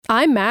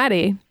I'm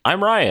Maddie.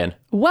 I'm Ryan.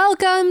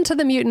 Welcome to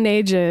The Mutant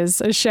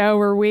Ages, a show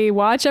where we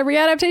watch every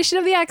adaptation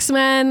of the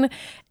X-Men.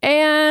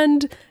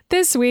 And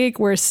this week,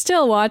 we're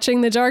still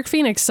watching the Dark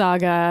Phoenix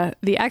saga,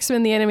 the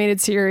X-Men the Animated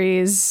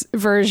Series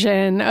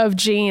version of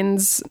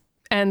Jean's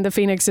and the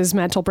Phoenix's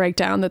mental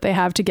breakdown that they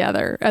have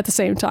together at the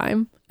same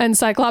time. And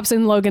Cyclops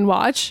and Logan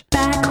watch.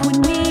 Back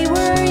when we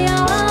were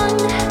young,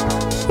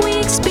 we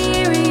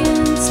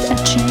experienced a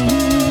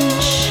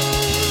change.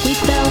 We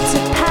felt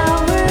a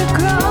power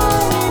grow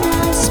in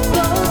us,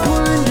 both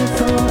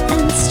wonderful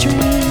and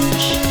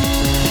strange.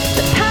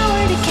 The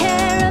power to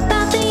care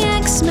about the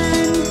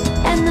X-Men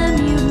and the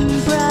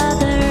Mutant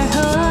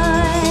Brotherhood.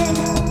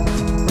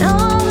 And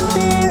all of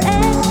their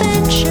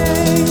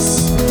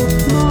adventures,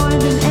 more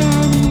than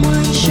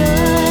anyone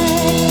should.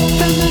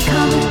 From the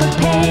comic book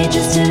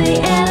pages to the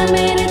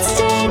animated stages.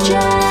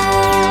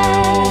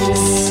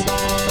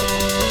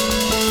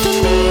 The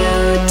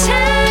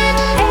Mutant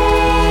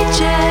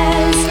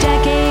Ages,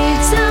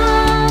 decades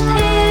of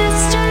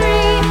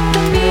history.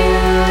 The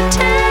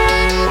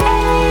Mutant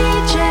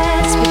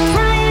Ages with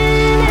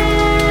Ryan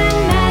and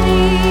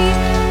Maddie.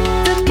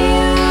 The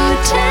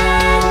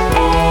Mutant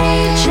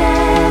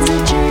Ages, a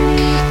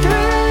journey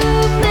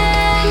through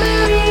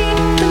memory.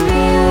 The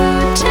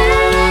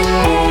Mutant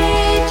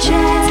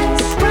Ages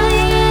with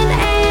Ryan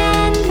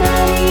and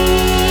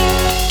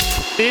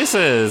Maddie. This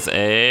is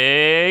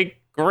a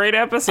great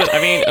episode.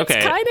 I mean, okay.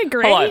 It's kind of Hold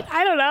great. on.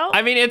 I don't know.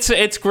 I mean,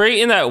 it's great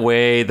in that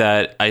way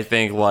that I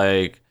think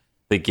like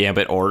the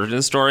Gambit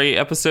origin story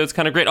episode's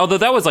kind of great. Although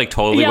that was like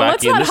totally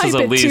let's wacky. And not this hype is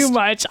at it least too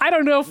much. I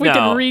don't know if we No.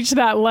 can reach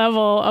that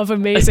level of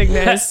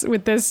amazingness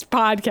with this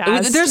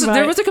podcast.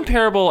 There was a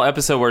comparable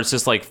episode where it's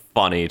just like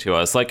funny to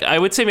us. Like I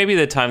would say maybe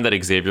the time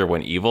that Xavier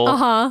went evil.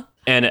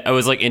 And it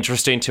was like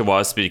interesting to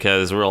us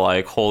because we're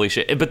like, holy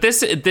shit. But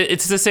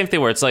it's the same thing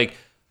where it's like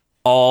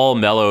all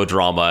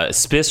melodrama,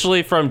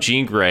 especially from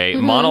Jean Grey,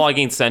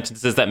 monologuing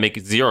sentences that make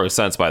zero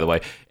sense, by the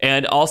way.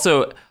 And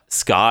also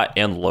Scott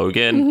and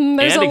Logan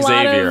and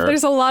Xavier.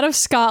 There's a lot of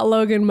Scott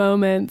Logan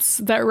moments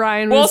that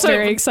Ryan was also-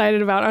 very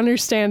excited about,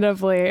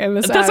 understandably. In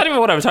this That's not even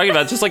what I'm talking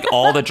about. Just like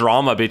all the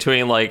drama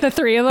between like The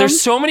three of them?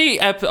 There's so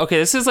many. Okay,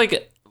 this is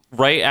like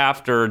right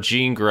after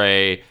Jean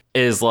Grey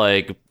is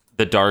like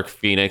the Dark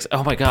Phoenix.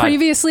 Oh my god.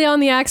 Previously on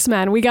the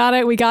X-Men, we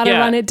gotta Yeah.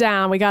 run it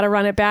down. We gotta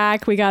run it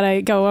back. We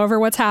gotta go over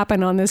what's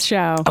happened on this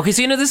show. Okay,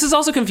 so this is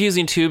also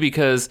confusing too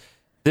because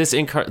this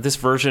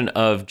version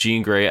of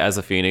Jean Grey as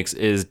a Phoenix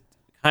is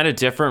kind of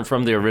different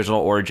from the original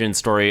origin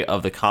story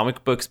of the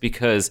comic books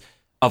because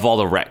of all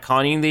the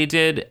retconning they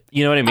did.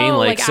 You know what I mean? Oh,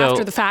 like so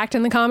after the fact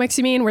in the comics,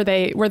 you mean? Where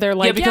they're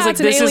like, because, like, it's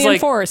an this is, alien like-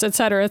 force, et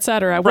cetera, et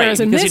cetera. right, Whereas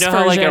in because this you know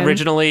how like version,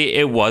 originally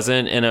it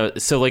wasn't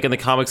so like in the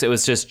comics it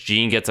was just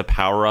Jean gets a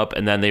power up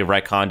and then they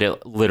retconned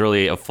it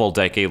literally a full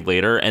decade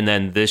later, and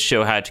then this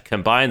show had to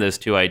combine those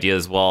two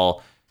ideas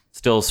while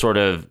still sort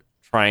of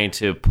trying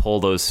to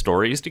pull those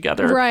stories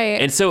together. Right.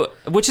 And so,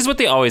 which is what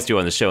they always do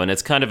on the show, and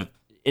it's kind of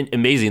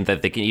amazing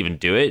that they can even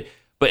do it.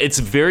 But it's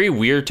very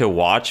weird to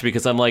watch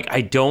because I'm like,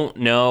 I don't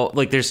know.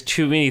 Like, there's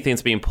too many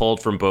things being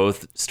pulled from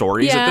both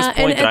stories at this point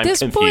and that at I'm this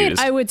confused. point,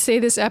 I would say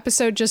this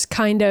episode just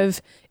kind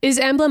of is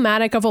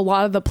emblematic of a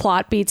lot of the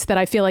plot beats that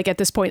I feel like at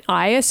this point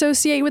I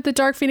associate with the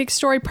Dark Phoenix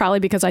story, probably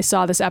because I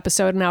saw this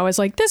episode and I was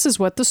like, this is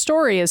what the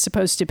story is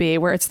supposed to be,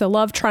 where it's the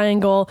love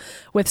triangle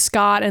with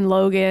Scott and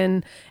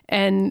Logan,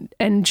 and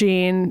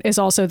Jean is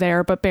also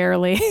there, but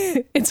barely.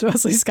 It's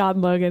mostly Scott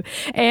and Logan.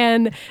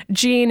 And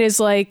Jean is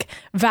like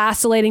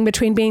vacillating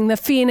between being the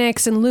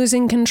Phoenix and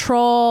losing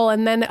control.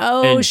 And then,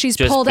 And she's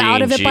just pulled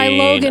out of being it by Jean.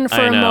 Logan for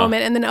I a know.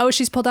 moment. And then,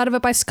 she's pulled out of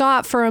it by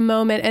Scott for a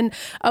moment. And,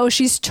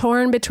 she's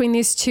torn between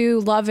these two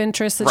love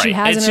interests that she right.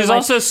 has And in her she's life.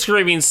 also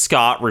screaming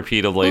Scott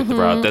repeatedly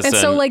throughout this. And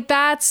so, like,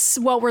 that's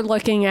what we're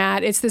looking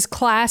at. It's this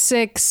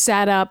classic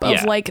setup of,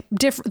 Yeah. like,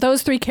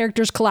 those three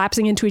characters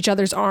collapsing into each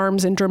other's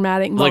arms in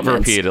dramatic like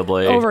moments. repeatedly.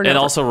 Over and over.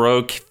 Also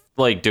Rogue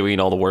like doing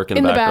all the work in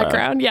In the the background.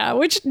 background, yeah,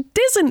 which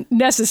isn't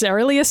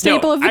necessarily a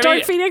staple of the I Dark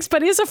mean- Phoenix,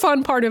 but is a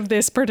fun part of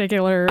this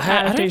particular I don't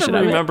adaptation even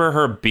of it. remember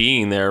her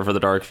being there for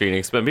the Dark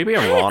Phoenix, but maybe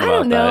I'm wrong I about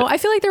don't know. that. I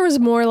feel like there was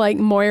more like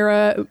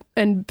Moira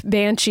and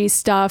Banshee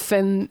stuff,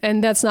 and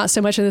that's not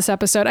so much in this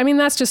episode. I mean,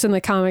 that's just in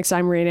the comics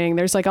I'm reading.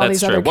 There's like all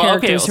That's these other true. Well,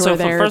 okay, characters who so are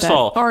there first that of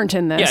all, aren't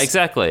in this. Yeah,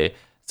 exactly.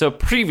 So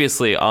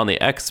previously on the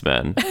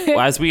X-Men,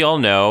 as we all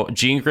know,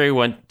 Jean Grey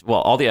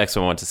all the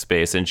X-Men went to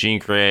space, and Jean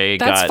Grey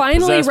That's got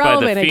finally possessed by the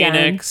relevant again.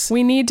 Phoenix.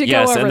 We need to go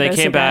yes, over and they this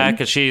came again. back,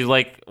 and she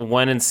like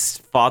went and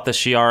fought the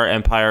Shi'ar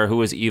Empire, who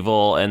was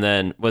evil, and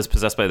then was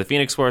possessed by the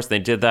Phoenix Force. They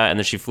did that, and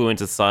then she flew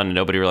into the sun, and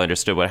nobody really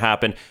understood what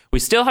happened. We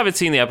still haven't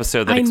seen the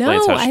episode that I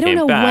explains know. how she I don't came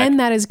know back. when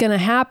that is going to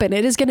happen.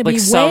 It is going to be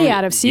Like some way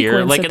out of sequence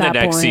year, like at in the that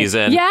next point.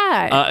 season.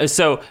 Yeah.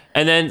 So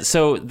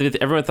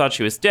everyone thought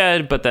she was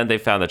dead, but then they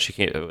found that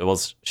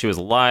she was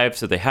alive.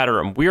 So they had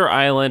her on Weir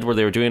Island where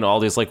they were doing all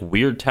these like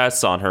weird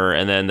tests on her,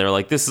 and then and they're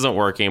like, this isn't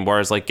working.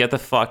 Moira's like, get the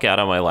fuck out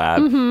of my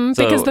lab.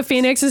 Because the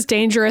Phoenix is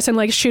dangerous and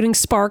like shooting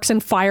sparks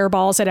and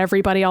fireballs at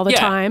everybody all the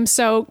time.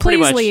 So Pretty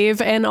please much.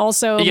 leave. And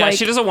also, Yeah, like,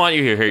 she doesn't want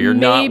you here. You're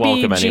not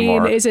welcome maybe Jean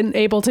anymore. isn't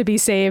able to be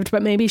saved,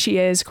 but maybe she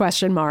is, ?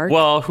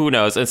 Well, who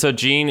knows? And so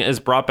Jean is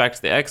brought back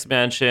to the X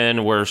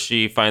Mansion where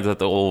she finds that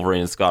the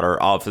Wolverine and Scott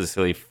are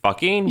obviously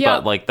fucking,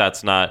 but like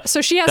that's not.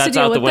 So she has that's to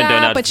deal out the with window, that,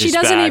 now but she's she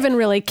doesn't back. even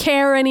really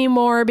care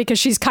anymore because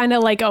she's kind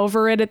of like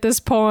over it at this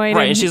point.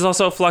 Right, and she's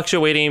also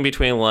fluctuating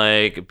between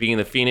like being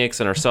the Phoenix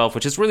and herself,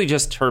 which is really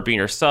just her being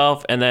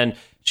herself, and then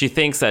she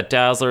thinks that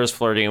Dazzler is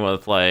flirting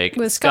with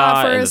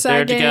Scott for and a that they're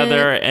second.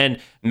 together, and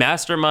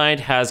Mastermind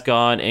has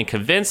gone and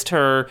convinced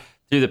her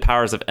through the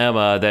powers of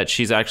Emma that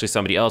she's actually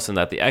somebody else and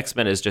that the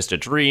X-Men is just a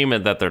dream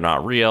and that they're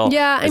not real.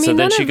 Yeah, I and so mean,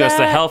 then none she of goes to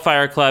that-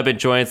 Hellfire Club and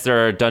joins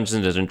their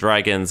Dungeons and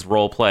Dragons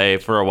role play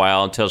for a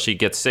while until she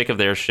gets sick of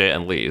their shit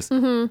and leaves.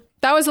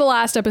 That was the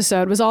last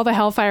episode, was all the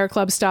Hellfire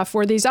Club stuff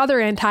where these other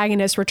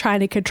antagonists were trying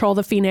to control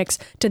the Phoenix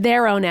to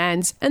their own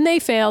ends, and they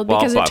failed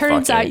because it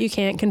turns out you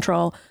can't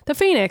control the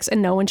Phoenix,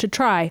 and no one should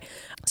try.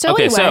 So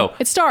Okay, anyway, so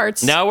it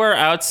starts. Now we're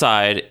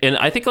outside in,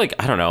 I think, like,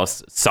 I don't know,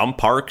 some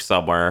park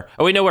somewhere.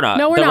 Oh, wait, no, we're not.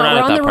 No, we're No, not. We're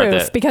at on that the part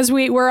roof that- because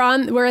we're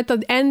at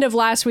the end of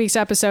last week's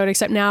episode,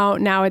 except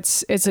now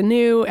it's a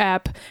new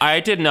ep.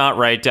 I did not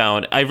write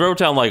down. I wrote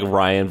down like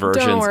Ryan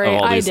versions Don't worry, of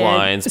all I these did.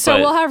 lines. So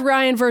but we'll have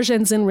Ryan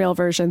versions and real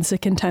versions to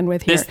contend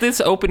with here. this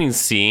opening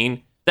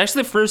scene,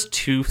 actually the first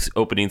two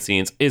opening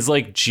scenes, is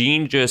like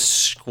Jean just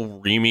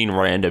screaming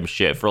random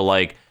shit for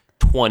like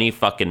 20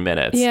 fucking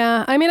minutes.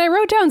 Yeah, I mean, I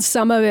wrote down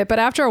some of it, but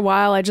after a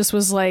while, I just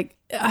was like,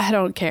 I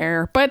don't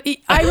care. But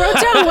I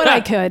wrote down what I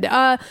could.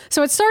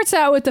 So it starts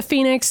out with the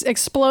Phoenix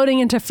exploding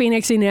into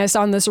Phoenixiness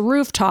on this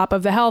rooftop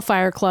of the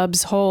Hellfire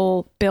Club's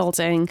whole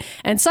building.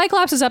 And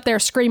Cyclops is up there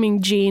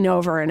screaming Jean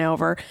over and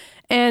over.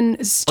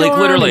 And Storm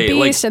literally, and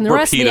Beast like, and the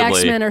rest of the repeatedly.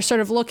 X-Men are sort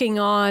of looking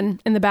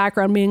on in the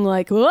background being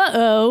like,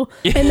 uh-oh.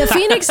 And the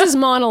Phoenix is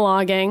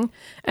monologuing.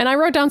 And I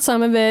wrote down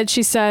some of it.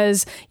 She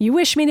says, you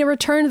wish me to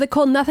return to the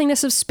cold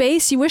nothingness of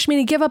space? You wish me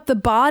to give up the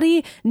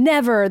body?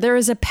 Never. There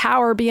is a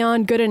power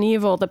beyond good and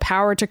evil, the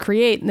power to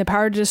create and the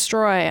power to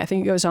destroy. I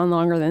think it goes on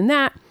longer than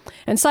that.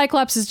 And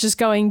Cyclops is just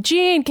going,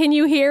 Jean, can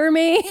you hear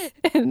me?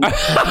 And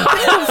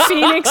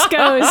Phoenix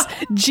goes,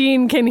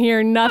 Jean can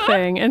hear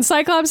nothing. And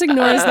Cyclops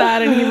ignores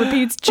that and he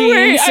repeats Jean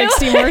Wait,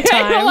 60 more times.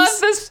 I love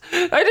this.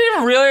 I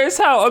didn't realize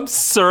how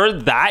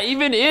absurd that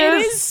even is. It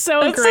is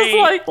so It's great.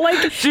 Just like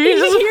he Jean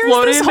just hears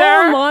floating this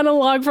there. whole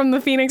monologue from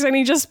the Phoenix and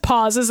he just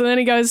pauses and then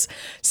he goes,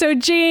 so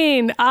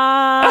Jean,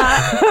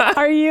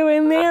 are you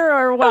in there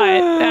or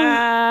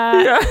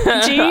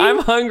what? Jean? I'm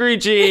hungry,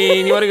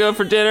 Jean. You want to go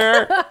for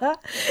dinner?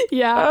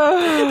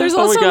 Yeah. There's Oh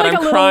my also God, like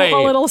I'm a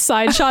crying. little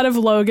side shot of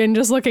Logan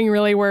just looking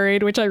really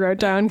worried, which I wrote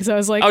down because I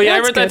was like, Oh yeah, I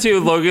that's read that good. too.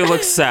 Logan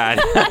looks sad.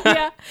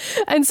 Yeah.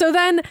 And so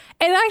then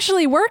it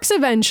actually works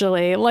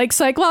eventually. Like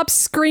Cyclops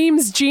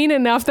screams Jean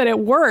enough that it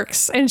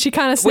works and she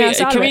kind of Wait,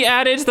 snaps out can of we it.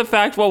 add into the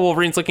fact while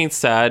Wolverine's looking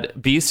sad,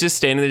 Beast just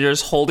standing there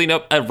just holding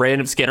up a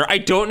random scanner? I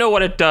don't know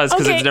what it does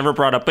because Okay. it's never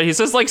brought up, but he's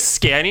just like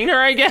scanning her,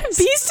 I guess.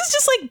 Beast is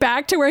just like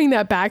back to wearing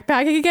that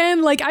backpack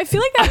again. Like I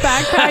feel like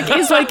that backpack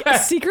is like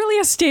secretly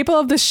a staple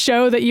of the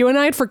show that you and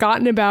I had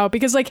forgotten about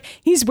because like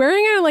he's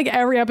wearing it in like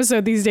every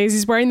episode these days.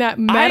 He's wearing that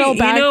metal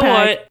you backpack. know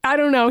what? I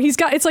don't know. He's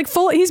got it's like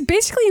full. He's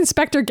basically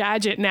Inspector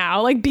Gadget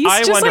now. Like Beast I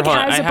just wonder. like hold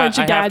on, has a bunch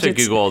of I have to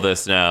gadgets. Google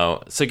this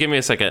now. So give me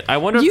a second. I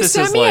wonder if You this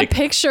sent is me like. a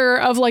picture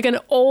of like an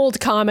old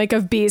comic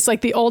of Beast,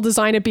 like the old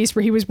design of Beast,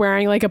 where he was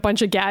wearing like a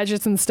bunch of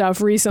gadgets and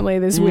stuff recently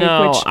this week.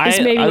 No, which is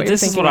maybe what you're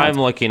this is thinking what of.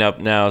 I'm looking up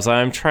now. Is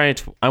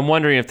I'm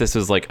wondering if this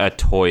is like a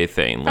toy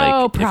thing, like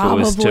Oh, if it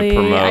was to probably.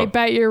 promote. I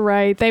bet you're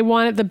right. They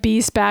wanted the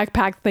Beast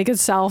backpack they could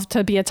sell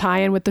to be a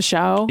tie-in with the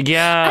show.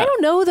 Yeah, I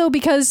don't know though,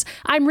 because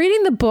I'm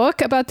reading the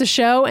book about the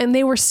show and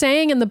they were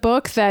saying in the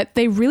book that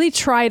they really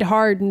tried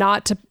hard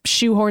not to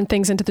shoehorn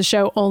things into the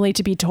show only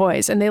to be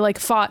toys. And they like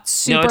fought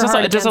super No, it doesn't-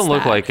 hard. it doesn't against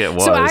look that. like it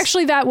So was.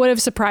 actually that would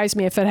have surprised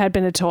me if it had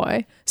been a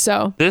toy.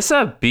 So This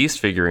Beast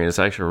figurine is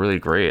actually really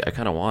great. I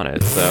kind of want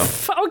it. So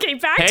okay,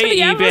 back to Hey,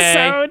 the eBay.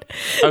 episode.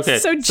 Okay,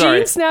 So Jean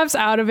sorry. snaps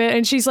out of it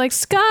and she's like,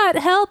 Scott,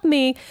 help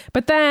me.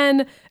 But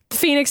then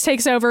Phoenix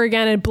takes over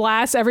again and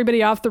blasts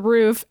everybody off the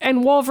roof,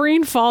 and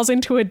Wolverine falls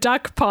into a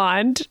duck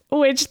pond,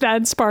 which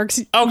then sparks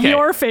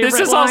your favorite this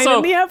is line also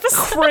in the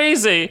episode.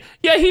 crazy.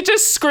 Yeah, he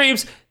just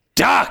screams,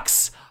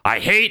 "Ducks! I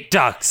hate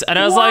ducks!" And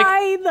I was Why,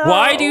 like, though?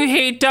 "Why do you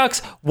hate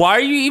ducks? Why are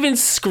you even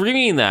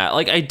screaming that?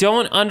 Like, I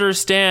don't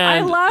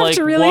understand." I laughed like,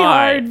 really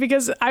why. hard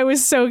because I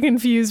was so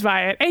confused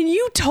by it. And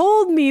you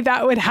told me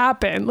that would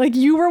happen. Like,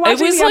 you were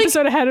watching was the like-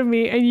 episode ahead of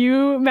me and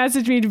you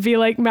messaged me to be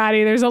like,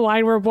 Maddie, there's a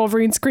line where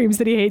Wolverine screams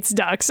that he hates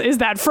ducks. Is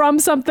that from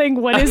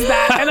something? What is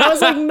that? And I was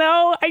like,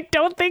 no, I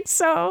don't think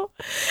so.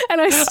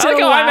 And I still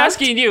Like, oh, I'm laughed.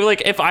 asking you.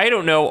 Like, if I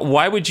don't know,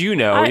 why would you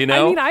know? I you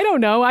know? mean, I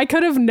don't know. I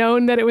could have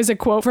known that it was a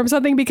quote from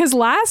something because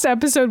last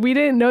episode episode, we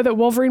didn't know that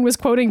Wolverine was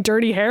quoting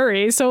Dirty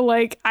Harry. So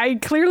like,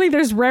 clearly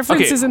there's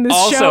references in this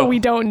also, show we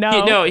don't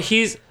know.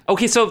 He's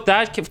okay. So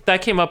that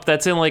came up.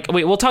 That's in like.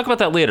 Wait, we'll talk about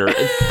that later.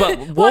 But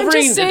Wolverine. Well, I'm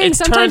just saying, it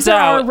sometimes turns there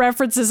out are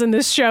references in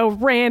this show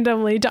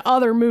randomly to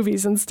other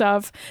movies and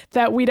stuff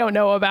that we don't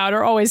know about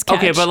or always catch.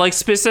 Okay, but like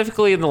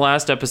specifically in the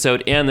last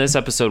episode and this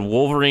episode,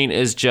 Wolverine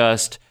is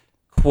just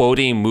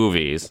quoting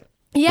movies.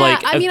 Yeah, like,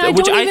 I mean, I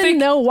don't even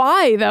know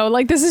why, though.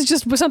 Like, this is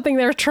just something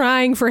they're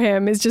trying for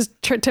him, is just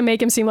to make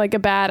him seem like a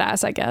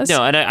badass, I guess.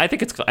 No, and I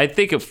think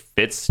it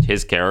fits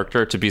his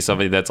character to be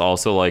somebody that's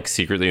also like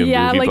secretly a movie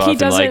buff. Yeah,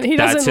 like he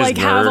doesn't like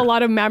have a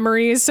lot of nerd.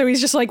 memories, so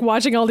he's just like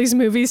watching all these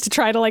movies to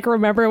try to like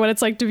remember what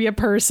it's like to be a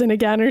person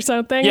again or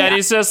something. Yeah, and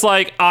he's just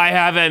like, I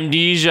have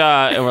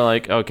amnesia, and we're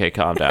like, okay,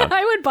 calm down.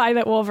 I would buy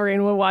that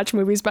Wolverine will watch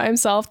movies by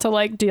himself to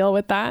like deal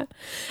with that.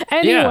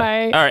 Anyway,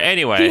 Yeah. All right.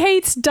 Anyway, he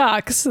hates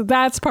ducks.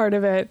 That's part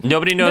of it.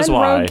 Nobody knows then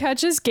why. Rogue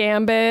catches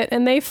Gambit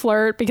and they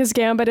flirt because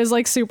Gambit is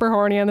like super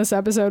horny on this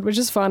episode, which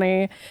is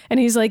funny. And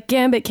he's like,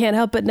 Gambit can't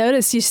help but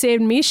notice you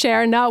saved me,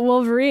 Cher, not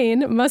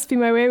Wolverine. It must be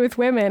my way with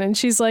women. And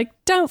she's like,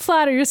 don't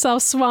flatter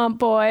yourself, swamp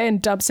boy,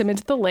 and dumps him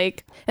into the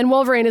lake. And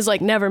Wolverine is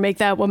like, never make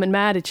that woman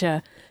mad at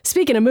you.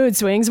 Speaking of mood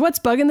swings, what's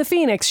bugging the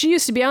Phoenix? She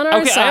used to be on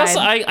our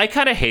side. I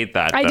kind of hate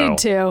that. I though. did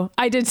too.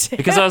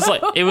 Because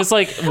it was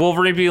like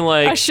Wolverine being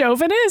like a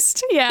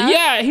chauvinist. Yeah.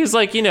 Yeah, he's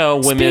like,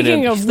 women.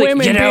 Speaking of he's like,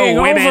 women being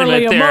overly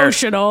let their-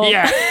 emotional.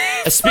 Yeah.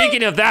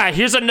 Speaking of that,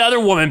 here's another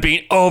woman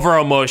being over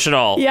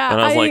emotional. Yeah,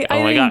 and I was like,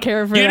 oh my didn't god,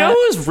 care for you that. know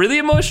who's really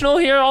emotional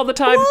here all the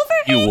time?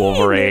 You,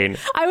 Wolverine.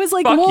 I was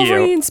like, Fuck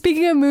Wolverine, you.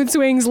 speaking of mood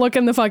swings, look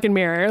in the fucking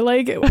mirror.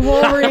 Like,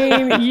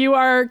 Wolverine, you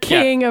are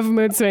king of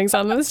mood swings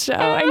on this show.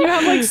 And you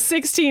have like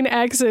 16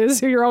 exes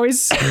who you're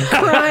always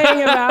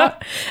crying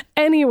about.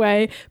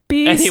 Anyway,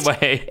 Beast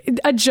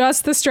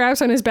adjusts the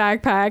straps on his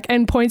backpack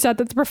and points out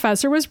that the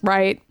professor was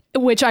right,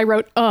 which I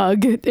wrote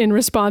ugh in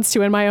response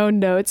to in my own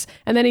notes.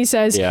 And then he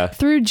says,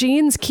 through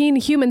Jean's keen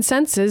human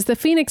senses, the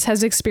Phoenix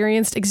has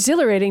experienced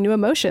exhilarating new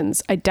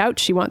emotions. I doubt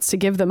she wants to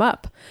give them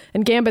up.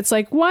 And Gambit's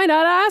like, why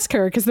not ask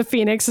her? Because the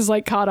Phoenix is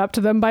like caught up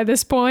to them by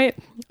this point.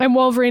 And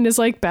Wolverine is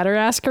like, better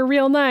ask her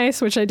real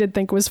nice, which I did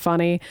think was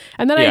funny.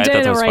 And then I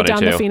didn't write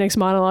down the Phoenix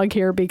monologue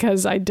here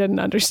because I didn't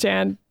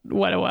understand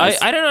what it was.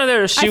 I don't know.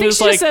 There, she think was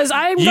she like, just says,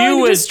 "I'm you going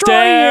to would destroy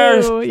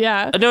dare." you.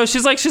 Yeah. No,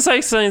 she's like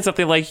saying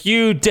something like,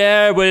 "You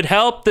dare would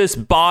help this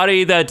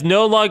body that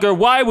no longer.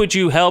 Why would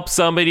you help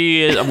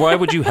somebody? Why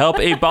would you help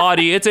a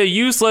body? It's a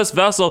useless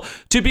vessel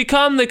to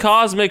become the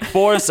cosmic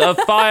force of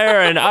fire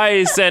and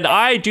ice. And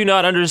I do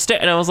not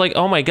understand." And I was like,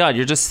 "Oh my god,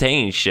 you're just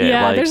saying shit."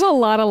 Yeah, like, there's a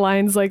lot of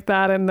lines like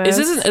that in this.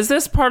 Is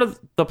this part of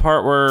the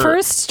part where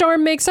first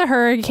Storm makes a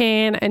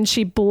hurricane and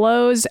she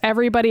blows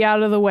everybody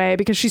out of the way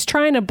because she's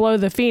trying to blow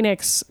the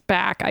Phoenix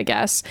back, I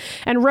guess.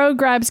 And Rogue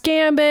grabs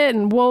Gambit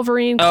and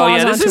Wolverine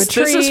claws onto a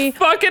tree. This is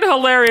fucking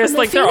hilarious.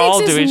 Like Phoenix they're all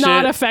doing shit. is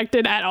not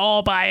affected at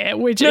all by it,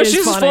 which is No, she's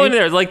just funny. floating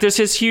there. Like there's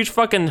this huge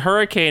fucking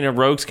hurricane and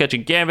Rogue's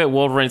catching Gambit.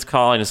 Wolverine's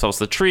calling himself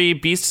the tree.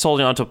 Beast is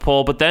holding onto a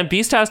pole, but then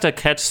Beast has to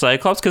catch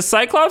Cyclops because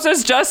Cyclops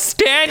is just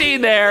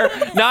standing there,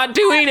 not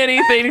doing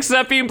anything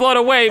except being blown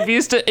away.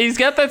 Beast, he's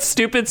got that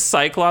stupid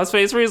Cyclops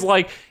face where he's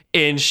like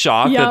in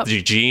shock that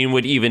Jean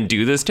would even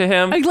do this to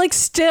him.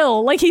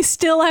 Like he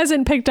still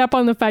hasn't picked up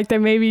on the fact that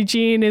maybe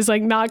Jean is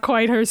like not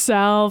quite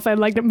herself and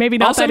like maybe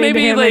not also that into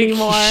maybe him like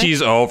anymore.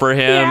 she's over him.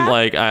 Yeah.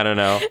 Like I don't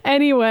know.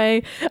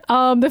 Anyway,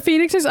 the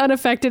Phoenix is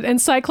unaffected and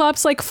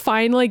Cyclops like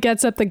finally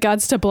gets up the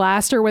guts to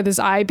blast her with his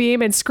eye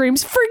beam and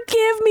screams,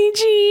 "Forgive me,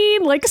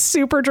 Jean!" like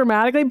super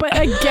dramatically. But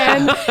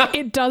again,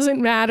 it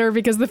doesn't matter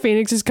because the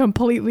Phoenix is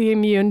completely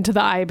immune to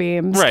the eye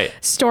beams. Right.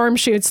 Storm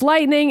shoots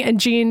lightning and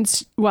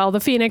the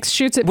Phoenix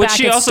shoots it Which back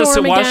she at also,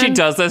 Storm so while again. she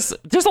does this,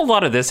 there's a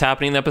lot of this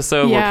happening in the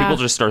episode where Yeah. people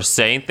just are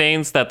saying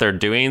things that they're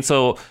doing.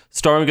 So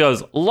Storm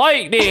goes,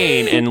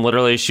 lightning, and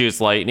literally shoots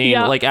lightning.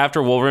 Yeah. Like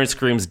after Wolverine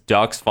screams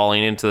ducks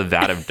falling into the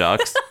vat of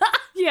ducks.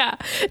 Yeah,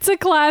 it's a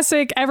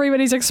classic.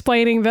 Everybody's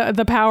explaining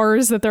the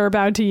powers that they're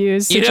about to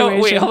use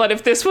situation. Wait, hold on.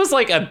 If this was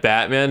like a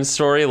Batman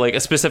story, like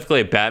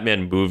specifically a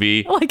Batman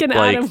movie. Like an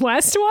Adam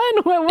West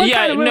one? What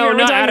kind of movie are we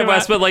not talking Adam about?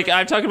 West, but like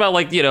I'm talking about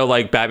like,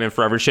 like Batman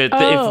Forever shit.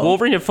 Oh. If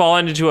Wolverine had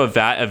fallen into a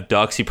vat of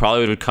ducks, he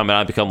probably would come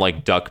out and become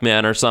like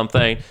Duckman or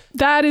something.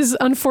 That is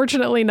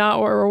unfortunately not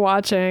what we're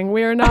watching.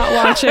 We are not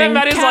watching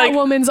That is like,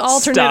 Catwoman's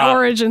alternate stop.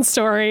 origin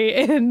story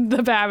in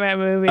the Batman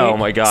movie. Oh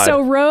my God.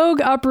 So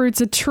Rogue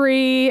uproots a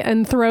tree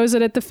and throws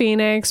it at the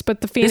Phoenix, but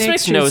the Phoenix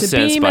makes shoots no a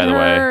sense, beam by at the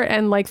way. her,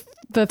 and like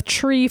the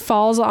tree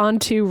falls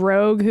onto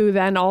Rogue, who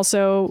then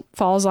also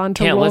falls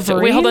onto Can't lift it.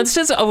 Wolverine. Wait, hold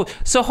on.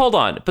 So hold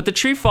on. But the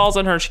tree falls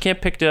on her. She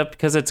can't pick it up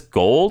because it's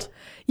gold.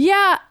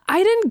 Yeah,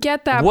 I didn't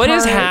get that What part.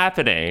 is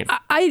happening?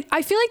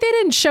 I feel like they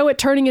didn't show it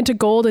turning into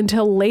gold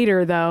until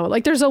later, though.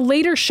 Like, there's a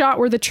later shot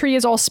where the tree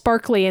is all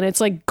sparkly and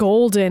it's like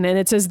golden, and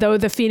it's as though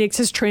the Phoenix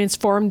has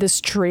transformed this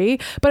tree.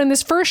 But in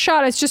this first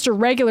shot, it's just a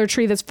regular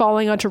tree that's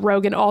falling onto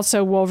Rogue and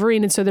also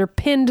Wolverine, and so they're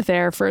pinned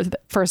there for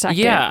a second.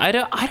 Yeah, I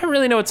don't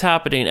really know what's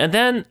happening. And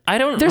then I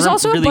don't There's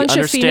also really a bunch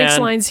understand. of Phoenix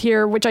lines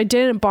here, which I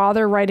didn't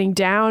bother writing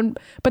down.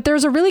 But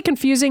there's a really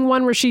confusing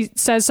one where she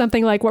says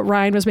something like what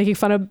Ryan was making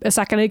fun of a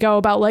second ago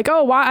about, like,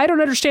 oh, why I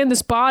don't understand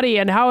this body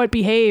and how it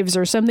behaves,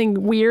 or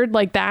something weird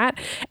like that.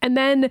 And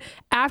then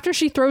after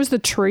she throws the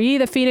tree,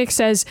 the Phoenix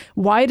says,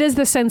 why does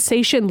the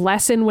sensation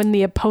lessen when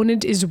the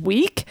opponent is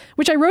weak?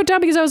 Which I wrote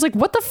down because I was like,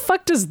 what the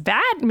fuck does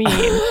that mean?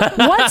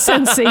 What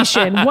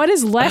sensation? What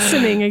is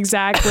lessening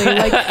exactly?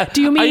 Like,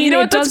 do you mean You know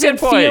it what? That's a doesn't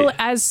good feel point.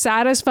 as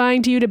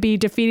satisfying to you to be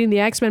defeating the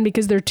X-Men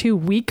because they're too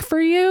weak for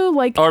you?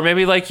 Like, Or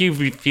maybe like you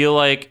feel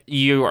like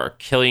you are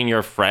killing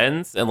your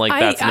friends and like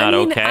that's not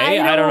okay.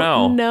 I don't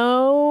know.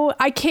 No,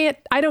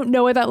 I don't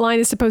know what that line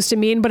is supposed to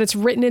mean, but it's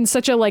written in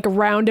such a like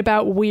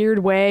roundabout weird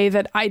way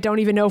that I don't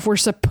even know if we're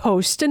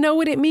supposed to know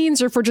what it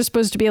means, or if we're just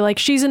supposed to be like,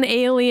 she's an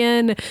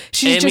alien.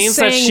 She's It just means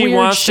that saying she weird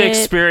wants shit. to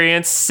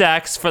experience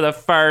sex for the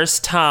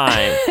first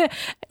time.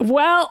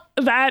 Well,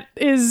 that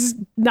is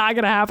not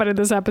going to happen in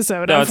this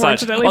episode, No, it's not.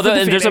 unfortunately. Although, for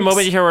the and there's a Phoenix.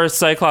 moment here where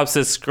Cyclops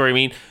is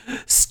screaming,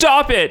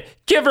 "Stop it!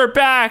 Give her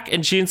back!"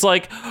 And Jean's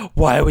like,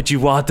 "Why would you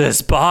want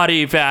this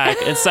body back?"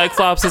 And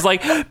Cyclops is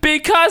like,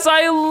 "Because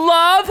I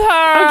love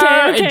her."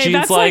 Okay, and Jean's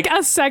that's like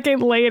a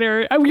second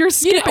later. You're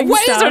skipping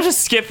 "Why stuff. is there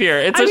just skip here?"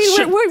 It's I a mean,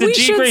 the we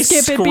Jean should Grey skip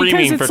it because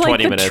screaming it's for like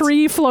 20 the minutes.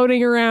 tree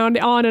floating around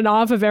on and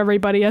off of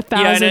everybody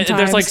 1,000 Yeah, and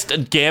times. there's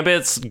like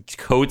Gambit's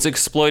coat's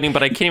exploding,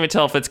 but I can't even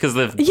tell if it's because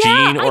the Yeah,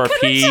 Jean I or couldn't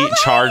P tell that.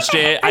 charged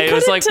it. I was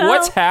couldn't like, tell.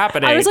 what's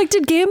happening? I was like,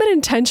 did Gambit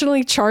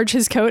intentionally charge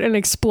his coat and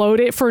explode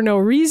it for no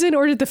reason,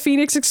 or did the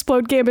Phoenix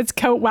explode Gambit's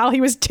coat while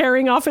he was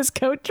tearing off his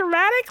coat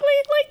dramatically?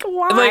 Like,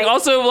 why? Like,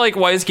 also, like,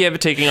 why is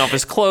Gambit taking off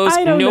his clothes?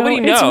 I don't know. Nobody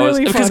It's knows.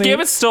 really Because funny.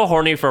 Gambit's still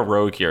horny for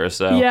Rogue here,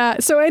 so. Yeah.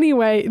 So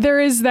anyway, there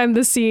is then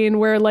the scene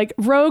where like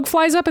Rogue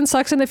flies up and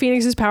sucks in the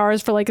Phoenix's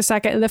powers for like a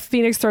second, and the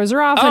Phoenix throws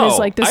her off and is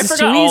like, "This I is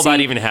forgot too all easy."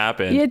 that even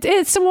happened.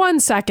 It's 1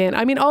 second.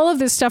 I mean, all of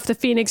this stuff the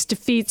Phoenix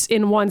defeats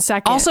in 1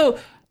 second. Also,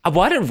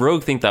 why did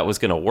Rogue think that was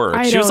going to work?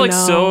 I She was don't like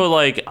know. so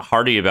like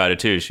hearty about it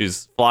too. She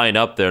was flying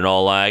up there and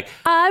all like,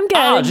 I'm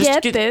gonna "Oh,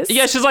 just get this.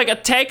 Yeah, she's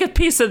like, take a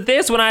piece of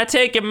this when I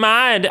take your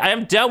mind.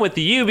 I'm done with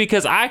you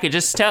because I could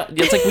just tell.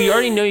 It's like, we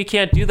already know you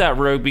can't do that,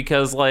 Rogue,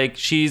 because like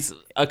she's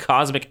a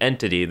cosmic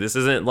entity. This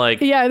isn't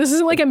like Yeah, this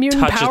isn't like a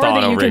mutant Touchathon power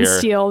that you over can here.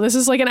 steal. This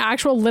is like an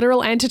actual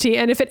literal entity,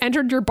 and if it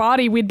entered your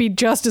body, we'd be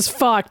just as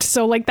fucked.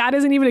 So like that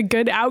isn't even a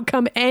good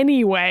outcome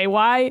anyway.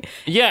 Why?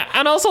 Yeah,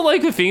 and also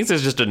like the Phoenix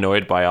is just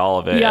annoyed by all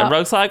of it. Yeah. And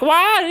Rogue's like,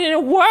 why didn't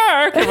it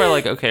work? And we're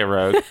like, okay,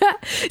 Rogue.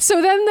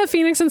 So then the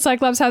Phoenix and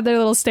Cyclops have their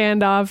little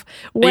standoff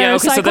where Yeah,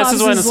 okay, so Cyclops this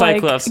is when the like,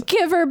 Cyclops-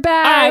 give her I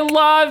back.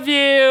 love you.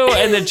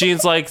 And then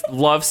Jean's like,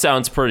 love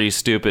sounds pretty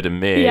stupid to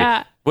me.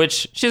 Yeah.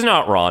 Which she's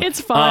not wrong. It's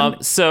fun.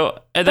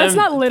 And That's then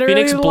not literally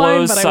Phoenix the line,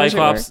 blows but I wish it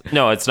Cyclops.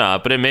 No, it's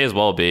not, but it may as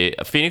well be.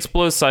 Phoenix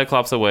blows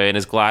Cyclops away and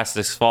his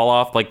glasses fall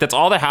off. Like, that's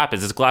all that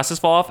happens. His glasses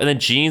fall off, and then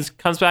Jean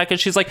comes back and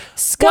she's like,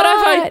 what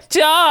have I Scott!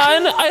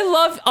 done?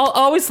 I'll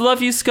always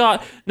love you,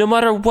 Scott, no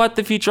matter what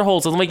the future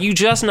holds. And like, you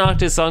just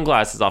knocked his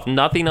sunglasses off.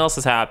 Nothing else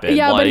has happened.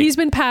 Yeah, like, but he's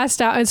been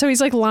passed out, and so he's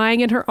like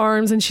lying in her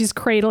arms, and she's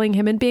cradling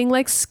him and being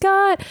like,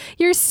 "Scott,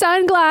 your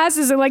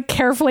sunglasses," and like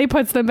carefully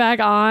puts them back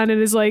on,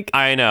 and is like,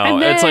 I know.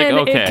 And then It's like,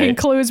 okay. it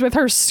concludes with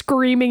her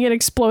screaming and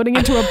exploding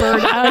into a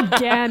bird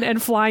again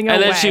and flying away.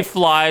 And then she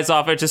flies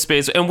off into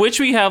space, in which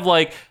we have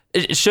like,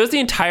 it shows the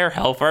entire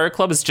Hellfire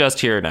Club is just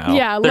here now.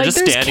 Yeah, they're like just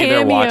there's standing there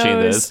cameos watching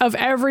this. of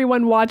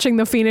everyone watching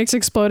the Phoenix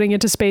exploding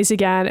into space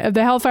again, of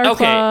the Hellfire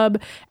Okay.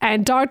 Club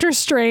and Doctor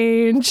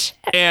Strange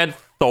And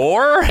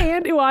Thor?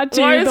 and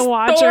watching Why is the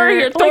Watcher. Thor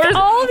here? Like, Thor is,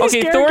 all these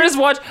okay, Thor characters- is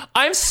watch.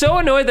 I'm so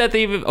annoyed that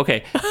they even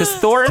because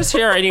Thor is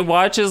here and he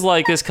watches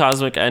like this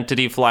cosmic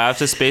entity fly off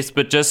to space,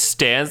 but just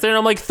stands there. And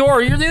I'm like,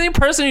 Thor, you're the only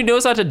person who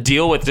knows how to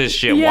deal with this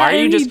shit. Yeah, Why are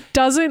you and just? he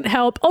doesn't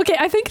help. Okay,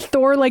 I think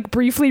Thor like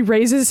briefly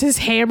raises his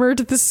hammer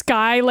to the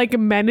sky like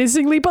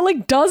menacingly, but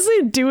like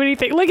doesn't do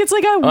anything. Like it's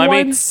like a I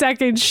mean- 1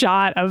 second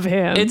shot of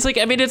him. It's like,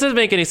 I mean, it doesn't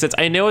make any sense.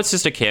 I know it's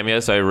just a cameo,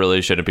 so I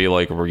really shouldn't be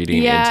like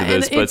reading yeah, into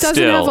this, and but it doesn't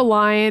still. have a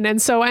line, and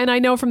I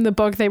know from the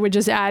book they would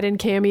just add in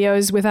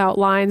cameos without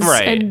lines,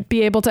 Right. and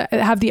be able to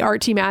have the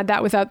art team add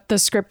that without the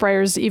script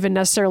writers even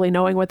necessarily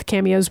knowing what the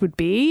cameos would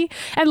be.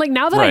 And like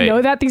now that I Right.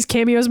 know that, these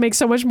cameos make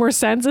so much more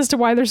sense as to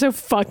why they're so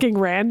fucking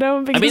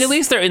random. I mean, at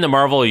least they're in the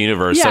Marvel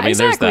universe. Yeah, I mean,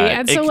 exactly. there's that.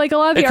 And so, like, a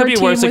lot of the it could art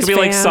be worse. team It could was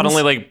be like fans.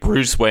 suddenly like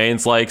Bruce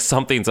Wayne's like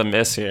something's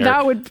amiss here.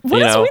 that would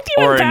what is with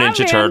you or and a Batman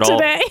Ninja Turtle.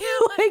 today?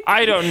 Like,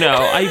 I don't know.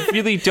 I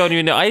really don't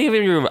even know. I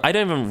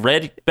don't even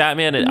read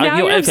Batman. And, now you know,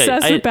 you're okay,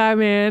 obsessed with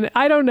Batman.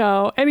 I don't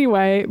know.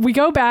 Anyway, we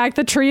go back.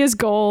 The tree is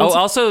gold. Oh,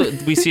 also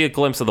we see a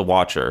glimpse of the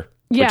Watcher,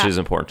 Yeah. which is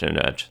important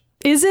to note.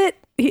 Is it?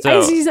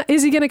 So-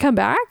 Is he going to come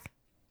back?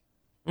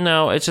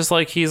 No, it's just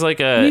like he's like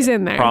a He's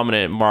in there.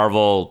 prominent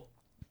Marvel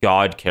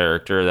god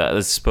character that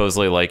is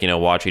supposedly like,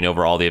 watching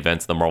over all the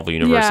events of the Marvel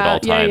universe at all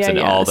times and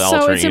all the so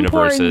alternate it's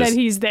important universes. that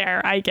he's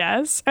there, I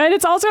guess. And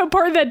it's also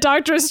important that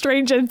Doctor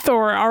Strange and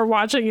Thor are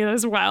watching it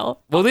as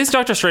well. Well, at least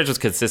Doctor Strange was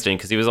consistent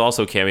because he was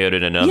also cameoed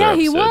in another Yeah,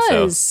 episode. he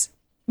was. So.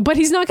 But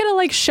he's not going to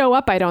like show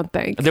up, I don't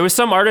think. There was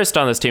some artist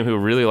on this team who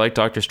really liked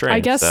Doctor Strange. I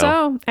guess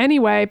so.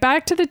 Anyway,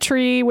 back to the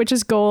tree, which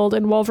is gold,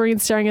 and Wolverine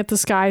staring at the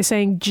sky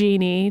saying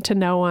genie to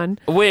no one.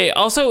 Wait,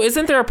 also,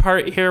 isn't there a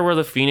part here where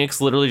the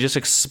Phoenix literally just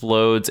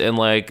explodes and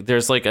like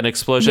there's like an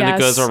explosion that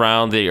goes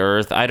around the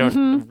Earth? I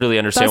don't really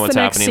understand That's what's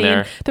the next happening scene.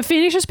 there. The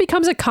Phoenix just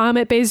becomes a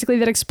comet basically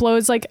that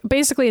explodes, like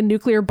basically a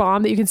nuclear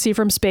bomb that you can see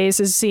from space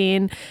is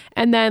seen.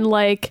 And then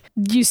like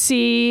you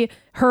see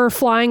her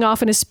flying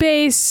off into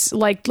space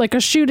like a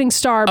shooting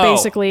star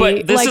basically.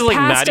 But this is like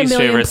past a Maddie's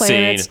million favorite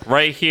planets. scene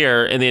right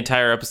here in the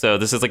entire episode.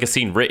 This is like a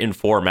scene written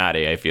for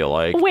Maddie, I feel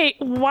like. Wait,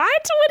 what?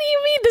 What do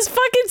you mean? This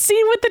fucking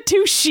scene with the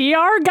two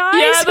Shi'ar guys?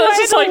 Yeah, who that's I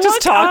just had like to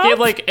just look talking up?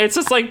 like it's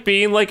just like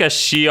being like a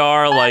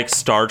Shi'ar like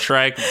Star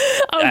Trek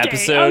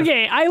episode.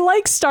 Okay, I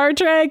like Star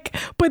Trek,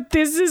 but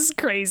this is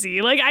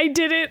crazy. Like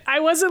I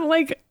wasn't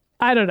like,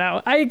 I don't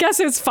know. I guess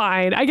it's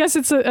fine. I guess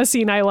it's a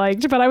scene I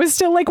liked, but I was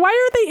still like, why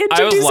are they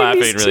I was introducing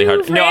laughing these really two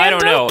hard. No, I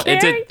don't know.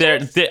 random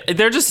characters?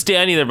 They're just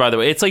standing there, by the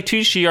way. It's like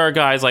two Shi'ar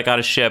guys like on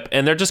a ship,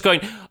 and they're just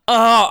going,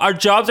 "Oh, our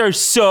jobs are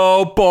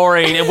so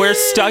boring, and we're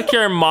stuck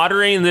here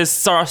monitoring this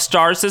star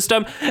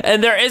system,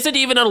 and there isn't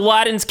even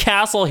Aladdin's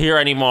castle here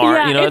anymore."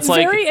 Yeah, It's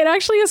like it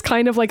actually is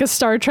kind of like a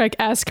Star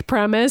Trek-esque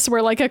premise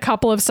where like a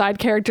couple of side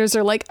characters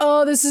are like,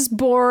 oh, this is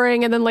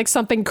boring. And then like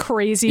something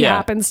crazy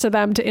happens to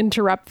them to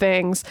interrupt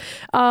things.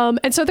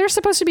 And so they're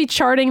supposed to be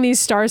charting these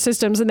star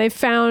systems, and they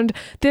found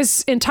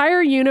this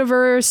entire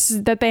universe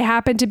that they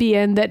happen to be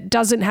in that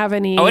doesn't have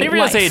any I didn't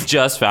realize life. they had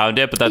just found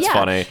it, but that's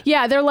funny.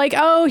 Yeah, they're like,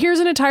 oh, here's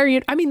an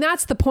entire I mean,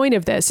 that's the point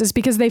of this, is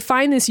because they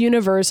find this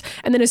universe,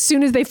 and then as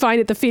soon as they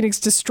find it, the Phoenix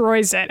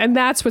destroys it. And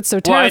that's what's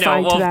so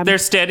terrifying to them. They're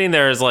standing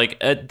there as like,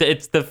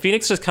 it's the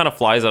Phoenix just kind of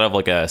flies out of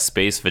like a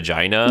space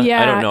vagina.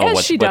 Yeah, I don't know as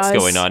what's she does.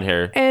 going on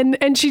here.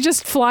 And she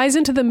just flies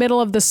into the middle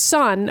of the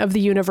sun of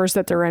the universe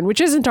that they're in, which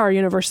isn't our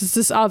universe, it's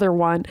this other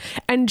one.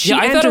 And she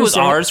I thought it enters was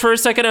ours for a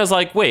second. I was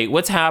like, wait,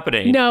 what's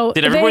happening? No.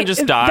 Did everyone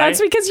just die?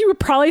 That's because you were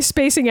probably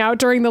spacing out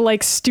during the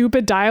like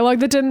stupid dialogue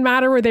that didn't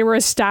matter, where they were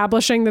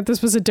establishing that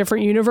this was a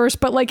different universe,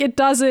 but like it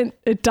doesn't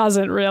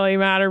really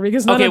matter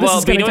because none of this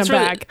is going to come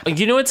back.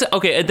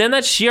 Okay, and then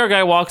that Shi'ar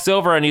guy walks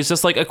over and he's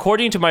just like,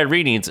 according to my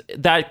readings,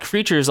 that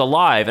creature is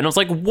alive. And I was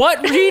like,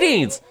 what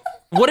readings?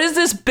 What is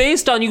this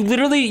based on? You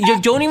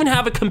don't even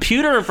have a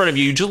computer in front of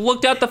you. You just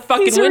looked out the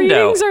fucking These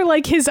window. readings are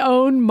like his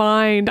own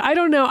mind. I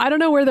don't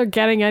know where they're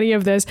getting any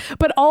of this,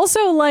 but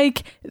also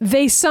like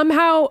they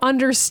somehow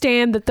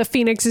understand that the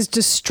Phoenix is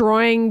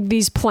destroying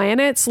these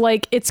planets,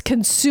 like it's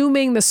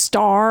consuming the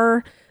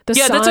star. The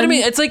sun. That's what I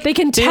mean. It's like they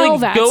can tell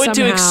that go somehow.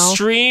 into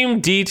extreme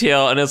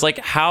detail, and it's like,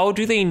 how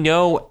do they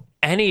know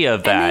any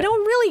of that? And they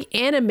don't really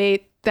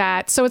animate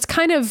that, so it's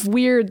kind of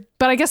weird.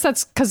 But I guess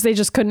that's because they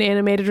just couldn't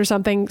animate it or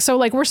something. So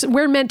like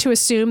we're meant to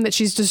assume that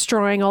she's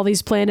destroying all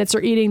these planets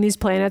or eating these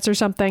planets or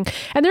something.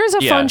 And there's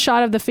a fun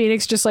shot of the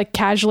Phoenix just like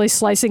casually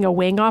slicing a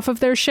wing off of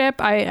their ship.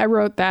 I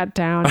wrote that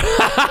down.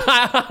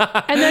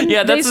 And then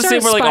that's the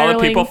scene where like all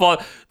the people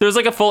fall. There's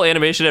like a full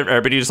animation of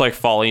everybody just like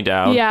falling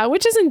down. Yeah,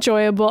 which is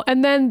enjoyable.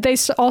 And then they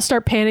all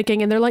start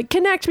panicking and they're like,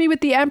 connect me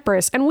with the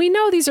Empress. And we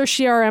know these are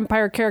Shi'ar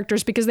Empire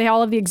characters because they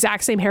all have the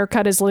exact same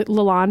haircut as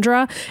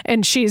Lilandra,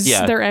 and she's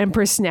their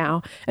Empress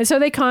now. And so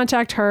they contact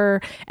her,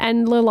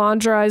 and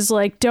Lilandra is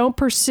like, don't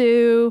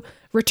pursue,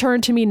 return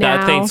to me now.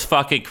 That thing's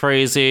fucking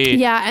crazy.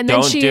 Yeah, and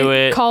then Don't she do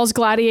it. calls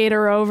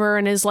Gladiator over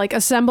and is like,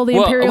 assemble the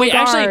Imperial Guard.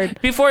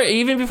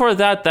 Actually, before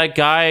that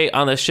guy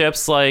on the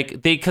ship's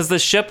like, because the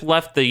ship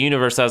left the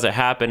universe as it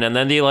happened, and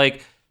then they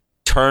like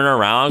turn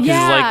around because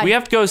he's like, we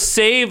have to go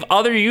save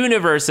other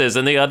universes,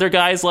 and the other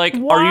guy's like,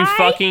 are you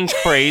fucking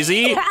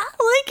crazy?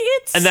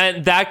 And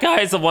then that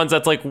guy's the ones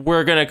that's like,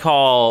 we're gonna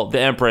call the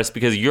Empress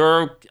because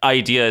your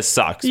idea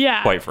sucks.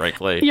 Yeah, quite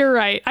frankly. You're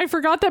right. I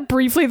forgot that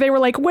briefly they were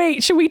like,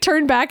 wait, should we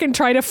turn back and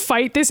try to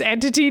fight this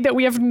entity that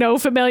we have no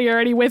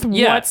familiarity with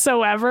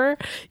whatsoever?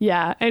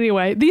 Yeah.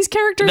 Anyway, these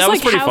characters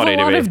like have a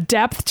lot of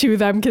depth to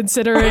them,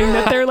 considering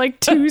that they're like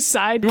two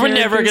side characters. We're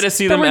never gonna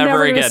see them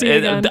ever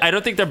again. I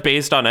don't think they're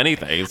based on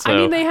anything. So. I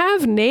mean, they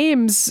have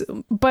names,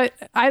 but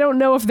I don't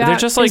know if they're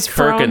just like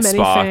Kirk and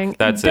Spock. Anything.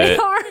 That's they it.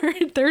 Are.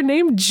 They're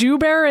named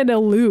Jubear and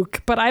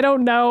Luke, but I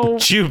don't know.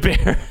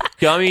 Jubear.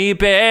 Gummy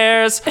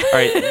bears. All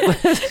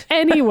right.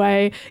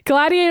 Anyway,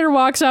 Gladiator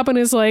walks up and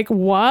is like,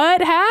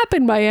 what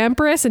happened, my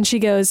Empress? And she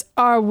goes,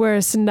 our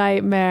worst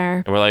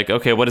nightmare. And we're like,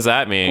 okay, what does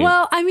that mean?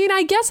 Well, I mean,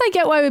 I guess I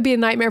get why it would be a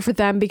nightmare for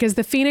them, because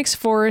the Phoenix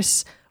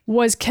Force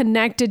was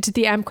connected to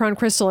the M'Kraan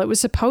crystal. It was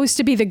supposed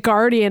to be the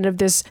guardian of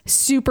this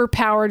super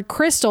powered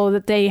crystal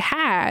that they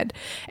had.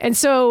 And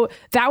so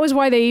that was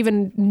why they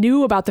even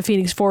knew about the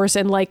Phoenix Force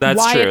and like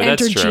why it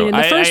entered Jean in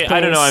the first place. I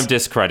don't know. I'm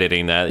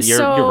discrediting that.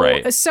 You're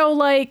right. So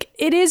like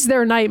it is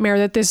their nightmare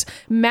that this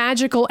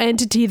magical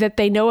entity that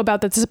they know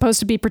about that's supposed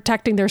to be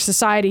protecting their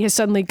society has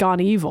suddenly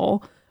gone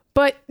evil.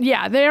 But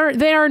yeah, they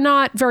are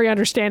not very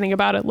understanding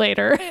about it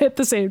later at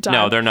the same time.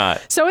 No, they're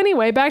not. So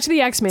anyway, back to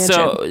the X-Mansion.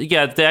 So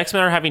yeah, the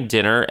X-Men are having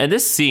dinner, and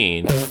this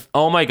scene,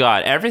 oh my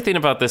God, everything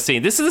about this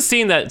scene. This is a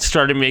scene that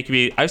started making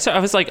me, I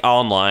was like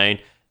online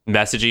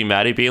messaging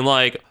Maddie being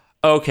like,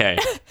 okay.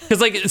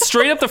 Because like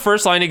straight up the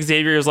first line,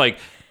 Xavier is like,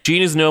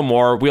 Jean is no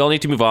more. We all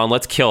need to move on.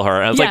 Let's kill her.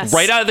 And I was like,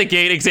 right out of the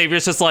gate,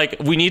 Xavier's just like,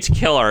 we need to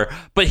kill her.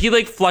 But he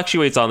like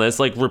fluctuates on this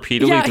like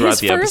repeatedly throughout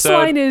the episode. His first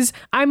line is,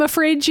 I'm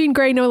afraid Jean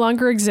Grey no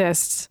longer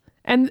exists.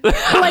 And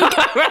like,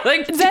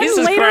 then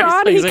Jesus later Christ,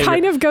 on, he Xavier.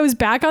 kind of goes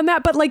back on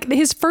that. But like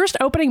his first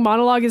opening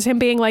monologue is him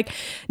being like,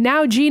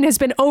 now Jean has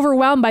been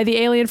overwhelmed by the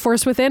alien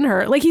force within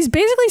her. Like he's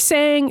basically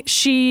saying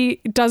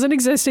she doesn't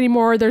exist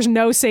anymore. There's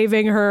no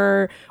saving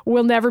her.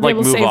 We'll never be Like,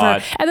 able to move save on.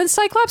 her. And then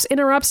Cyclops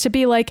interrupts to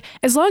be like,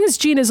 as long as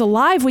Jean is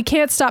alive, we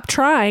can't stop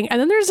trying.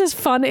 And then there's this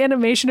fun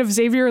animation of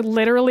Xavier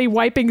literally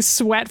wiping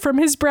sweat from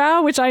his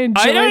brow, which I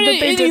enjoyed that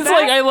they and did he's that.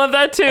 like, I love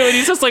that too. And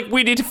he's just like,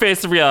 we need to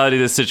face the reality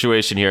of this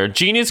situation here.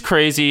 Jean is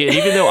crazy, and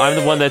even though I'm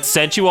the one that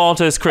sent you all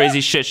to this crazy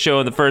shit show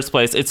in the first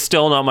place, it's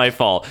still not my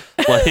fault.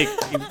 Like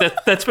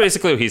that's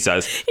basically what he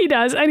says. He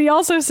does. And he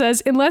also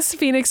says, unless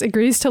Phoenix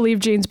agrees to leave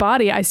Jean's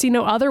body, I see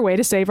no other way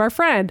to save our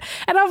friend.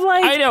 And I'm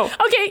like, I know.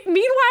 Okay,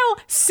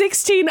 meanwhile,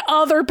 16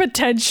 other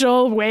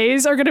potential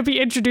ways are going to be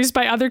introduced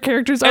by other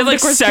characters over And like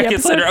the course of the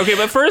seconds episode. later. Okay,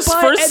 but first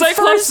At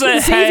Cyclops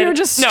first, Xavier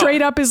just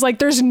straight up is like,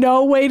 there's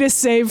no way to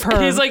save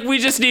her. He's like, we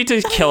just need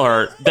to kill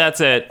her. That's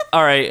it.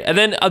 All right. And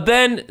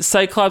then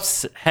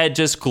Cyclops' head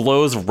just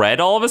glows red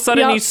all of a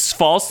sudden. Yep. He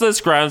falls to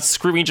the ground,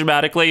 screaming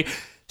dramatically,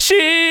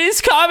 she's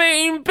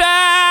coming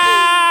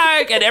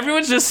back! And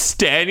everyone's just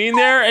standing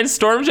there, and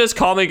Storm just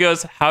calmly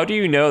goes, how do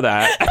you know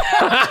that?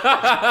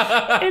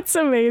 It's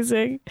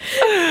amazing.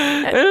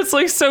 And it's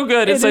like so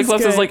good. And It is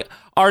Cyclops is good. like,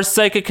 our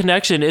psychic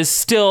connection is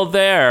still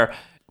there.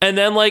 And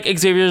then like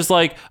Xavier's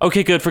like,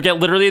 okay, good, forget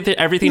literally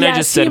everything I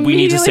just said. We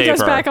need to save He goes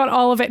her. back on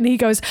all of it, and he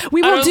goes,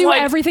 "We I will was do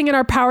like- everything in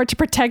our power to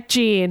protect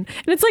Jean."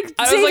 And it's like,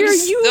 I was Xavier,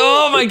 like, you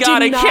oh my God,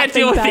 did I not can't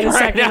deal think with that you a right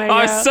second now. ago.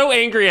 I was so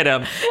angry at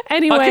him.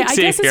 Anyway, Fucking I guess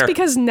it's Xavier.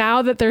 because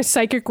now that their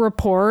psychic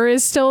rapport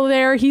is still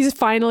there, he's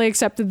finally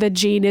accepted that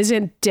Jean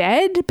isn't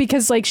dead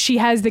because like she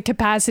has the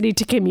capacity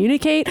to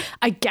communicate.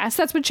 I guess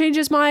that's what changed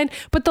his mind.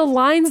 But the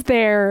lines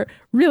there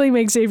really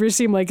make Xavier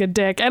seem like a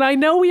dick. And I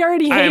know we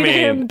already hate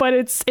him, but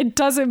it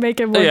doesn't make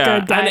him look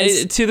good,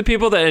 guys. And to the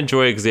people that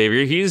enjoy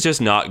Xavier, he's just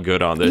not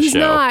good on this He's show.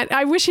 not.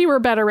 I wish he were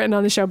better written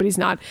on the show, but he's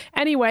not.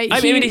 Anyway, I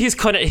mean,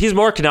 he's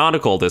more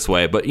canonical this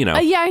way, but you know.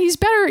 yeah, he's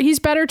better. He's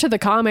better to the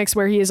comics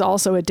where he is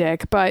also a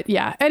dick. But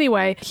yeah,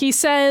 anyway, he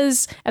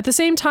says, at the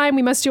same time,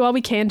 we must do all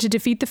we can to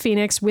defeat the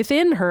Phoenix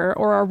within her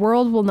or our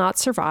world will not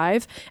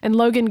survive. And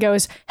Logan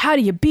goes, how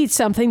do you beat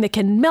something that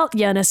can melt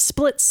you in a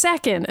split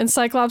second? And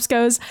Cyclops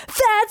goes,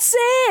 that's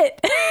it.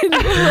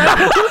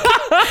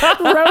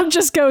 And Rogue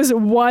just goes,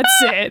 what's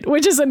it?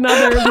 Which is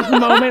another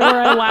moment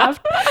where I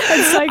laughed.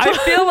 And Cyclops,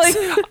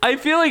 I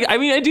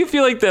do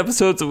feel like the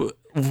episode's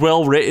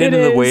well written It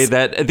in the way is.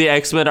 that the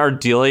X-Men are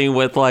dealing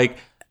with like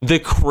the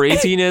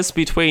craziness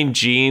between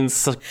Jean,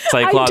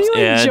 Cyclops, do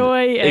and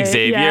enjoy it.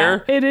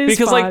 Xavier. Yeah, it is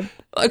because fun.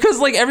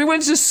 because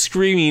everyone's just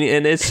screaming,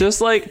 and it's just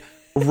like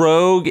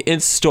Rogue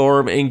and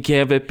Storm and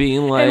Gambit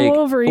being like, and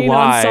Wolverine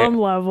why? on some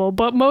level,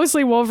 but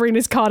mostly Wolverine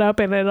is caught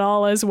up in it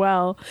all as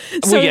well.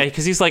 So, Well, yeah,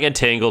 because he's like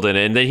entangled in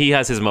it, and then he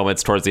has his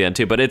moments towards the end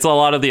too. But it's a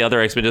lot of the other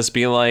X-Men just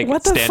being like,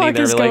 what the standing fuck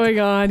there, is like, going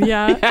on?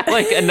 Yeah.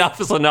 like enough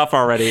is enough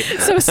already.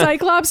 So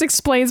Cyclops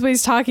explains what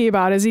he's talking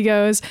about as he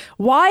goes,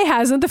 why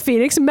hasn't the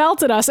Phoenix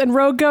melted us? And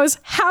Rogue goes,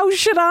 how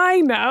should I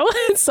know?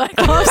 And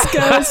Cyclops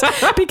goes,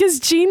 because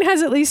Jean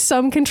has at least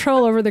some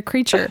control over the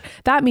creature.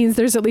 That means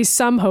there's at least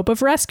some hope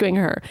of rescuing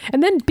her.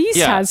 And then Beast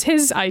Yeah. has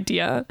his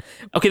idea.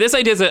 Okay, this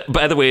idea is,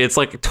 by the way, it's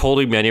like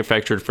totally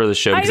manufactured for the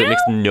show because it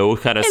makes no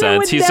kind of And it sense.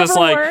 would He's just never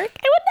like, work.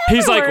 It would never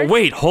he's like, work.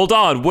 wait, hold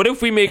on. What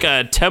if we make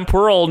a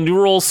temporal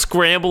neural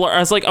scrambler? I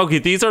was like, okay,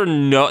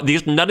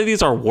 none of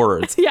these are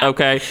words. Yeah.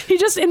 Okay. He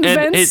just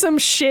invents it- some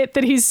shit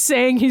that he's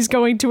saying he's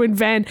going to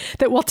invent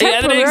that will And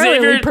then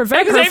temporarily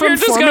prevent her Xavier from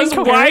just forming goes,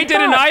 coherent why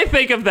didn't thought." I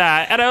think of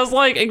that? And I was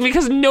like,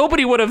 because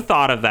nobody would have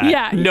thought of that.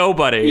 Yeah.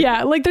 Nobody.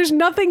 Yeah, like there's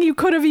nothing you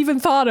could have even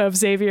thought of,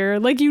 Xavier.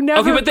 Like you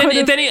never Okay, but then, could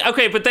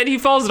have- then he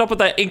follows it up with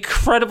that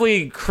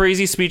incredibly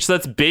crazy speech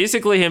that's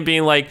basically him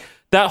being like,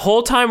 that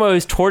whole time I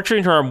was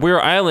torturing her on Weir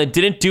Island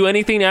didn't do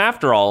anything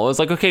after all. It was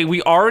like, okay,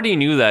 we already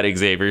knew that,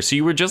 Xavier. So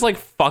you were just like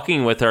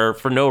fucking with her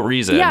for no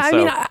reason. Yeah,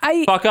 so I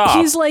mean, fuck off.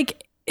 He's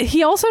like,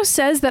 he also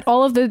says that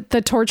all of the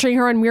torturing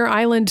her on Weir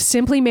Island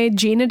simply made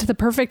Jean into the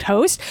perfect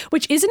host,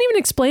 which isn't even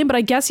explained, but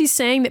I guess he's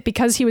saying that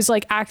because he was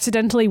like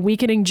accidentally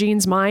weakening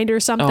Jean's mind or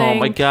something. Oh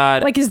my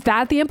God. Like, is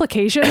that the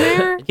implication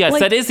there? Yes,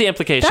 Like, that is the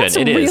implication. That's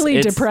It is. really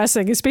It's-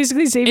 depressing. It's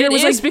basically Xavier It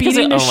was is like because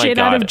beating it- the oh my shit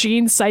out of God.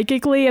 Jean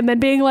psychically and then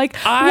being like,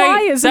 why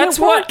isn't that's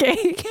it what-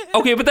 working?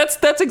 Okay, but that's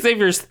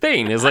Xavier's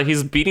thing, is like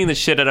he's beating the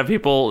shit out of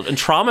people and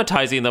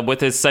traumatizing them with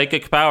his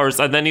psychic powers,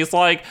 and then he's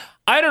like,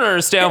 I don't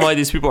understand why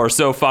these people are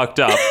so fucked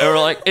up. And we're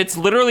like, it's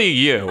literally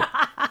you.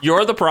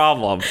 You're the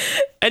problem.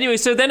 Anyway,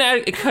 so then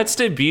it cuts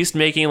to Beast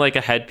making like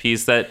a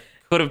headpiece that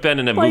could have been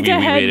in a Like movie a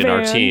we made in our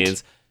headband.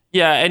 teens.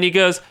 Yeah, and he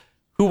goes,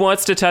 who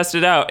wants to test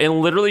it out? And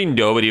literally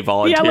nobody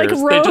volunteers. Yeah, like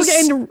They Rogue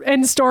just-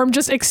 and Storm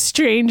just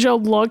exchange a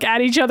look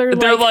at each other.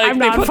 They're I'm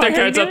they not put their fucking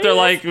cards up. doing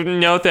They're this. like,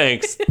 no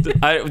thanks.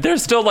 They're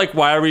still like,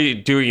 why are we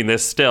doing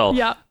this still?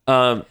 Yeah.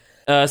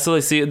 So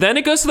let's see. Then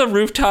it goes to the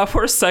rooftop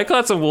where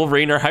Cyclops and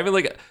Wolverine are having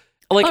like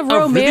a really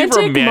romantic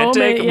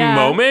romantic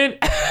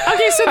moment, moment.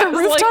 Okay, so the was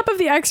rooftop of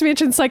the X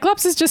Mansion,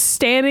 Cyclops is just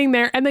standing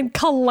there and then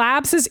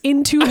collapses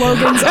into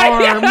Logan's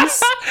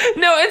arms.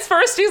 No, it's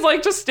first he's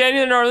like just standing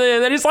there normally,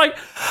 and then he's like,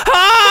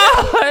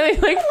 ah! And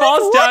he like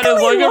falls down, and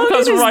luckily Logan Logan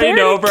comes is running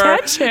there to over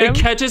catch him. and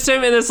catches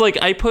him, and it's like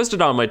I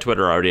posted on my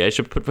Twitter already. I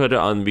should put it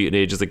on Mutant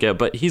Ages again,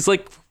 but he's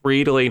like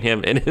cradling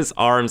him in his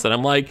arms, and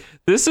I'm like,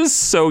 this is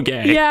so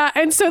gay. Yeah,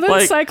 and so then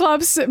Like-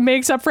 Cyclops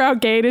makes up for how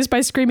gay it is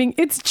by screaming,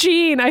 "It's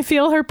Jean! I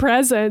feel her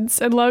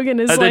presence!" And Logan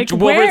is And then like,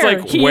 Wolverine's "Where?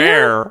 like, Here?"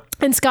 where?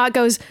 And Scott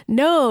goes,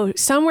 "No,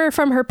 somewhere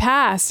from her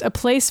past, a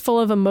place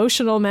full of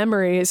emotional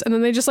memories." And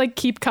then they just like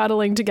keep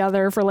cuddling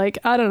together for like,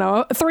 I don't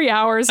know, 3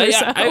 hours or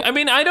so. I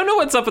mean, I don't know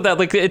what's up with that.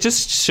 Like, it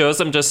just shows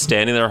them just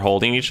standing there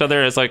holding each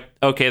other. It's like,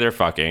 okay, they're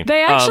fucking.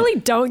 They actually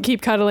don't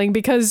keep cuddling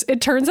because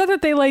it turns out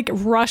that they like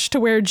rush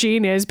to where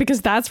Jean is because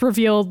that's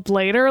revealed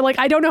later. Like,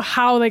 I don't know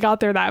how they got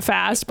there that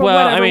fast, but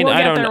Well, whatever. I mean, we'll I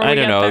get don't, there when I we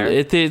don't get know.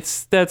 there.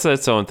 That's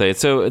its own thing.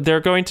 So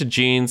they're going to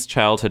Jean's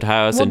childhood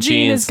house, Well, and Jean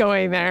Jean's is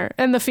going there,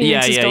 and the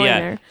Phoenix is going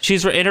there.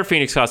 She's in her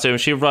Phoenix costume.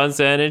 She runs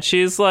in, and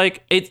she's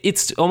like,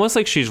 it's almost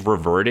like she's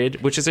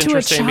reverted, which is To a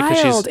interesting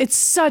because child. she's. It's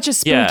such a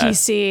spooky Yeah.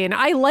 scene.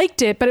 I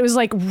liked it, but it was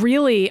like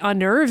really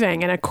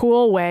unnerving in a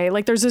cool way.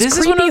 Like there's this This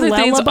is one creepy of the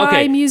things- lullaby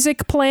okay.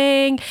 music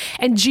playing,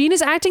 and Jean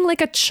is acting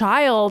like a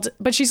child,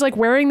 but she's like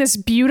wearing this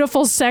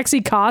beautiful, sexy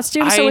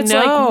costume. So I it's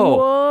like, know.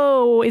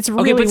 whoa, it's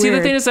really Okay, but see,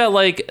 weird. the thing is that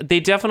like they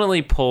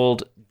definitely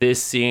pulled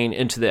this scene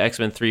into the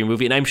X-Men 3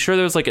 movie, and I'm sure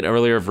there was like an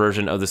earlier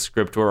version of the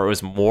script where it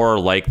was more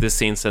like this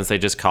scene since they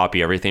just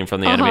copy everything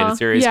from the animated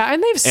series. Yeah,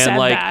 and they've said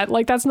like, that.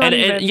 Like that's not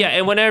even.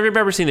 And when I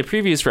remember seeing the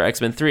previews for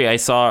X-Men 3, I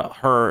saw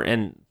her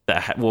in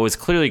what was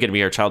clearly going to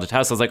be her childhood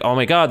house. I was like, oh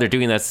my god, they're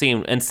doing that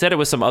scene. Instead, it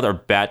was some other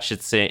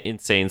batshit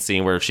insane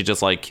scene where she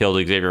just like killed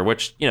Xavier,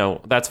 which, you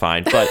know, that's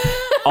fine. But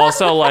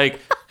also like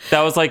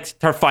that was like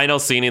her final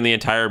scene in the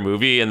entire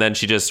movie, and then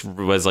she just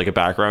was like a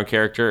background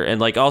character. And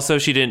like also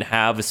she didn't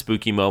have a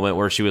spooky moment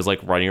where she was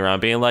like running around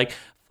being like,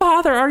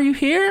 Father, are you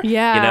here?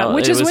 Yeah, You know,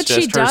 which it is was what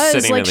she just her does.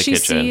 sitting in Like the she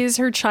kitchen. sees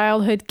her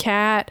childhood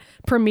cat,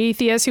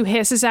 Prometheus, who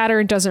hisses at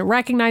her and doesn't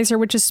recognize her,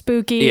 which is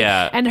spooky.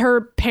 Yeah. And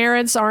her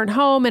parents aren't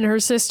home, and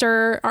her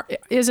sister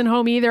isn't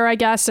home either, I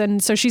guess.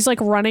 And so she's like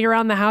running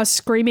around the house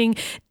screaming,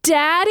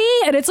 "Daddy!"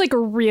 And it's like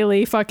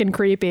really fucking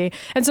creepy.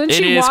 And so then It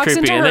she is walks creepy,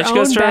 into and her then she own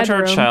goes to her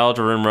bedroom.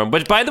 childhood room.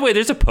 But by the way,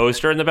 there's a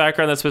poster in the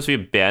background that's supposed to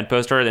be a band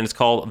poster, and it's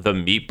called The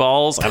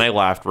Meatballs, and I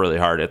laughed really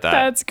hard at that.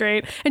 That's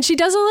great. And she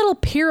does a little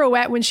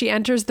pirouette when she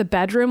enters the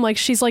bedroom, like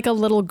she's like a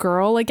little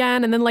girl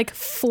again, and then like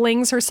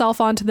flings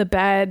herself onto the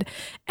bed.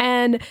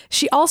 And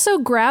she also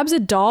grabs a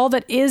doll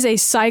that is a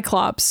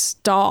Cyclops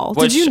doll.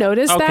 Did you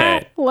notice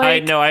that? I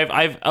know.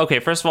 I've okay.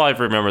 First of all, I've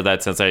remembered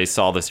that since I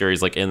saw the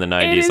series like in the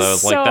 90s. is I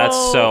was like, that's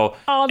so.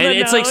 on the And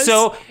it's like nose.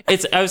 so.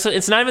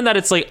 It's not even that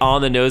it's like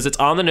on the nose. It's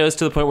on the nose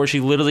to the point where she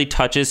literally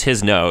touches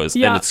his nose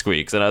Yeah. and it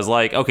squeaks. And I was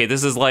like, okay,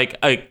 this is like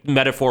a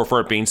metaphor for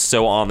it being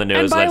so on the nose.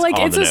 And by that's like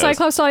on it's the a nose.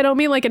 Cyclops doll, I don't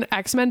mean like an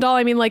X-Men doll.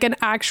 I mean like an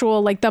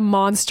actual like the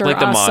monster Like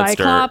the of monster,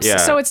 Cyclops. yeah.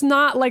 So it's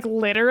not like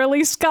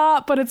literally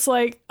Scott, but it's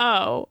like,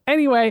 oh.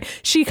 Anyway,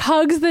 she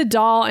hugs the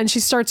doll and she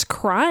starts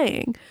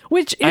crying,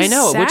 which is I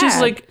know, which is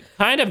sad. like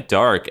kind of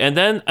dark. And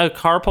then a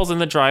car pulls in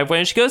the driveway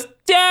and she goes,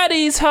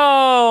 "Daddy's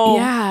home."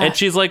 Yeah. And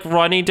she's like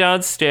running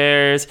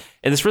downstairs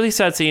and this really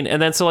sad scene.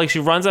 And then so like she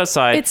runs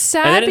outside. It's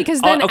sad and then,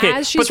 because then okay, as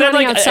but she's then,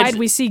 running like, outside,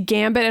 we see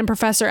Gambit and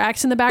Professor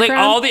X in the like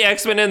background. all the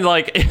X-Men and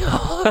like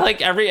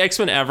like every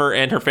X-Men ever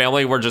and her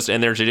family were just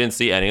in there. She didn't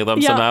see any of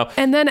them somehow.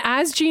 And then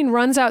as Jean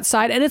runs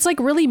outside, and it's like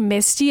really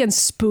misty and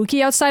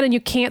spooky outside, and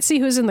you can't see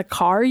who's in the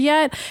car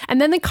yet. And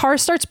then the car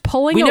starts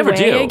pulling We never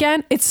away do.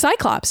 again. It's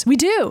Cyclops. We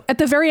do. At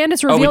the very end,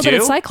 it's we revealed that do?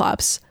 it's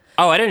Cyclops.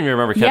 Oh, I didn't even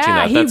remember catching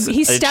Yeah, that. That's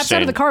he steps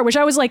out of the car, which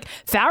I was like,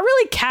 that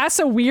really casts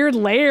a weird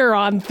layer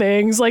on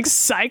things. Like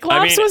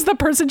Cyclops mean- was the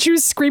person she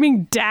was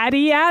screaming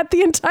 "daddy" at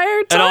the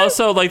entire time. And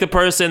also like the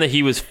person that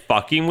he was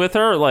fucking with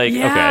her. Like, okay.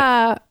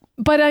 Yeah.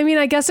 But I mean,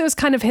 I guess it was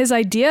kind of his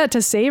idea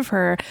to save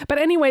her. But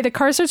anyway, the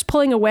car starts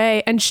pulling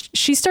away and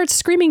she starts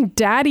screaming,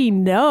 "Daddy,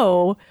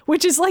 no,"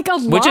 which is like a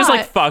lot. Which is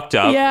like fucked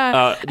up.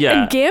 Yeah.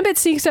 Yeah. And Gambit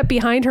sneaks up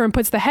behind her and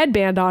puts the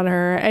headband on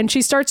her and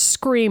she starts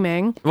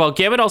screaming. Well,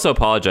 Gambit also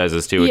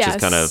apologizes too, which Yes.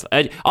 is kind of.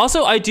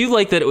 Also, I do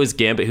like that it was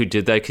Gambit who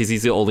did that because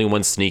he's the only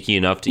one sneaky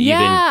enough to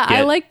Yeah, even.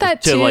 I like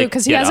that too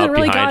because he hasn't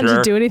really gotten her.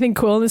 to do anything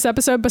cool in this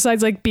episode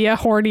besides like be a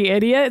horny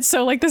idiot.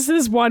 So like this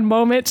is one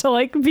moment to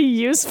like be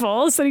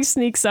useful. So he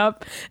sneaks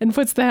up and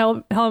puts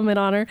the helmet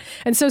on her.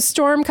 And so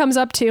Storm comes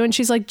up too, and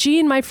she's like,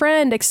 Jean, my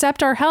friend,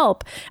 accept our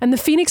help. And the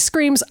Phoenix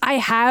screams, I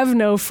have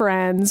no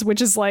friends,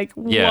 which is like,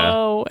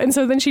 whoa. And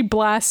so then she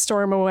blasts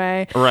Storm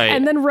away. Right.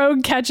 And then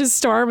Rogue catches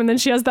Storm, and then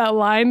she has that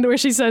line where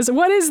she says,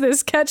 what is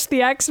this, catch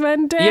the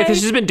X-Men day? Yeah,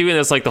 because she's been doing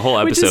this like the whole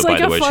episode, by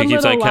the way. She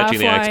keeps on catching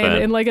the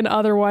X-Men. In like an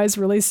otherwise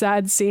really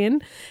sad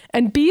scene.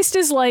 And Beast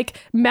is like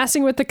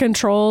messing with the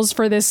controls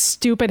for this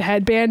stupid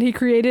headband he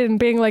created and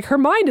being like, her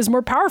mind is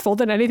more powerful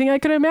than anything I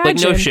could imagine.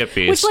 Like, no shit,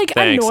 Beast. Which like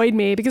Thanks. annoyed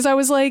me because I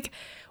was like,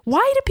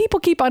 why do people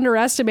keep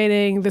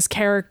underestimating this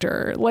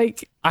character?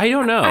 Like, I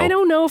don't know. I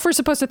don't know if we're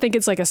supposed to think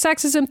it's like a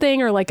sexism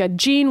thing or like a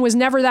Jean was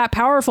never that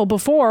powerful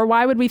before.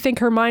 Why would we think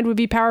her mind would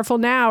be powerful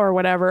now or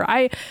whatever?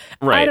 I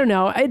don't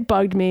know. It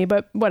bugged me,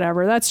 but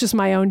whatever. That's just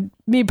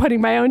me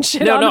putting my own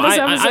shit on this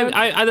episode.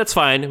 I that's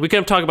fine. We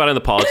can talk about it in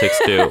the politics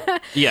too.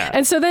 Yeah.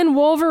 And so then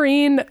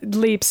Wolverine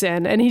leaps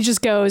in and he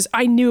just goes,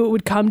 I knew it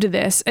would come to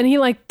this. And he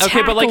like tackles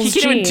okay, but like he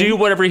can't even Jean. do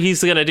whatever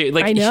he's gonna do.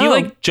 Like he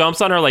like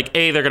jumps on her like,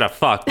 hey, they're gonna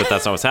fuck, but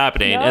that's not what's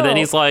happening. And then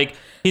he's like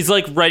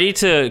ready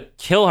to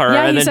kill her,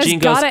 yeah, and he then says, Jean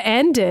goes, gotta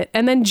end it.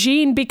 And then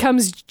Jean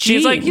becomes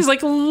Jean. he's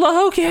like,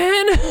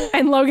 Logan.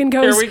 And Logan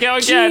goes, Here we go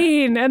again.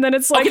 Jean. And then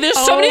it's like, Okay, there's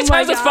so many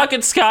times it's it's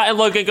fucking Scott and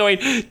Logan going,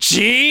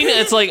 Jean.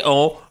 It's like,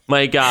 oh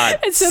my God.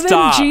 And so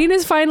stop. then Jean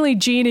is finally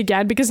Jean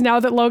again because now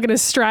that Logan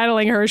is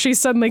straddling her, she's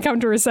suddenly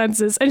come to her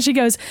senses. And she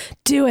goes,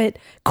 do it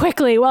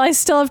quickly while I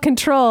still have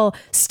control.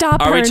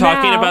 Stop her Are we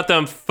talking now. about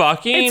them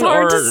fucking It's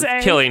hard or to say,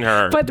 killing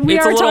her? But we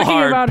It's are a little talking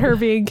hard. about her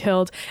being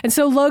killed. And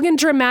so Logan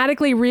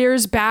dramatically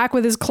rears back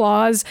with his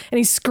claws and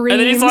he screams.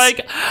 And then he's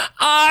like,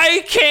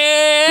 I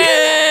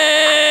can't.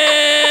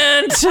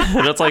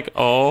 And it's like,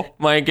 oh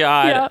my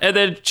God. Yeah. And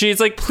then she's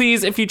like,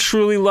 please, if you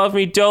truly love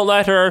me, don't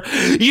let her.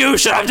 You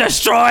should have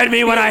destroyed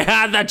me when I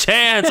had the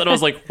chance. And I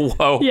was like,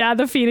 whoa. Yeah,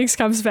 the Phoenix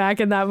comes back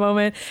in that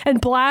moment and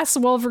blasts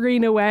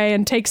Wolverine away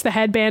and takes the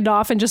headband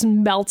off and just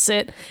melts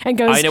it and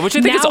goes, I know, which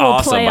I think now is we'll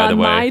awesome, play by the on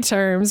way. my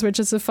terms, which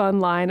is a fun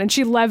line. And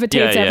she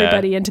levitates Yeah.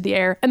 everybody into the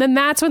air. And then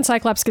that's when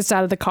Cyclops gets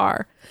out of the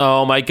car.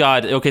 Oh my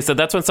God. Okay, so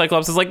that's when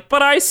Cyclops is like,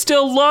 but I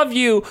still love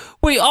you.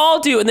 We all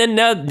do. And then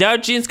now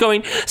Jean's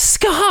going,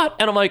 Scott.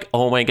 And I'm like,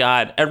 oh my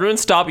God. Everyone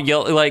stop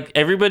yelling. Like,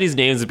 everybody's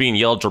names are being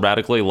yelled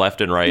dramatically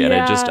left and right.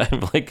 Yeah. And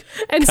I'm like,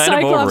 And kind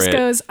of over Cyclops it.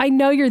 goes, I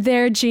know you're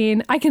there,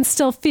 Jean. I can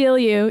still feel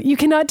you. You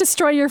cannot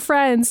destroy your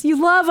friends. You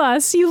love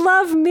us. You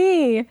love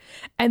me.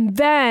 And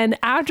then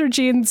after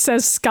Jean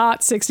says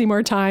Scott 60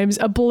 more times,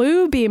 a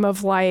blue beam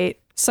of light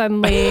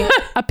suddenly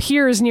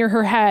appears near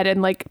her head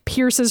and like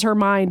pierces her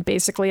mind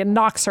basically and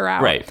knocks her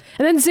out. Right.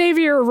 And then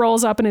Xavier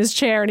rolls up in his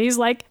chair and he's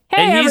like,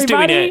 hey, And he's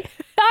everybody. doing it.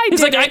 He's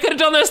did like, I it. could have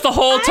done this the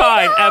whole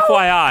time,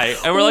 FYI.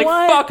 And we're like,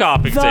 What fuck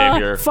off,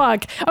 Xavier. the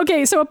fuck.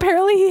 Okay, so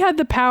apparently he had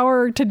the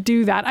power to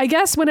do that. I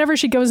guess whenever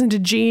she goes into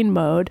Jean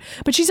mode,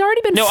 but she's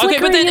already been No, okay,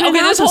 flickering but then in and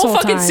out this whole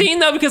fucking time. scene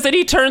though, because then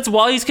he turns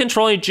while he's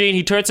controlling Jean,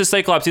 he turns to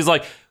Cyclops. He's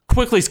like,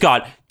 quickly,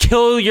 Scott,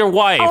 kill your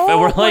wife. Oh and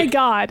we're my like,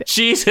 God.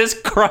 Jesus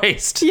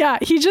Christ. Yeah,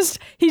 he just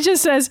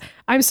says,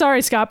 I'm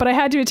sorry, Scott, but I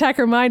had to attack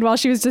her mind while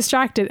she was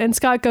distracted. And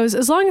Scott goes,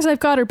 as long as I've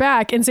got her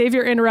back. And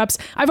Xavier interrupts,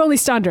 I've only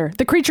stunned her.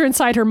 The creature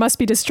inside her must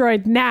be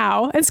destroyed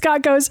now. And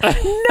Scott goes,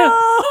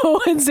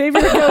 no. And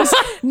Xavier goes,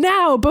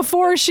 now,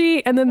 before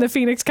she. And then the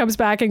Phoenix comes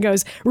back and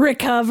goes,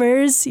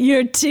 recovers.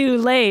 You're too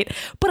late.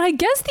 But I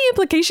guess the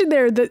implication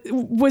there that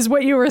was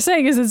what you were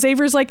saying is that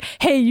Xavier's like,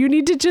 hey, you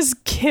need to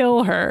just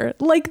kill her.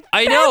 Like,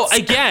 I know,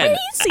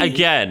 that's crazy.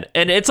 again.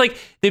 And it's like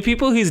the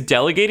people he's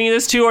delegating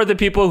this to are the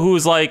people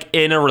who's like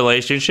in a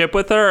relationship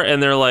with her.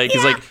 And they're like,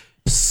 he's like,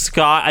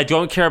 Scott, I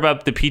don't care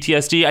about the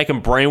PTSD. I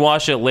can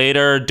brainwash it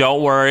later.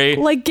 Don't worry.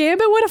 Like,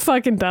 Gambit would have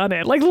fucking done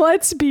it. Like,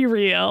 let's be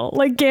real.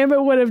 Like,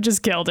 Gambit would have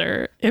just killed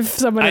her if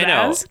someone had I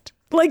know. asked.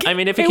 Like, I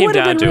mean, if it it came would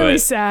have down been to really it.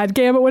 sad.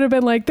 Gambit would have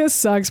been like, this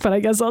sucks, but I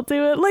guess I'll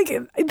do it. Like,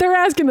 they're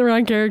asking the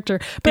wrong character.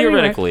 But anyway,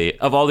 Theoretically,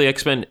 of all the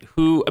X-Men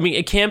who, I mean,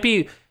 it can't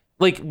be,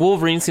 like,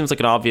 Wolverine seems like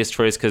an obvious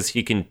choice because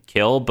he can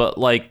kill, but,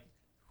 like,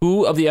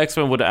 who of the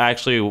X-Men would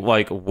actually,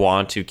 like,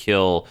 want to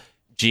kill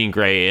Jean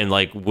Grey and,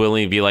 like,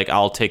 willing to be like,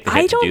 I'll take the hit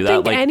I to don't do that?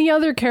 think Like, any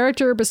other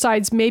character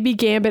besides maybe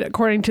Gambit,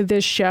 according to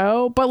this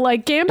show, but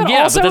like Gambit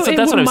Yeah, but also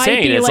that's what I'm might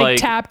saying. be It's like like-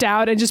 tapped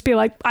out and just be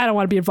like, I don't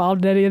want to be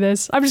involved in any of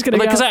this. I'm just gonna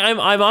go. because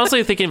I'm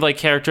honestly thinking of like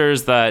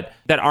characters that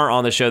aren't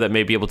on the show that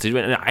may be able to do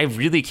it, and I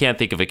really can't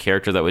think of a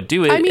character that would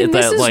do it. I mean, that,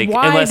 this is like,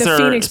 why unless the they're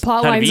Phoenix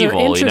kind of plotlines evil,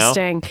 are you know?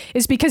 interesting,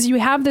 is because you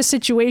have this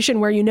situation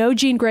where you know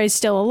Jean Grey's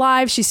still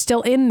alive, she's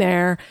still in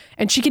there,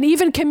 and she can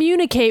even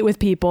communicate with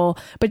people,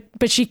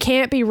 but she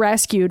can't be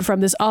rescued from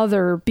this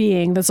other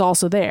being that's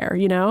also there,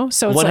 you know?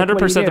 So it's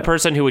 100% like, the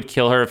person who would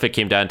kill her if it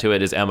came down to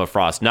it is Emma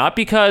Frost. Not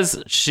because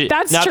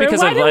That's not true. because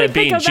Why of didn't we it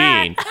being think of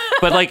that? Jean,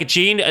 but like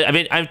Jean. I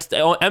mean,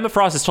 Emma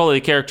Frost is totally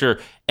the character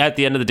at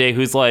the end of the day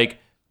who's like,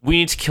 we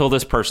need to kill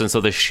this person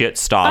so the shit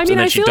stops, I mean, and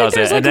then I she feel does like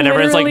there's it, and then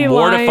everyone's like literally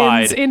lines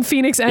mortified. in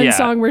Phoenix End Yeah.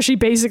 Song where she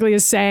basically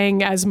is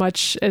saying as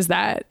much as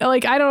that.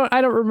 Like, I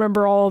don't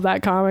remember all of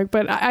that comic,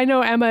 but I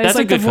know Emma is That's a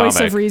like the good voice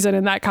comic. of reason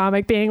in that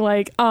comic, being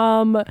like,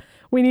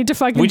 We need to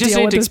fucking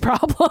deal with this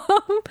problem.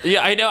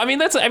 Yeah, I know. I mean,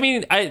 that's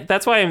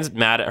why I'm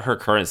mad at her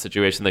current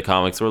situation in the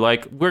comics. We're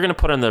like, we're going to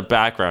put her in the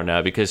background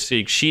now because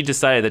she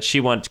decided that she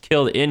wanted to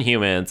kill the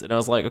Inhumans. And I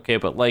was like, okay,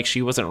 but like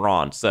she wasn't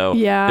wrong. So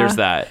yeah, there's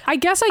that. I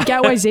guess I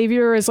get why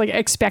Xavier is like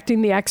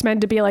expecting the X-Men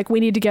to be like, we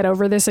need to get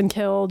over this and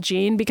kill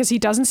Jean because he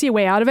doesn't see a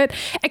way out of it.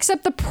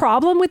 Except the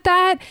problem with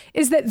that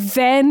is that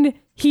then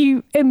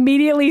he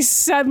immediately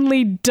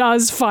suddenly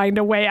does find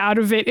a way out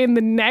of it in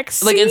the next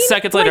scene. Like in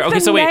seconds later. Okay,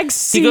 so wait.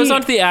 Scene. He goes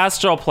onto the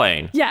astral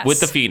plane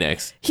with the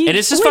Phoenix. And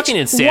it's just fucking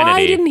insanity.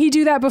 Why didn't he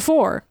do that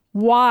before?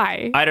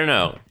 Why? I don't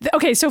know.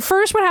 Okay, so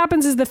first what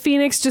happens is the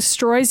Phoenix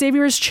destroys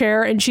Xavier's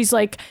chair and she's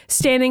like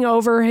standing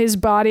over his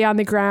body on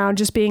the ground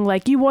just being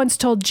like, you once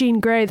told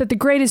Jean Grey that the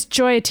greatest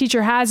joy a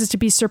teacher has is to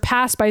be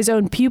surpassed by his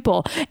own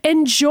pupil.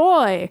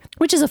 Enjoy!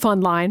 Which is a fun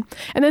line.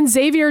 And then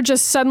Xavier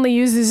just suddenly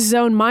uses his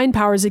own mind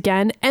powers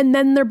again and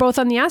then they're both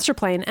on the astral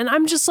plane. And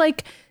I'm just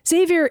like,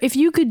 Xavier, if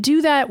you could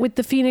do that with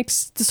the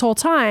Phoenix this whole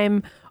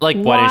time, like,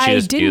 why didn't you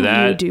just do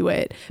that? You do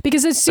it?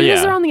 Because as soon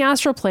as they're on the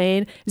astral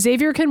plane,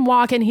 Xavier can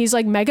walk and he's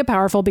like mega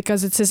powerful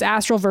because it's his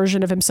astral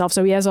version of himself.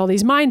 So he has all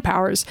these mind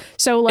powers.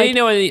 So like, you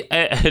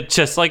know,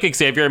 just like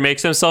Xavier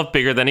makes himself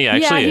bigger than he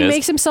actually is. Yeah, he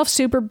makes himself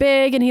super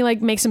big and he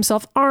like makes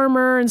himself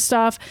armor and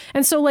stuff.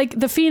 And so like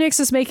the Phoenix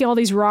is making all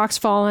these rocks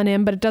fall on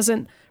him, but it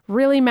doesn't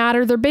really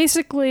matter. They're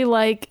basically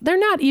like, they're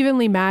not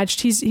evenly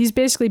matched. He's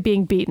basically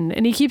being beaten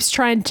and he keeps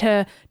trying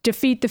to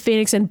defeat the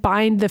Phoenix and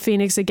bind the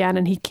Phoenix again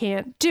and he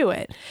can't do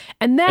it.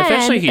 And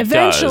then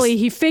eventually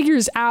he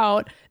figures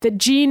out that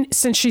Jean,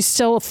 since she's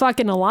still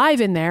fucking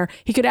alive in there,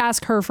 he could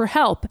ask her for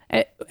help,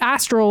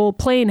 astral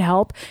plane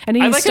help. And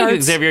he like how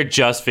Xavier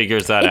just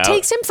figures that out. It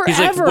takes him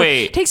forever. He's like,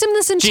 wait, it takes him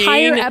this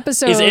entire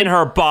episode. Is in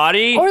her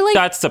body? Or like,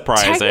 that's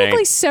surprising.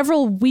 Technically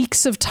several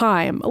weeks of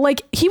time.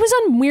 Like he was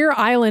on Muir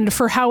Island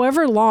for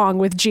however long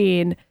with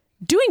Jean,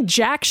 doing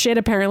jack shit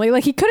apparently.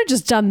 Like he could have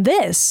just done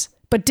this,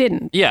 but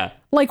didn't. Yeah.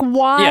 Like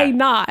why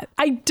not?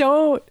 I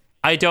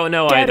don't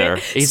know either.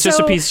 He's just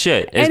a piece of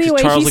shit. It's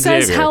anyway, Charles he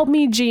Xavier. says, help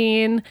me,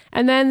 Jean.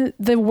 And then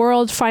the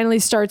world finally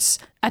starts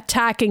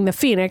attacking the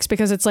Phoenix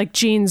because it's like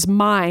Jean's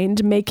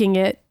mind making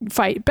it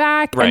fight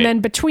back. Right. And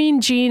then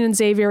between Jean and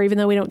Xavier, even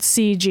though we don't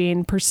see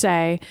Jean per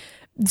se,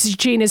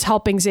 Jean is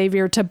helping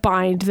Xavier to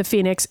bind the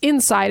Phoenix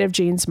inside of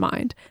Jean's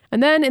mind.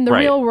 And then in the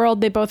real world,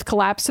 they both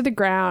collapse to the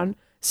ground.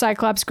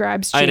 Cyclops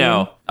grabs Jean. I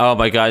know. Oh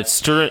my God.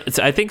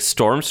 I think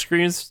Storm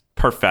screams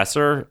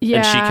Professor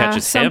and she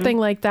catches something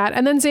like that.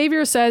 And then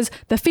Xavier says,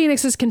 the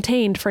Phoenix is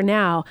contained for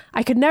now.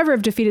 I could never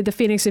have defeated the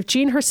Phoenix if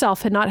Jean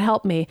herself had not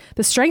helped me.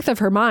 The strength of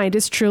her mind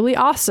is truly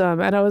awesome.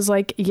 And I was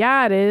like,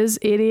 yeah, it is,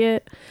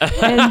 idiot.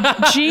 And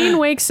Jean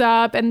wakes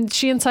up and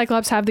she and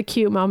Cyclops have the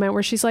cute moment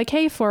where she's like,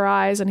 hey, Four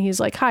Eyes. And he's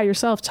like, hi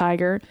yourself,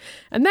 Tiger.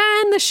 And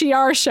then the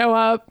Shi'ar show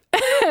up.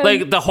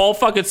 Like the whole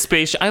fucking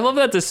spaceship. I love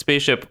that the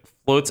spaceship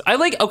floats. I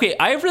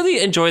really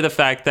enjoy the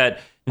fact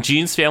that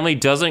Jean's family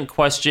doesn't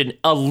question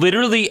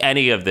literally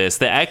any of this.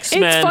 The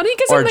X-Men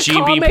or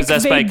Jean being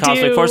possessed by a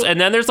cosmic force. And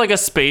then there's like a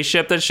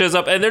spaceship that shows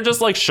up and they're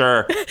just like,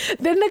 sure.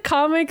 Then the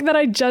comic that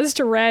I just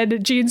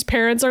read, Jean's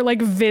parents are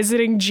like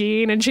visiting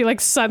Jean and she like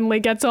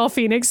suddenly gets all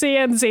Phoenixy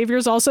and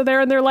Xavier's also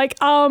there and they're like,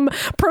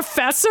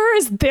 Professor,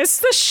 is this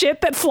the shit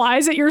that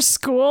flies at your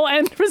school?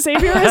 And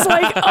Xavier is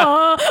like,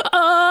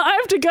 I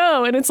have to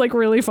go. And it's like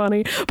really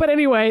funny. But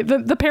anyway,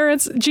 the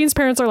parents, Jean's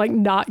parents are like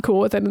not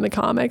cool with it in the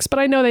comics, but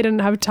I know they didn't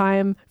have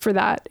time for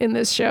that in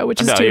this show, which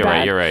is too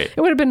bad. You're right.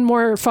 It would have been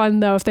more fun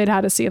though if they'd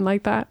had a scene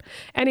like that.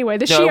 Anyway,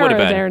 the Shi'ar are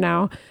there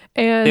now,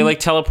 and they like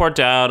teleport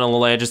down, and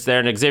Lilandra's there,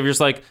 and Xavier's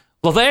like,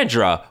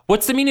 Lilandra,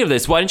 what's the meaning of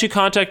this? Why didn't you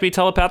contact me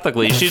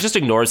telepathically? She just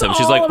ignores him.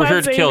 She's like, we're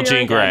here to kill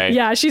Jean Grey.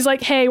 Yeah, she's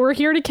like, hey, we're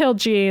here to kill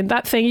Jean.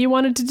 That thing you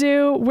wanted to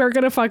do, we're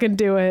gonna fucking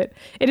do it.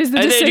 It is the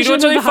decision you know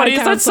what's really of the funny High is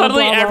that Council,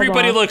 suddenly blah, blah,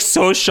 everybody blah. looks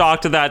so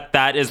shocked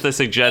that is the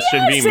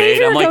suggestion being Xavier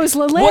made. I'm like, goes,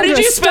 what did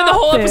you spend the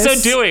whole this.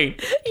 episode doing?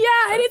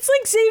 Yeah, and it's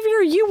like,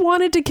 Xavier, you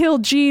wanted to kill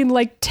Jean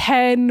like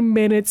 10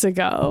 minutes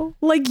ago.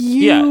 Like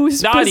you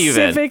specifically not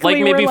even. Like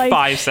maybe were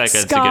 5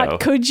 seconds Scott, ago.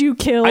 Could you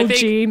kill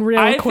Jean real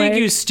quick? I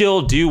think you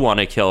still do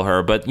want to kill her,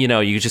 but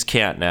you just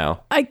can't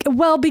now.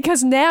 Well,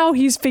 because now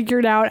he's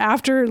figured out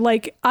after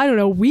like, I don't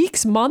know,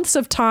 weeks, months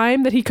of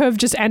time that he could have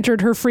just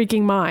entered her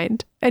freaking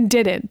mind and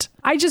didn't.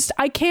 I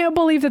can't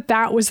believe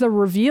that was the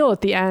reveal at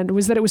the end,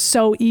 was that it was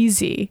so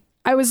easy.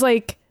 I was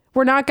like,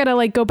 we're not going to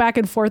like go back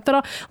and forth at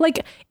all.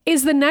 Like,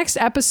 is the next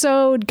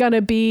episode going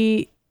to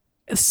be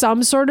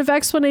some sort of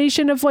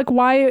explanation of like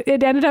why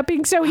it ended up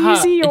being so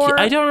easy? Or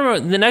I don't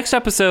remember. The next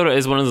episode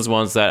is one of those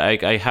ones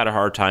that I had a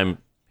hard time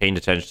paying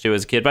attention to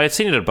as a kid, but I've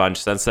seen it a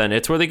bunch since then.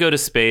 It's where they go to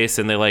space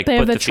and they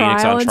put the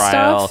Phoenix on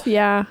trial. Stuff.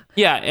 Yeah.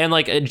 Yeah, and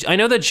like I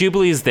know that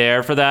Jubilee's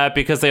there for that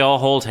because they all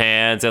hold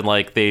hands and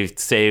like they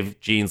save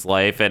Jean's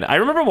life. And I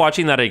remember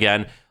watching that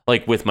again,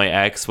 like with my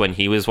ex when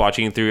he was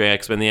watching through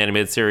X-Men the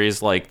animated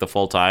series like the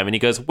full time, and he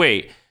goes,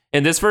 "Wait,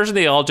 in this version,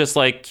 they all just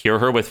like cure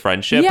her with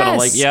friendship." Yes, and I'm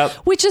like, yep.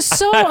 Which is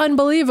so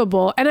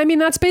unbelievable. And I mean,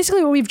 that's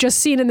basically what we've just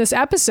seen in this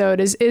episode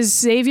is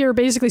Xavier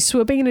basically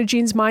swooping into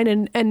Jean's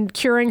mind and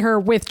curing her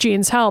with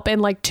Jean's help in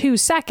like 2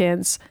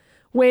 seconds,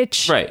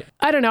 which Right.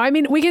 I don't know. I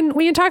mean, we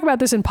can talk about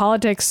this in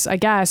politics, I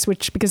guess,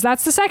 because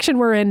that's the section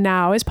we're in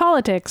now is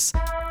politics.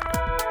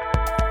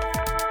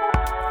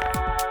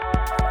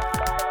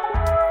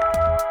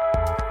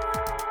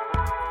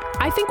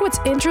 I think what's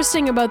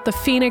interesting about the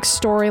Phoenix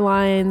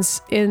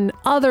storylines in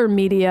other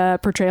media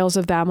portrayals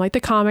of them, like the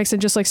comics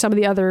and just like some of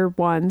the other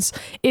ones,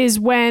 is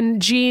when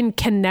Jean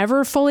can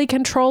never fully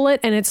control it,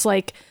 and it's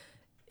like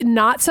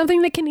not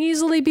something that can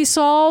easily be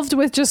solved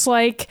with just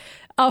like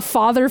a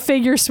father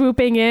figure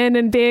swooping in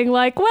and being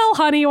like, well,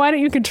 honey, why don't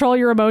you control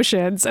your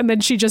emotions? And then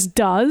she just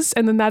does.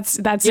 And then that's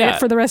Yeah. it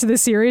for the rest of the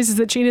series, is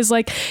that Jean is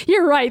like,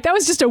 you're right. That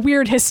was just a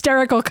weird,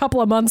 hysterical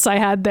couple of months I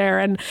had there.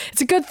 And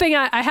it's a good thing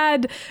I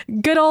had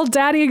good old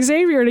Daddy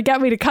Xavier to get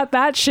me to cut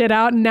that shit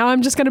out. And now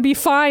I'm just going to be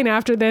fine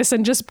after this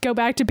and just go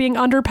back to being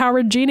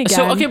underpowered Jean again.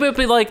 So, okay, but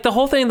like the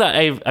whole thing that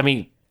I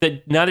mean,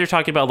 that now they're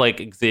talking about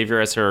like Xavier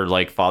as her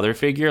like father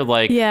figure,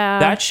 like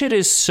that shit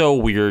is so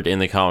weird in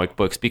the comic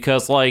books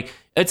because like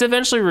it's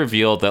eventually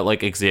revealed that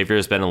like Xavier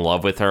has been in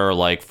love with her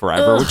like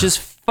forever, which is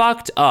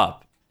fucked up.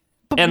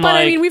 But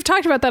I mean, we've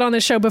talked about that on the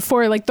show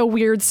before, like the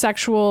weird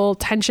sexual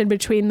tension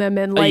between them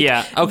and like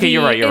yeah, okay,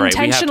 you're right.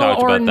 Intentional we have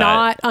talked or about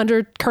not that.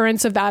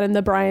 undercurrents of that in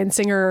the Bryan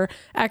Singer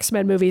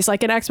X-Men movies,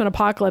 like in X-Men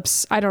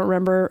Apocalypse. I don't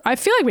remember. I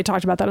feel like we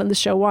talked about that on the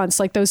show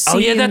once, like those scenes. Oh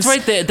yeah, that's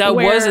right. That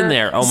was in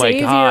there. Oh my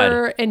god.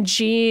 Xavier and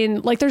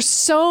Jean, like there's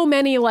so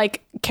many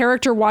like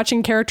character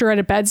watching character at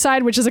a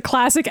bedside, which is a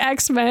classic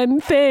X-Men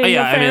thing. Oh,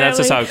 yeah, apparently. I mean that's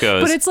just how it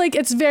goes. But it's like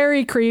it's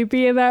very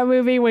creepy in that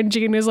movie when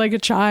Jean is like a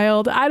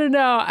child. I don't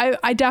know.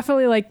 I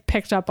definitely like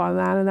picked up on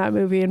that in that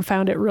movie and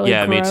found it really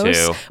gross. Me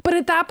too. But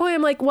at that point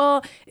I'm like,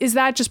 well, is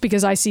that just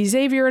because I see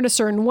Xavier in a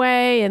certain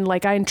way and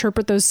like I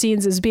interpret those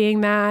scenes as being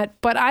that?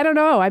 But I don't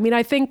know. I mean,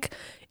 I think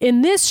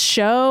in this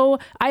show,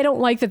 I don't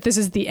like that this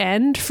is the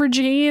end for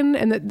Jean,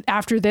 and that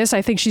after this,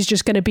 I think she's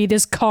just going to be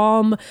this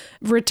calm,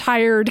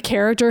 retired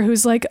character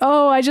who's like,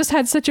 oh, I just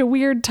had such a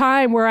weird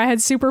time where I had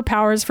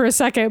superpowers for a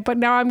second, but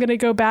now I'm going to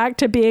go back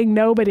to being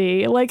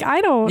nobody. Like,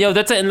 I don't... Yeah,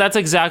 that's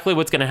exactly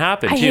what's going to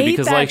happen, I too, hate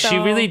because that, like she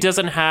though. really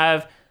doesn't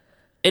have...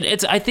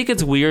 I think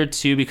it's weird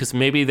too because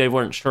maybe they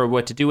weren't sure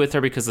what to do with her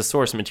because the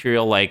source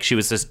material, like she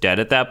was just dead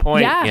at that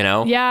point, you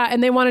know? Yeah,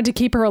 and they wanted to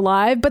keep her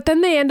alive, but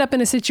then they end up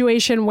in a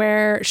situation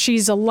where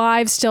she's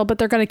alive still, but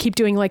they're going to keep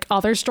doing like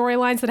other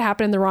storylines that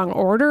happen in the wrong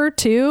order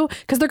too,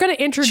 because they're going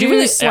to introduce She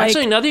really, like...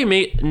 actually, now that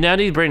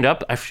you bring it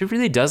up, she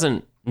really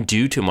doesn't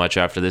do too much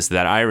after this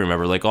that I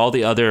remember. Like all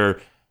the other...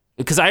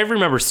 Because I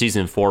remember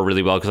season 4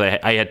 really well because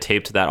I had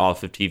taped that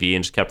off of TV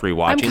and just kept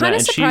rewatching that.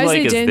 And she like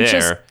they is didn't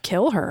there. just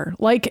kill her.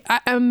 Like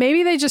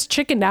maybe they just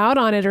chickened out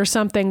on it or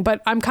something.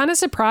 But I'm kind of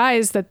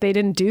surprised that they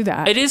didn't do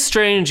that. It is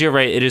strange. You're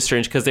right. It is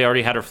strange because they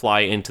already had her fly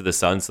into the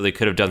sun, so they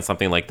could have done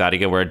something like that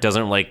again, where it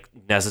doesn't like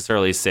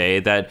necessarily say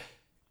that.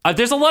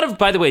 There's a lot of,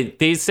 by the way,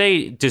 they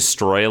say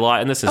destroy a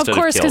lot in this instead of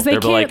course, of kill.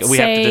 because they can't we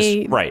have to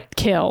say right.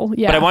 kill.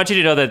 Yeah, but I want you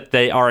to know that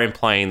they are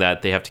implying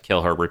that they have to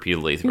kill her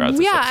repeatedly throughout this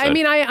episode. I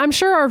mean, I'm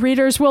sure our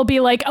readers will be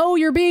like, oh,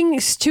 you're being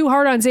too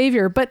hard on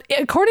Xavier. But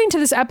according to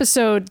this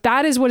episode,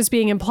 that is what is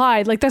being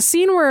implied. Like the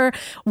scene where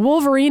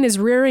Wolverine is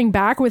rearing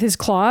back with his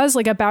claws,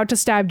 like about to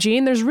stab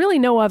Jean, there's really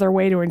no other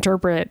way to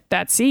interpret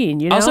that scene,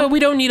 you know? Also, we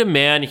don't need a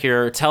man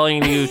here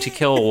telling you to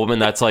kill a woman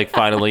that's like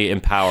finally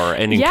in power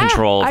and in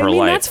control of her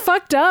life. That's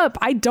fucked up.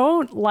 I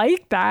don't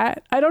like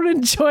that. I don't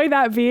enjoy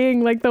that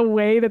being like the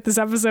way that this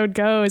episode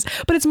goes.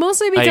 But it's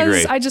mostly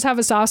because I just have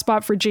a soft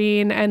spot for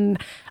Jean, and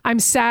I'm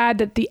sad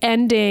that the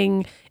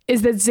ending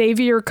is that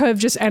Xavier could have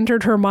just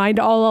entered her mind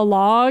all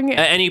along.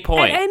 At any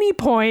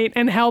point.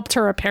 And helped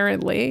her,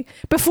 apparently.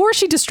 Before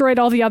she destroyed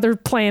all the other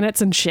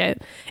planets and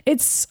shit.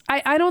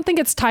 I don't think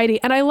it's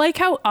tidy. And I like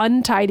how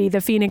untidy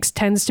the Phoenix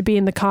tends to be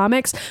in the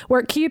comics,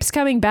 where it keeps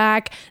coming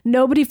back.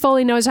 Nobody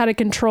fully knows how to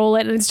control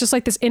it. And it's just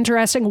like this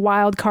interesting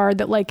wild card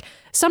that like,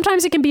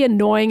 sometimes it can be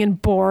annoying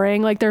and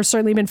boring. Like there's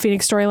certainly been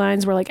Phoenix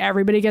storylines where like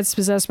everybody gets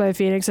possessed by the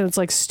Phoenix and it's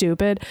like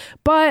stupid.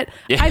 But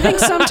I think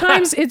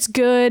sometimes it's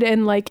good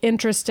and like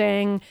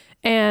interesting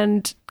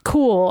and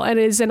cool, and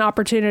is an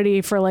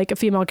opportunity for like a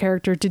female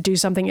character to do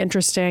something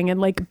interesting and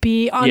like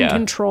be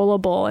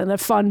uncontrollable and a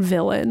fun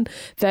villain.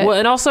 Well,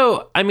 and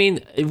also, I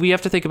mean, we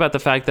have to think about the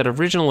fact that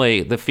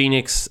originally the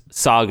Phoenix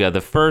saga, the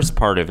first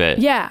part of it,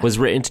 was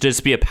written to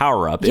just be a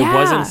power up. It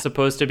wasn't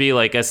supposed to be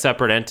like a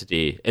separate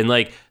entity, and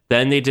like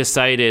then they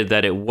decided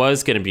that it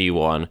was going to be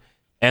one,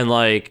 and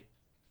like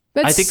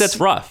I think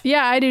that's rough.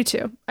 Yeah, I do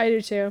too.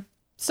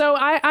 So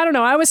I don't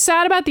know. I was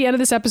sad about the end of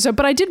this episode,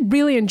 but I did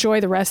really enjoy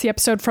the rest of the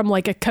episode from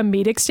like a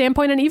comedic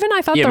standpoint. And even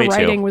I thought the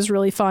writing was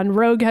really fun.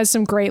 Rogue has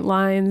some great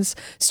lines.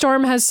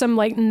 Storm has some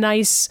like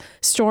nice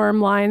Storm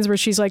lines where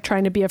she's like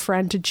trying to be a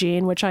friend to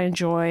Jean, which I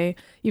enjoy,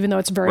 even though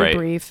it's very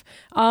brief.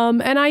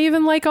 And I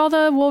even like all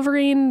the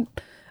Wolverine,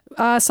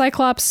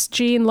 Cyclops,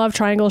 Jean love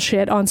triangle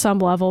shit on some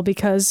level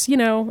because, you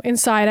know,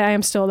 inside I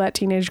am still that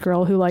teenage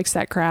girl who likes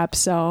that crap.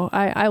 So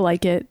I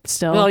like it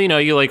still. Well, you know,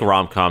 you like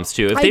rom-coms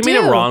too. If they made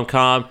a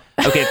rom-com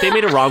Okay, if they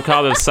made a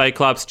rom-com of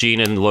Cyclops, Jean,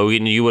 and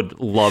Logan, you would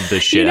love the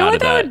shit You know out what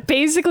of that that. would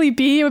basically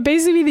be? It would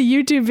basically be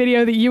the YouTube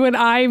video that you and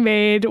I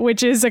made,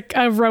 which is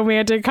a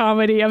romantic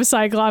comedy of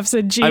Cyclops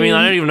and Jean. I mean,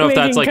 I don't even know if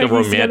that's making like a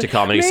cookies romantic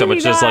together. comedy so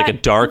Maybe much as like a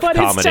not, dark but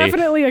comedy. It's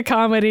definitely a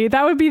comedy.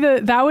 That would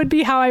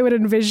be how I would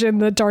envision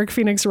the Dark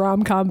Phoenix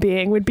rom-com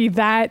being. Would be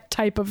that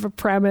type of a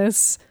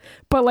premise,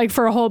 but like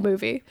for a whole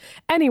movie.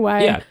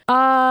 Anyway, Yeah.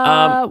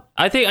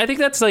 I think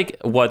that's like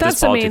what That's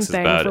this the main politics is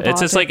thing about. for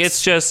It's just like politics.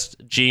 it's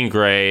just Jean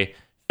Grey,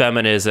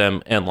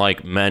 feminism, and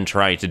like men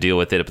trying to deal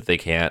with it, but they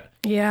can't.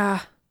 yeah.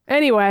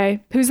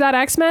 Anyway, who's that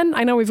X-Men?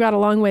 I know we've got a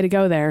long way to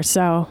go there,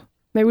 so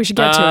maybe we should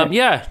get to it.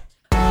 Yeah.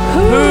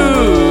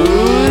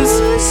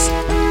 Who's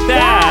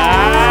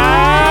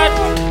that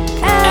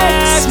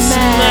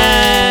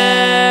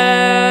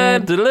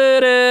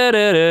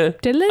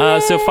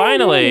X-Men? So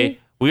finally,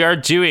 we are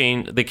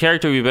doing the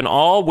character we've been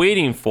all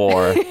waiting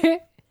for.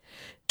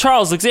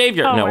 Charles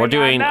Xavier. Oh No, my we're God,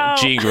 doing no.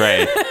 Jean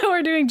Grey.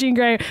 We're doing Jean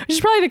Grey, which is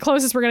probably the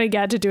closest we're going to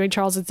get to doing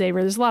Charles and Xavier.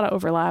 There's a lot of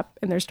overlap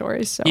in their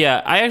stories. So.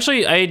 Yeah,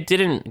 I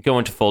didn't go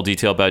into full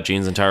detail about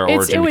Jean's entire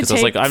origin It would because I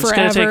was take like, I'm just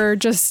going to take. forever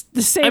just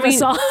to save I mean,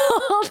 us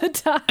all the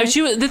time.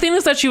 The thing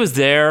is that she was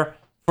there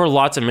for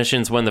lots of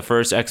missions when the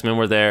first X-Men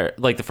were there,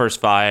 like the first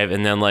 5,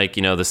 and then like,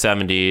 you know, the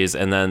 70s,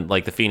 and then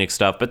like the Phoenix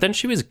stuff. But then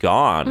she was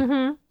gone.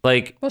 Mm-hmm.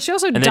 Like, Well, she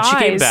also and dies, then she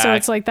came back. so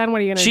it's like, then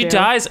what are you going to do? She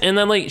dies, and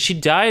then like she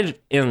died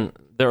in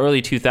the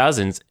early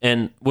 2000s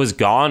and was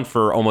gone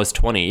for almost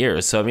 20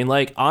 years. So I mean,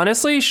 like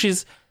honestly,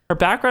 her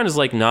background is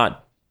like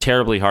not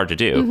terribly hard to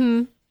do.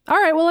 Mm-hmm. All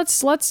right, well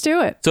let's do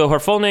it. So her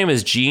full name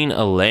is Jean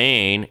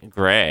Elaine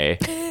Grey,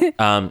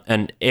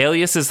 and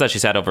aliases that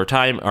she's had over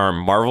time are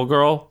Marvel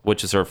Girl,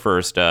 which is her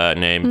first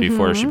name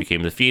before she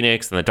became the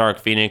Phoenix, and the Dark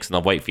Phoenix, and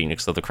the White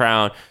Phoenix of the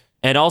Crown,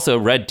 and also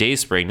Red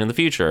Dayspring in the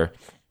future.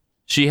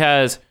 She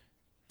has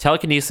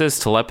telekinesis,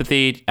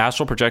 telepathy,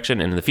 astral projection,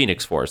 and the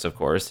Phoenix Force, of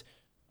course.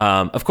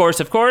 Of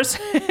course.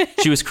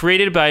 She was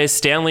created by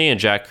Stan Lee and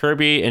Jack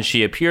Kirby, and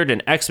she appeared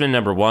in X-Men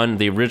 #1,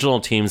 the original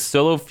team's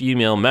solo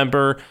female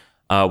member,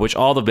 which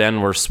all the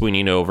men were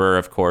swooning over,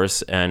 of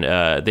course, and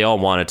they all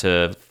wanted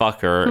to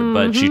fuck her,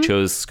 but she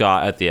chose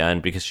Scott at the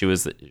end because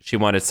she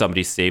wanted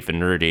somebody safe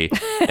and nerdy.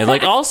 And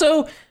like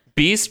also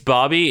Beast,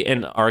 Bobby,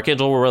 and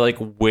Archangel were like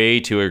way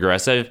too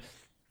aggressive,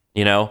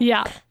 you know?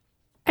 Yeah.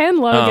 And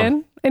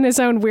Logan in his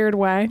own weird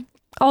way.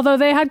 Although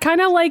they had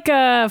kind of like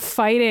a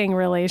fighting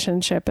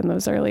relationship in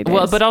those early days.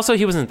 Well, but also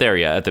he wasn't there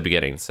yet at the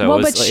beginning, so well,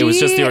 it was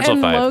just the original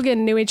and 5.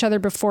 Logan knew each other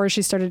before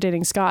she started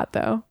dating Scott,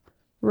 though.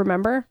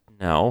 Remember?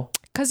 No.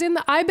 Because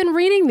I've been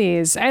reading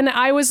these, and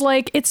I was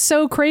like, it's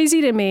so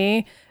crazy to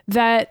me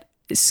that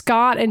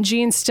Scott and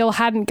Jean still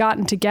hadn't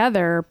gotten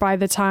together by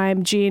the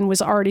time Jean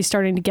was already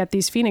starting to get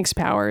these Phoenix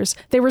powers.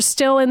 They were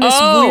still in this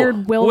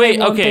weird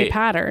will-they-won't-they okay.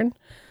 pattern.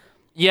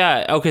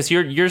 Yeah, okay, so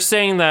you're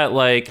saying that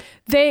like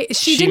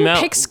She didn't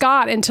pick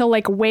Scott until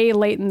like way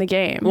late in the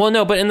game. well,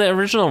 no, but in the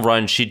original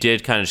run, she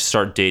did kind of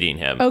start dating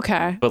him.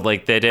 Okay. But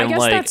like they I didn't guess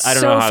like that's I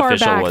don't so know how far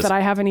official back it was. that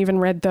I haven't even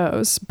read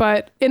those.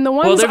 But in the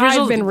ones Well, the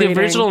I've been reading,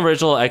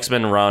 original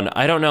X-Men run,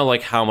 I don't know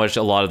like how much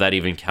a lot of that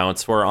even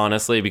counts for,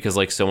 honestly, because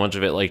like so much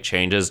of it like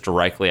changes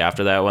directly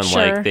after that when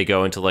Sure. like they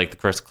go into like the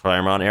Chris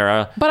Claremont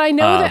era. but I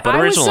know that but I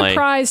was originally-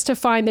 surprised to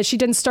find that she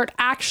didn't start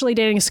actually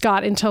dating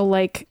Scott until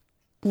like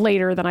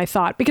later than I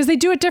thought, because they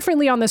do it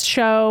differently on this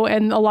show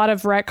and a lot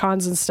of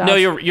retcons and stuff. No,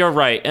 you're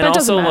right, and But it also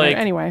doesn't matter. like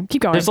Anyway,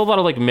 keep going. there's a lot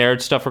of like marriage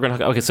stuff we're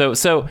gonna. Okay,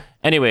 so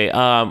anyway,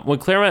 when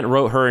Claremont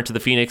wrote her into the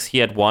Phoenix, he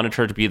had wanted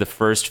her to be the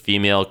first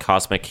female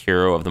cosmic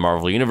hero of the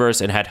Marvel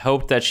Universe and had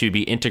hoped that she would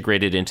be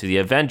integrated into the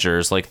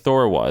Avengers like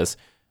Thor was.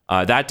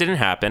 That didn't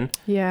happen.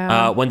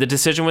 Yeah. When the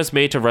decision was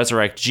made to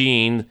resurrect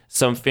Jean,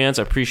 some fans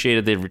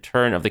appreciated the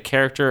return of the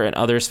character, and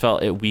others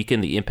felt it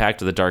weakened the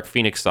impact of the Dark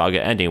Phoenix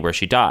saga ending, where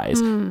she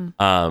dies,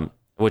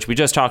 which we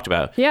just talked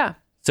about. Yeah.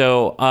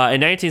 So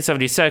in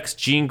 1976,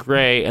 Jean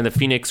Grey and the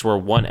Phoenix were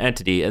one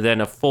entity, and then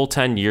a full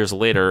 10 years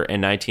later, in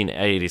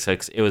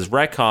 1986, it was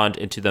retconned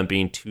into them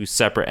being two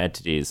separate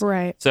entities.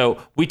 Right. So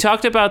we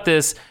talked about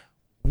this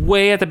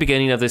way at the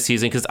beginning of this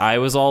season because I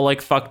was all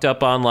like fucked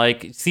up on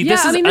like, see, Yeah,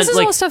 this is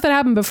like, all stuff that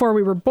happened before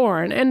we were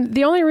born. And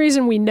the only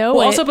reason we know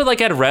well, it... also, but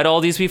like I'd read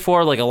all these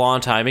before like a long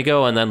time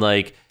ago, and then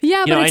like, yeah,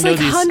 you but know, it's I know like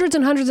these, hundreds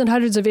and hundreds and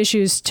hundreds of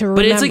issues to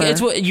remember. but it's like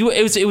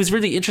it was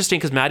really interesting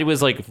because Maddie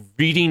was like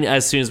reading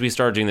as soon as we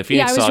started doing the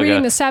Phoenix I was saga,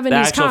 reading the 70s the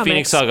actual comics.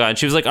 Phoenix saga, and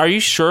she was like, "Are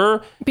you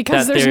sure?"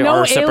 Because that there's they no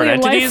are separate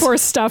alien life entities?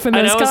 force stuff in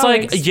and those I was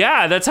comics. like,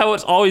 "Yeah, that's how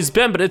it's always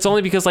been." But it's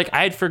only because like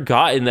I had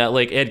forgotten that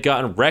like it had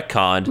gotten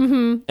retconned.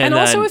 And then,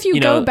 also, if you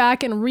know, go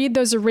back and read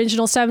those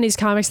original 70s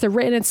comics, they're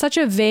written in such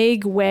a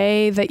vague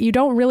way that you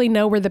don't really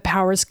know where the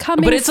power's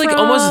coming from. but it's like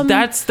almost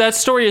that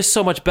story is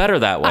so much better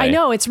that way. I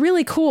know, it's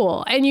really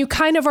cool. And you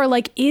kind of are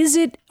like, is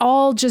it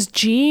all just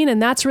Jean?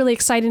 And that's really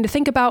exciting to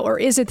think about. Or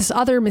is it this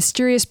other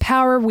mysterious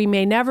power we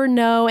may never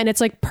know? And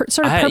it's like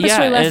sort of purposely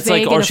left and it's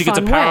vague like, or in she a gets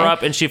a fun power way.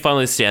 up and she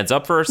finally stands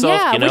up for herself.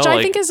 Yeah, you know, which I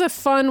like, think is a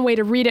fun way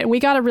to read it. And we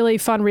got a really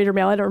fun reader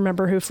mail. I don't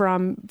remember who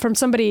from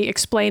somebody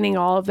explaining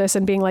all of this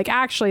and being like,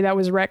 actually, that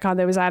was retcon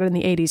that was added in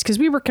the 80s, because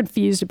we were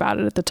confused about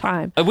it at the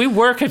time. we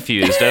were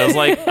confused. I was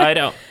like, I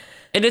don't.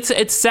 And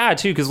it's sad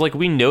too, because like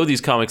we know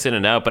these comics in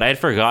and out, but I had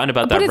forgotten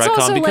about that But it's retcon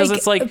also because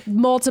it's like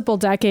multiple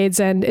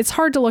decades, and it's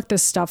hard to look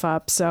this stuff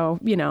up. So,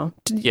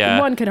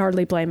 one could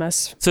hardly blame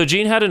us. So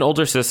Jean had an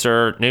older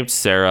sister named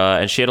Sarah,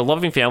 and she had a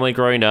loving family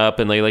growing up,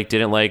 and they like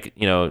didn't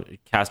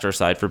cast her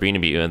aside for being a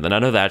mutant.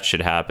 None of that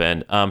should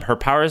happen. Her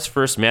powers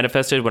first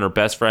manifested when her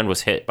best friend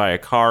was hit by a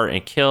car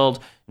and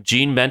killed.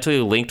 Jean mentally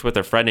linked with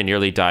her friend and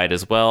nearly died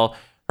as well.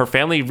 Her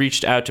family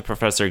reached out to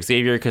Professor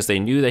Xavier because they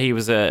knew that he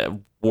was a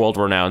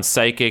world-renowned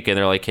psychic, and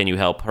they're like, can you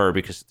help her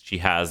because she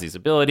has these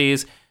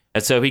abilities?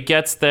 And so he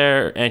gets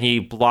there and he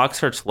blocks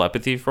her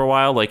telepathy for a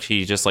while. Like,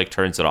 she just like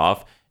turns it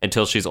off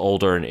until she's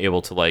older and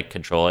able to like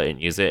control it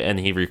and use it. And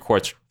he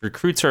recruits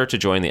her to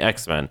join the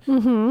X-Men.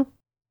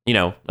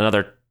 Mm-hmm.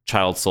 Another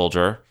child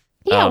soldier.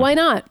 Yeah, why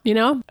not?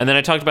 And then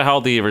I talked about how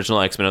the original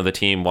X-Men of the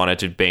team wanted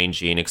to bane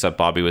Jean, except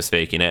Bobby was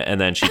faking it.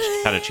 And then she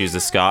kind of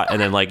chooses Scott. And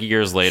then like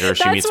years later,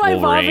 she meets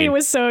Wolverine. That's why Bobby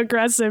was so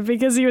aggressive,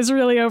 because he was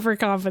really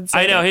overcompensating.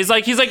 I know. He's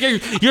like,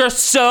 you're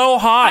so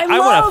hot. I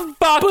want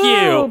to fuck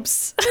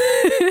boobs.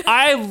 you.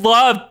 I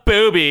love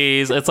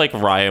boobies. It's like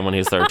Ryan when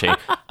he's 13.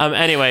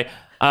 Anyway.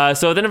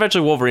 So then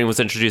eventually Wolverine was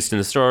introduced in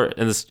the store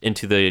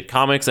into the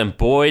comics, and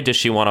boy, does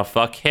she want to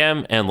fuck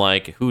him. And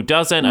like, who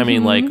doesn't? I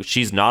mean, like,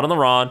 she's not on the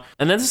Ron.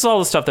 And then this is all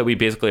the stuff that we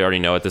basically already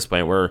know at this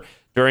point, where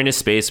during a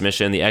space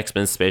mission, the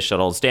X-Men space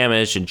shuttle is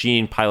damaged and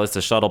Jean pilots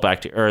the shuttle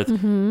back to Earth.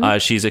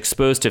 She's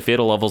exposed to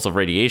fatal levels of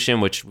radiation,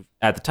 which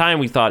at the time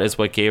we thought is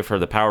what gave her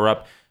the power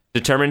up.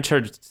 Determined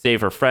to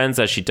save her friends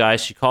as she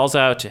dies, she calls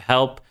out to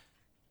help,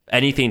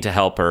 anything to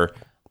help her.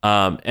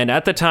 And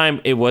at the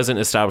time, it wasn't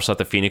established that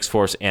the Phoenix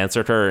Force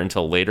answered her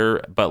until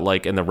later, but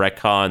like in the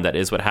retcon, that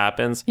is what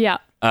happens. Yeah.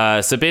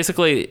 So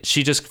basically,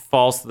 she just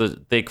falls.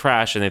 They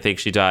crash and they think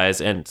she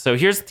dies. And so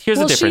here's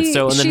the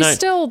difference. She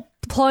still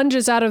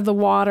plunges out of the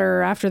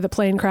water after the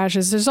plane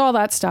crashes. There's all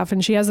that stuff,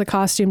 and she has the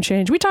costume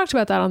change. We talked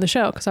about that on the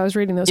show because I was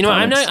reading those.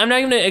 I'm not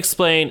going to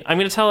explain. I'm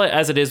going to tell it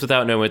as it is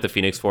without knowing what the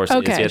Phoenix Force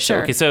is yet.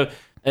 Sure. Okay, so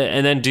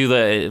and then do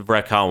the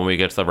retcon when we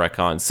get to the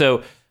retcon.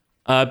 So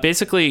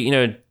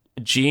basically,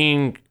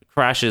 Jean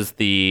crashes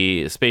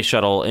the space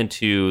shuttle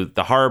into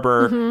the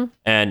harbor,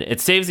 and it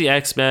saves the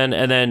X-Men,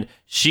 and then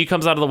she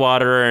comes out of the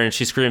water and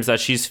she screams that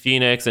she's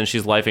Phoenix and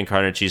she's life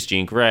incarnate, she's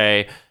Jean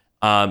Grey.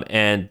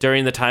 And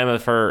during the time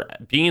of her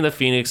being the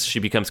Phoenix, she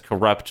becomes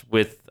corrupt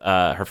with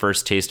her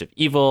first taste of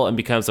evil and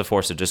becomes a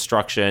force of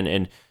destruction.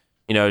 And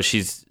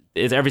it's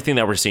everything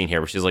that we're seeing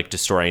here, where she's like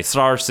destroying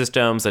star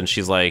systems, and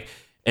she's like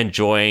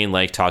enjoying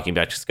like talking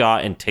back to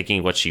Scott and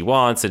taking what she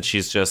wants, and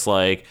she's just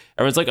like,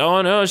 everyone's like,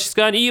 oh no, she's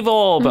gone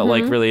evil, but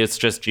like really it's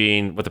just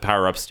Jean with the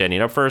power up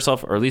standing up for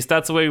herself, or at least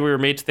that's the way we were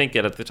made to think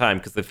it at the time,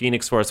 because the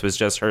Phoenix Force was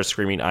just her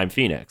screaming, I'm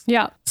Phoenix.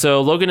 Yeah.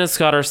 So Logan and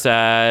Scott are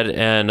sad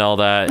and all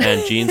that,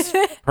 and Jean's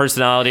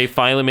personality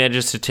finally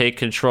manages to take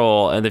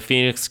control, and the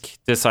Phoenix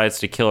decides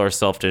to kill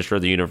herself to ensure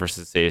the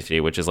universe's safety,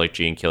 which is like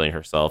Jean killing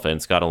herself,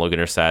 and Scott and Logan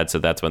are sad, so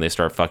that's when they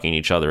start fucking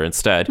each other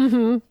instead.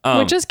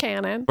 Which is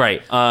canon.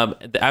 Right.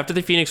 After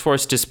the Phoenix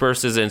Force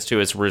disperses into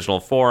its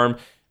original form,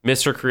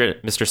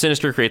 Mr.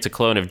 Sinister creates a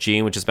clone of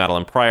Jean, which is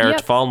Madeline Pryor,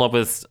 to fall in love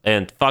with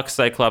and fuck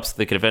Cyclops so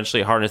they could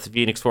eventually harness the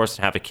Phoenix Force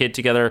and have a kid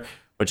together,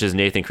 which is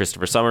Nathan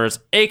Christopher Summers,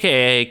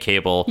 a.k.a.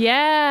 Cable.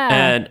 Yeah.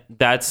 And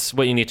that's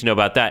what you need to know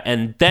about that.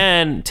 And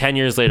then 10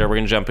 years later, we're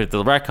going to jump into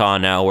the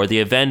retcon now, where the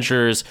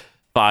Avengers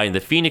find the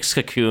Phoenix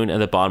cocoon at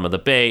the bottom of the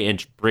bay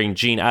and bring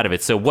Jean out of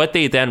it. So what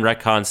they then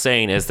retcon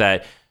saying is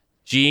that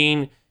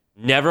Jean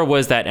never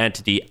was that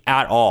entity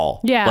at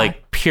all. Yeah.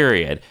 Like,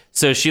 period.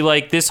 So she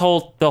like the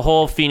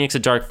whole Phoenix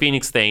and Dark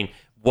Phoenix thing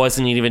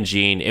wasn't even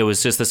Jean. It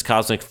was just this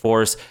cosmic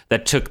force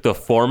that took the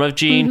form of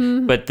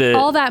Jean. But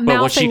all that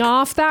mouthing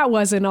off, that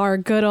wasn't our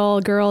good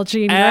old girl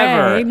Jean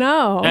Grey.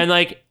 No.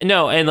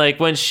 And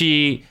when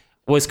she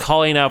was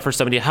calling out for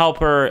somebody to help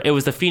her, it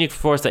was the Phoenix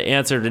Force that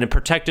answered, and it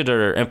protected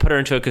her and put her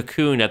into a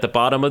cocoon at the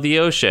bottom of the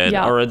ocean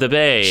or the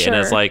bay. Sure.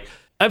 And it's like,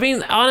 I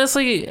mean,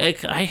 honestly,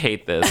 I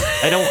hate this.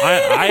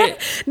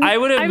 I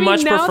would have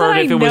much preferred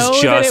if it was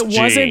just that it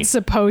Jean. wasn't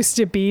supposed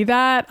to be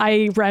that.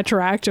 I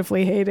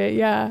retroactively hate it.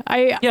 Yeah.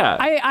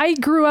 I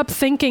grew up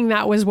thinking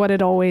that was what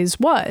it always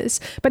was.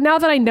 But now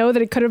that I know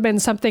that it could have been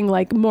something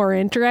like more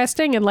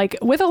interesting and like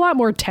with a lot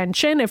more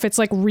tension, if it's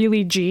like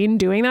really Jean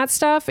doing that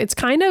stuff, it's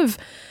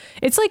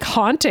like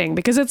haunting,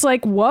 because it's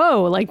like,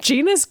 whoa, like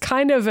Jean is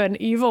kind of an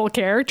evil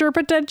character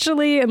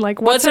potentially, and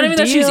like, what's her deal?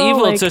 That she's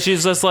evil. Like, so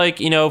she's just like,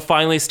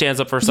 finally stands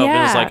up for herself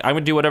and is like, I'm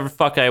gonna do whatever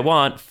fuck I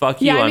want.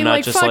 Fuck you. I'm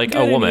not just like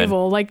a woman.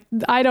 Evil. Like,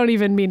 I don't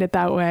even mean it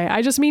that way.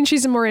 I just mean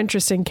she's a more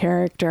interesting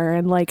character,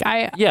 and like,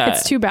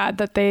 it's too bad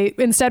that they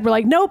instead were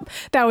like, nope,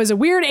 that was a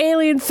weird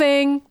alien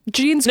thing.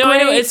 Jean's No,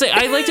 great. I know. It's like,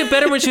 I liked it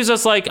better when she was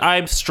just like,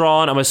 I'm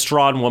strong. I'm a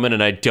strong woman,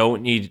 and I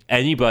don't need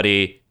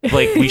anybody.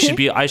 Like I should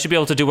be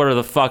able to do whatever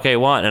the fuck I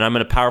want, and I'm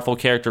a powerful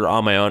character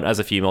on my own as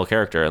a female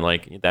character, and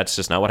like that's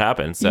just not what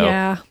happened. So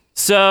Yeah.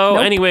 So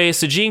anyway,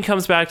 so Jean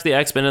comes back to the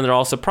X-Men and they're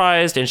all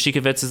surprised, and she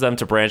convinces them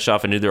to branch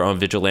off and do their own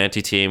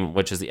vigilante team,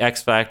 which is the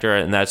X Factor,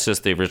 and that's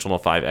just the original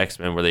 5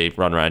 X-Men where they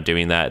run around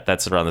doing that.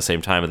 That's around the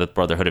same time that the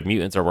Brotherhood of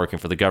Mutants are working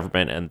for the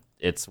government, and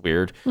it's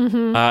weird.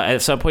 At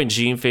some point,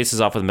 Jean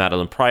faces off with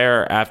Madeline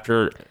Pryor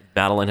after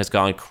Madeline has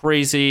gone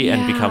crazy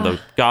and become the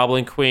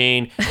Goblin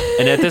Queen.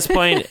 And at this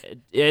point,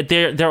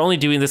 they're only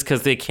doing this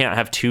because they can't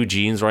have 2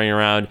 Jeans running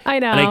around. I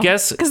know. And I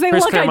guess because they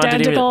Chris look Claremont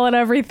didn't identical and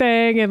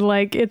everything, and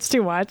like it's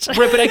too much.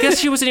 Right, but I guess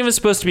she wasn't even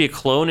supposed to be a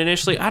clone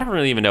initially. I don't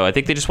really even know. I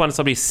think they just wanted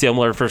somebody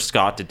similar for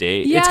Scott to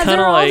date. Yeah, it's kind there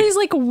of are like all these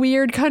like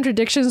weird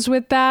contradictions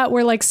with that,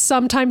 where like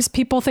sometimes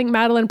people think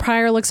Madeline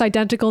Pryor looks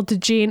identical to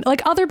Jean.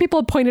 Like other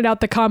people pointed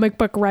out the comic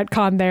book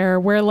retcon there,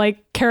 where like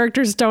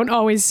characters don't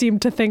always seem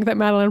to think that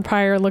Madeline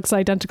Pryor looks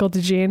identical to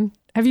Jean.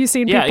 Have you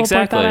seen people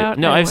exactly. point that out?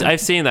 No, Anyway.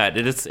 I've seen that.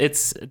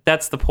 It's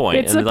that's the point.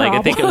 It's and a like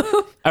problem. I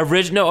think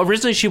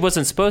originally she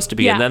wasn't supposed to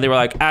be, Yeah. and then they were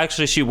like,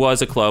 actually she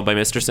was a clone by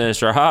Mr.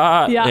 Sinister. Ha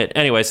ha. Yeah.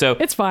 Anyway, so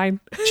It's fine.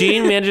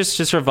 Jean manages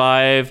to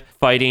survive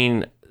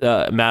fighting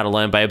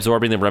Madeline by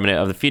absorbing the remnant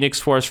of the Phoenix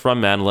Force from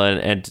Madeline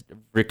and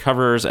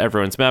recovers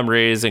everyone's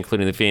memories,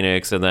 including the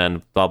Phoenix, and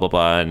then blah, blah,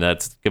 blah. And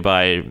that's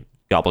goodbye,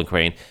 Goblin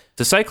Queen.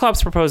 So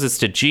Cyclops proposes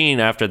to Jean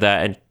after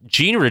that, and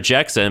Jean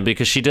rejects him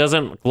because she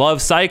doesn't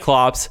love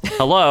Cyclops.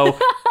 Hello.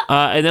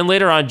 And then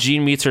later on,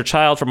 Jean meets her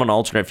child from an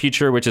alternate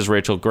future, which is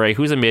Rachel Gray,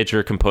 who's a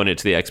major component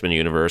to the X-Men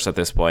universe at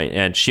this point,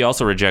 and she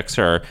also rejects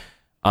her.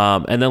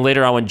 And then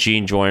later on, when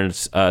Jean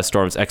joins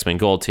Storm's X-Men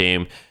Gold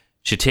team,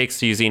 she takes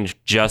to using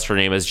just her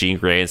name as Jean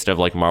Grey instead of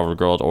like Marvel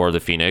Girl or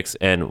the Phoenix.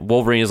 And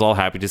Wolverine is all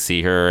happy to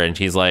see her, and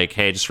he's like,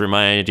 "Hey, just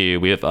remind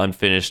you, we have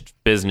unfinished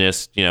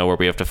business, where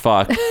we have to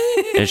fuck."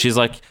 And she's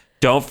like,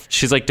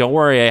 "Don't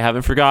worry, I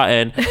haven't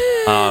forgotten."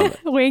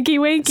 Winky,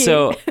 winky.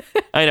 So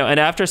I know. And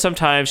after some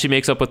time, she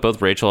makes up with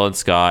both Rachel and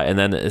Scott, and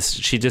then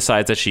she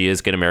decides that she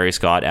is going to marry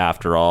Scott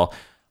after all.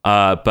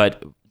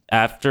 But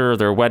after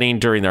their wedding,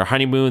 during their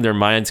honeymoon, their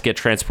minds get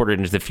transported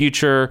into the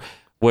future,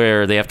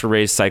 where they have to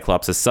raise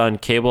Cyclops' son,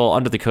 Cable,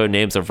 under the code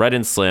names of Red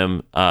and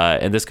Slim.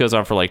 And this goes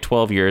on for like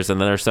 12 years, and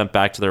then they're sent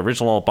back to their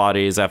original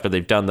bodies after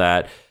they've done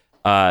that.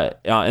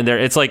 And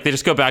it's like they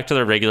just go back to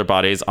their regular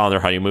bodies on their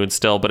honeymoon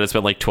still, but it's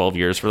been like 12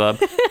 years for them.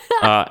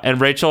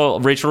 And Rachel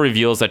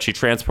reveals that she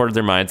transported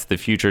their minds to the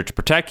future to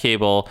protect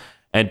Cable.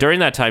 And during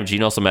that time,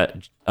 Jean also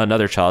met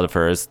another child of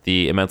hers,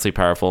 the immensely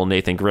powerful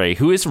Nathan Gray,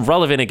 who is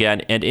relevant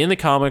again and in the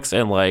comics.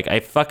 And like, I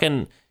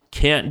fucking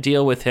can't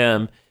deal with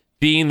him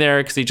being there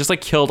because he just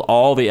like killed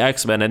all the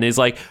X-Men, and he's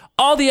like,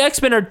 all the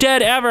X-Men are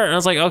dead ever. And I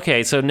was like,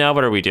 okay, so now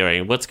what are we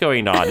doing? What's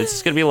going on? It's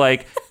just gonna be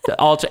like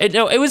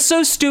no, it was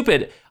so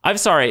stupid. I'm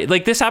sorry,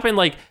 like this happened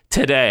like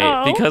today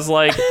because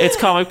like it's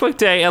comic book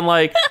day, and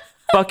like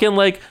fucking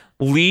like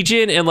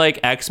Legion and like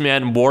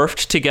X-Men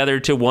morphed together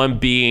to one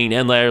being,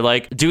 and they're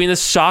like doing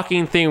this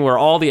shocking thing where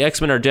all the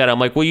X-Men are dead. I'm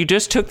like, well, you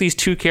just took these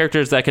 2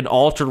 characters that can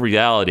alter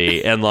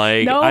reality, and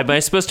like, Nope. am I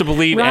supposed to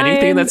believe Ryan,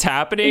 anything that's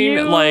happening?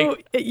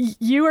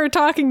 You are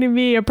talking to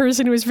me, a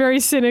person who was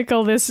very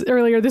cynical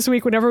earlier this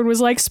week when everyone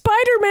was like,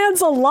 Spider-Man's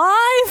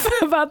alive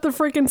about the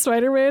freaking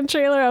Spider-Man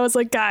trailer. I was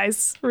like,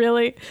 guys,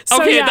 really?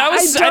 So, okay, yeah, that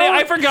was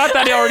I forgot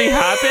that it already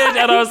happened,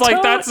 and I was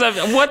like,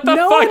 what the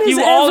no fuck? one is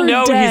You all ever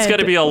know dead. he's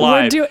gonna be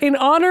alive. In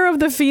honor of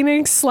the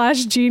Phoenix /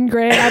 Jean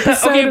Grey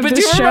episode Okay, of but the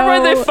do you show, remember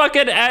when they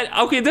fucking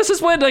okay, this is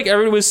when like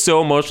everyone was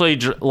so emotionally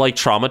like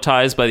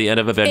traumatized by the end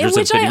of Avengers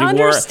which Infinity I War.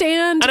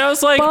 understand, And I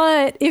was like,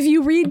 but if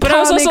you read but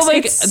comics, I was also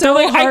like, it's they're so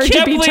like, I hard can't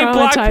to be believe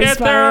Black traumatized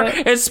by Panther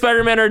it. and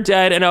Spider-Man are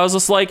dead. And I was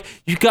just like,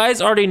 you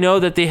guys already know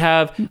that they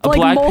have a Like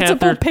Black multiple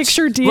Panther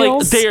picture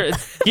deals. Like they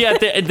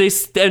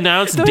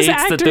announced Those dates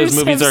that those actors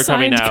movies have are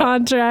coming signed out.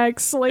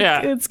 contracts. Like,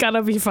 Yeah. it's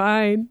gotta be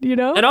fine,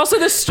 And also,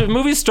 this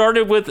movie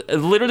started with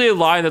literally a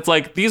line that's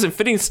like, "These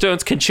Infinity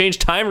Stones can change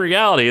time and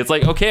reality." It's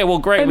like, okay, well,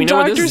 great, And we know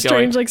where Doctor this is going.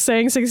 Strange like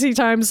saying 60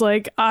 times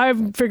like,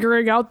 I'm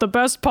figuring out the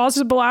best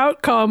possible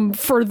outcome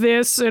for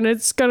this, and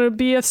it's gonna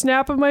be a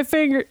snap of my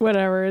finger.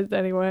 Whatever.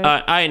 Anyway.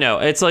 I know,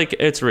 it's like,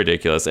 it's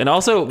ridiculous. And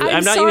also,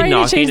 I'm not sorry even to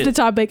knocking change it. the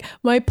topic.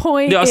 My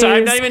point No, is, so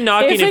I'm not even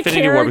knocking if a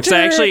Infinity War because I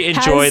actually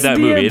character enjoy has that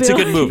the movie. It's a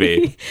good ability-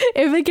 movie.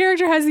 If a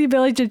character has the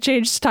ability to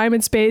change time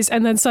and space,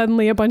 and then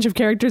suddenly a bunch of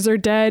characters are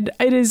dead,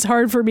 it is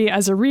hard for me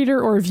as a reader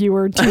or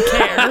viewer to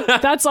care.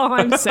 That's all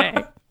I'm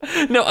saying.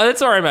 No,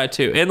 that's where I'm at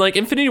too. And like,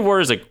 Infinity War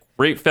is a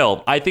great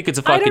film. I think it's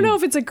a fucking. I don't know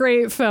if it's a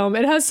great film.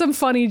 It has some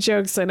funny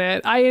jokes in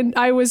it.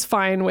 I was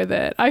fine with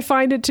it. I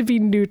find it to be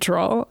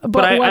neutral,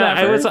 but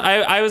whatever.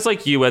 I was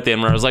like you at the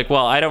end where I was like,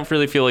 well, I don't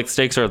really feel like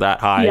stakes are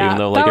that high, yeah, even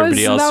though like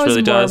everybody else that was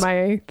really more does.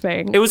 my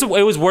thing. It was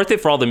worth it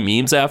for all the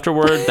memes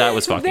afterward. That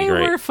was fucking They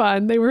great. were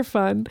fun. They were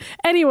fun.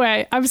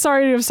 Anyway, I'm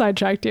sorry to have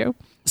sidetracked you.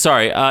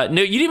 Sorry, no,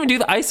 you didn't even do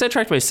that. I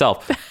sidetracked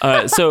myself.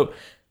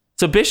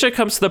 So Bishop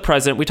comes to the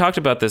present. We talked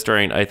about this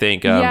during, I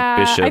think,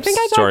 Bishop's I think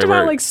I story talked about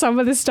where- like some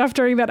of the stuff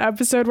during that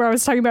episode where I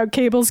was talking about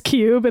Cable's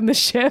cube and the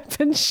ship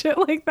and shit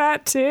like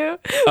that too.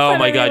 Oh But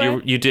my God,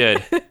 anyway. you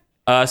did.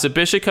 So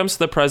Bishop comes to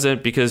the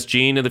present because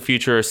Jean in the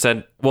future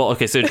sent. Well,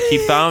 okay, so he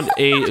found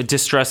a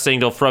distress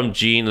signal from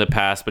Jean in the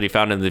past, but he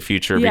found it in the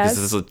future because Yes.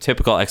 this is a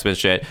typical X-Men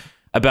shit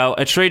about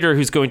a traitor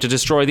who's going to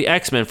destroy the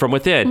X-Men from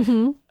within.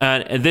 Mm-hmm.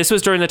 And this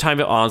was during the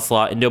time of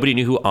Onslaught, and nobody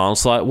knew who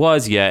Onslaught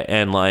was yet.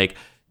 And like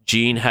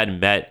Jean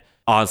had met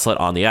Onslaught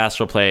on the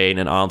astral plane,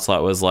 and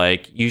Onslaught was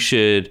like, "You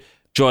should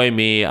join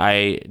me.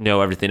 I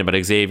know everything about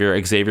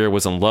Xavier. Xavier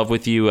was in love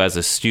with you as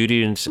a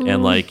student,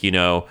 and like, you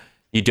know,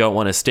 you don't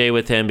want to stay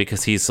with him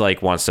because he's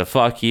like wants to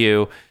fuck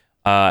you."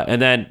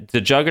 And then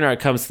the Juggernaut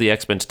comes to the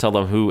X-Men to tell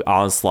them who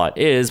Onslaught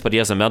is, but he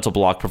has a mental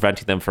block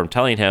preventing them from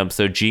telling him.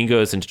 So Jean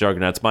goes into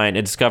Juggernaut's mind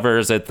and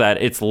discovers that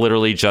it's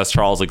literally just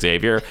Charles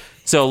Xavier.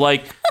 So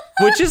like,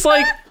 which is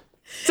fucked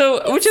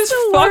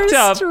the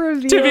up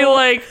worst to be reveal.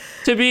 like,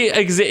 to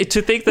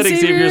think that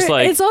Xavier's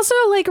like, it's also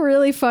like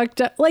really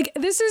fucked up. Like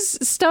this is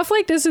stuff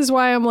like this is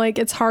why I'm like,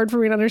 it's hard for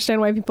me to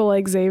understand why people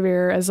like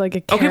Xavier as like a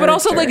character. okay, but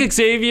also like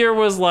Xavier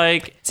was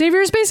like,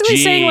 Xavier's basically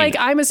Jean. saying like,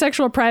 I'm a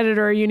sexual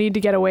predator, you need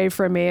to get away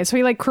from me. So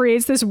he like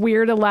creates this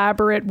weird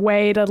elaborate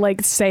way to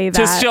like say that.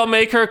 to still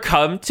make her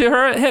come to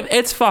him.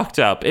 It's fucked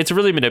up. It's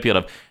really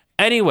manipulative.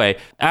 Anyway,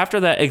 after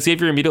that,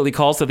 Xavier immediately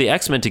calls to the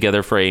X-Men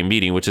together for a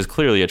meeting, which is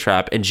clearly a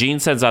trap. And Jean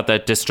sends out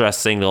that distress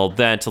signal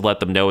then to let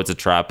them know it's a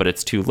trap, but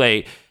it's too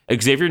late.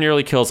 Xavier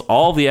nearly kills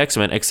all of the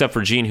X-Men except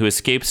for Jean, who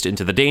escapes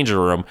into the danger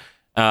room.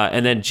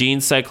 And then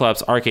Jean,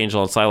 Cyclops,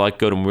 Archangel, and Psylocke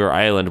go to Muir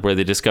Island, where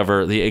they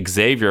discover the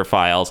Xavier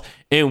files,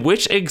 in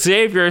which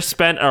Xavier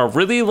spent a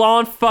really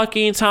long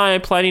fucking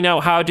time planning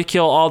out how to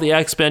kill all the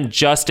X-Men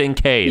just in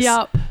case.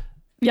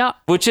 Yep.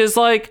 Which is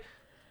like,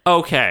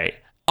 okay,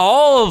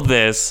 all of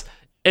this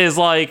is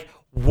like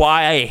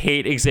why I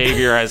hate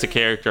Xavier as a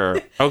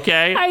character.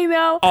 Okay? I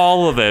know.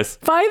 All of this.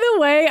 By the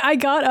way, I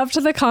got up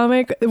to the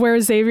comic where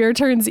Xavier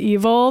turns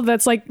evil.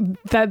 That's like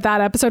that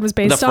episode was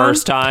based The on.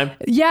 first time?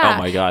 Yeah. Oh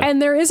my God.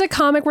 And there is a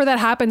comic where that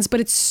happens, but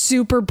it's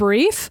super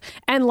brief.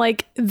 And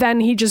like,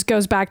 then he just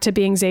goes back to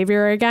being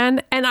Xavier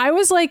again. And I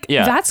was like,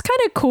 Yeah. that's kind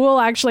of cool,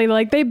 actually.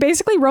 Like, they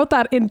basically wrote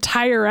that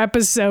entire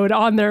episode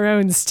on their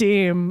own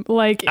steam.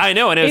 Like, I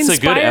know, and it's a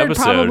good inspired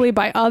episode. probably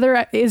by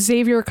other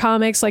Xavier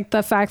comics, like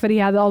the fact that he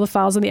had all the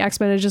files in the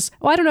X-Men is just,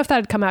 well, I don't know if that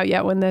had come out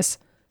yet when this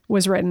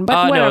was written,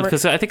 but No, whatever.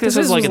 because I think this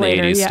was like in the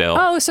later, 80s yeah. still.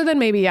 Oh, so then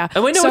maybe, yeah.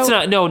 Oh, wait, no, So- it's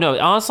not. No,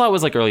 Onslaught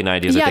was like early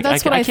 90s. Yeah, I think.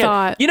 that's what I can't-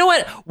 thought. You know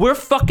what? We're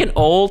fucking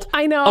old.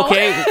 I know.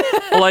 Okay?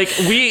 Like,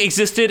 we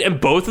existed in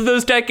both of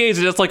those decades,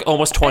 and it's like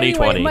almost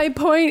 2020. Anyway, my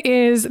point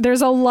is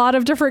there's a lot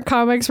of different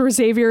comics where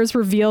Xavier is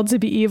revealed to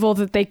be evil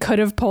that they could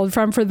have pulled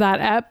from for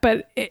that ep,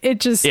 but it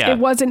just Yeah. it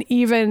wasn't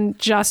even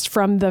just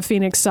from the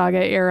Phoenix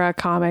Saga era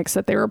comics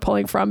that they were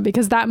pulling from,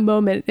 because that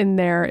moment in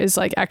there is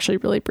like actually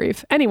really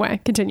brief. Anyway,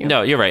 continue.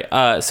 No, you're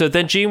right. So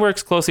then Jean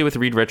works closely with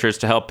Reed Richards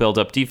to help build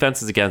up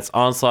defenses against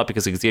Onslaught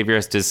because Xavier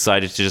has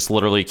decided to just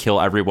literally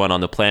kill everyone on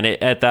the planet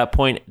at that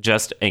point,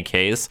 just in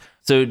case.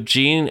 So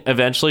Jean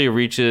eventually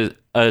reaches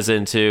us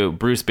into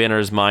Bruce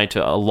Banner's mind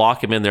to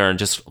lock him in there and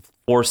just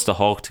force the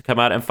Hulk to come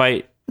out and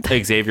fight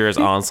Xavier as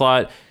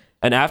Onslaught.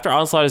 And after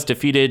Onslaught is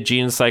defeated,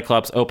 Jean and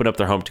Cyclops open up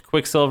their home to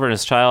Quicksilver and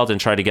his child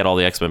and try to get all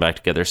the X-Men back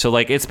together. So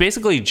like it's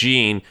basically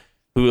Jean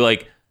who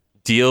like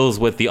deals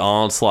with the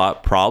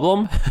Onslaught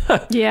problem.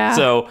 Yeah.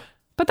 So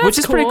but that's which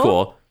is pretty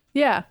cool.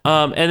 Yeah.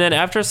 And then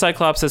after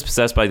Cyclops is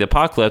possessed by the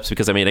Apocalypse,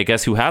 because I mean, I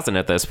guess who hasn't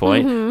at this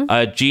point,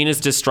 Jean is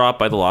distraught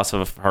by the loss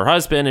of her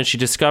husband, and she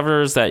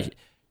discovers that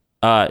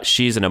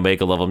she's an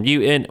Omega level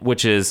mutant,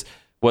 which is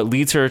what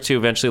leads her to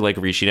eventually like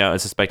reaching out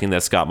and suspecting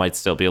that Scott might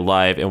still be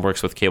alive, and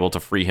works with Cable to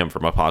free him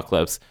from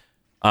Apocalypse.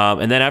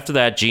 And then after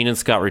that, Jean and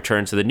Scott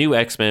return to the new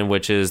X-Men,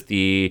 which is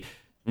the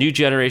new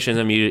generation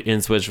of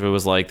mutants, which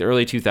was like the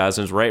early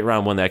 2000s, right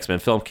around when the X-Men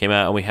film came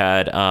out, and we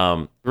had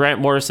Grant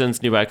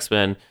Morrison's new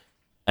X-Men.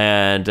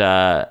 And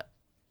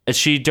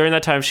she during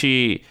that time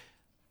she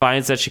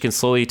finds that she can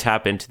slowly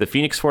tap into the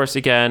Phoenix Force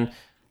again.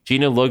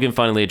 Jean and Logan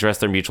finally address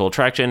their mutual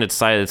attraction and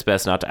decide it's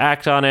best not to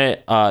act on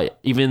it,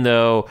 even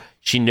though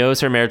she knows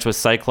her marriage with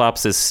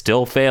Cyclops is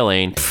still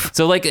failing.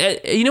 So like,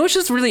 you know what's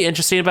just really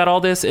interesting about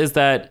all this is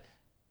that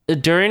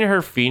during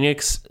her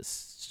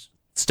Phoenix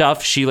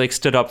stuff, she like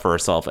stood up for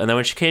herself, and then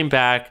when she came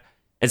back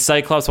and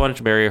Cyclops wanted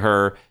to marry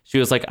her, she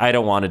was like, I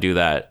don't want to do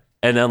that.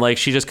 And then, like,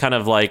 she just kind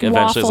of, like,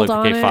 eventually was Waffled like,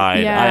 on okay, it,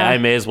 fine. yeah. I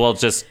may as well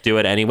just do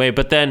it anyway.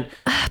 But then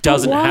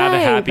doesn't why, have a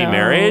happy though?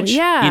 marriage.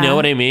 Yeah. You know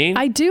what I mean?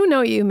 I do know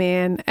what you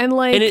mean. And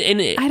like, I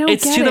don't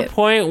it's get to it. the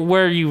point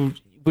where you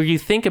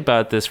think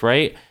about this,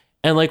 right?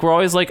 And, like, we're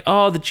always like,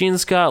 oh, the Jean,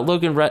 Scott,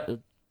 Logan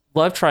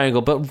love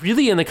triangle. But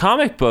really, in the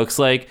comic books,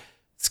 like,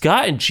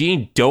 Scott and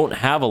Jean don't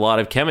have a lot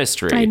of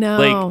chemistry. I know.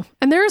 Like,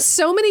 and there are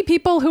so many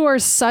people who are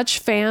such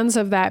fans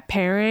of that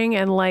pairing,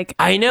 and like,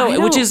 I know,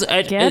 don't which is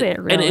get it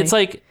really. and it's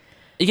like,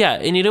 yeah,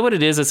 and you know what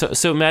it is?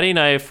 So Maddie and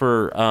I,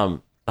 for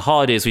the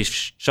holidays, we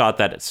shot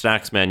that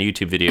Snacksman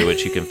YouTube video,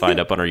 which you can find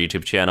up on our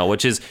YouTube channel,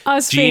 which is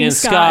Us Gene being and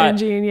Scott and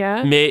Gene,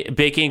 yeah.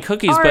 baking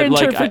cookies. Our But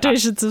like,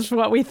 interpretations of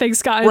what we think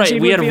Scott and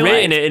Gene we would had be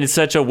written like. it in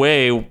such a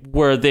way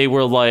where they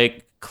were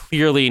like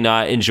clearly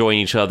not enjoying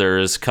each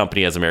other's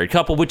company as a married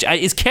couple, which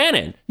is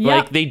canon. Yeah.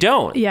 Like they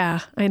don't. Yeah,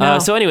 I know.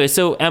 So anyway,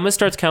 so Emma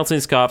starts counseling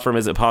Scott from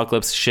his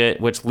apocalypse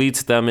shit, which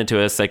leads them into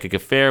a psychic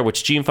affair,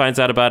 which Gene finds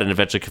out about and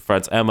eventually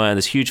confronts Emma in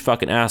this huge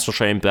fucking astral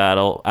plane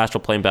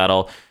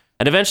battle.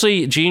 And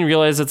eventually Gene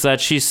realizes that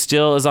she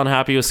still is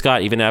unhappy with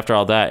Scott even after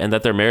all that, and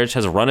that their marriage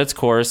has run its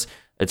course.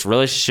 Its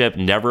relationship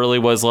never really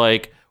was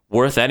like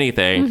worth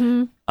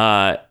anything.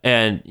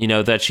 And you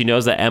know, that she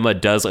knows that Emma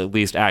does at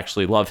least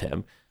actually love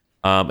him.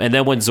 And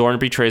then when Zorn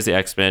betrays the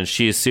X-Men,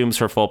 she assumes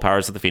her full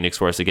powers of the Phoenix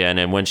Force again.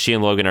 And when she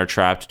and Logan are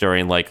trapped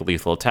during like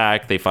Lethal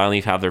Attack, they finally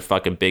have their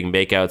fucking big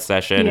makeout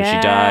session, and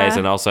she dies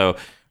and also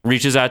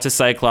reaches out to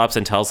Cyclops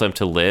and tells them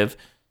to live.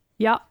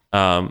 Yeah.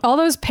 All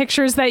those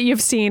pictures that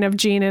you've seen of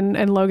Jean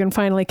and Logan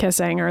finally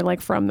kissing are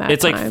like from that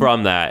It's time. like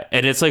from that,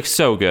 and it's like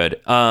so good.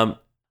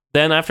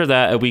 Then after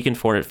that, a weakened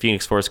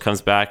Phoenix Force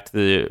comes back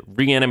to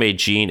reanimate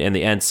Jean and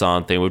the end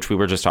song thing, which we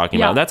were just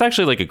talking about. That's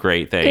actually like a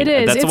great thing. It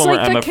is. That's It's the one like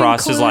where the Emma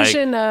Frost is like,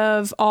 conclusion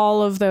of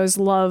all of those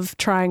love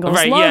triangles.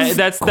 right? Love Yeah,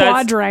 that's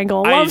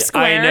quadrangle. Love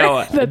square. I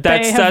know.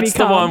 That's That's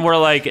the one where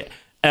like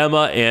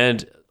Emma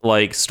and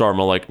like Storm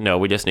are like, no,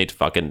 we just need to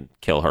fucking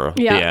kill her.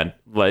 Yeah. The end.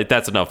 Like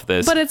that's enough of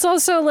this. But it's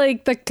also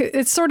like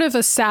it's sort of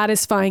a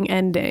satisfying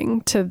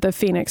ending to the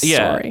Phoenix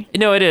story.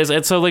 No, it is.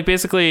 And so like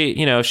basically,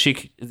 you know,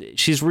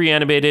 she's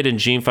reanimated and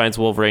Jean finds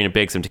Wolverine and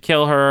begs him to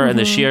kill her. And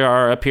the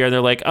Shi'ar appear and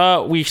they're like,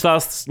 oh, we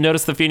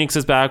noticed the Phoenix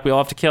is back. We all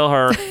have to kill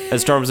her.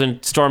 And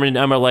Storm and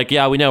Emma are like,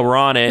 yeah, we know, we're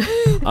on it.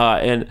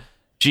 And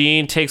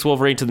Jean takes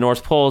Wolverine to the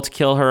North Pole to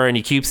kill her, and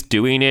he keeps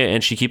doing it,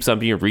 and she keeps on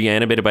being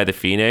reanimated by the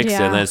Phoenix.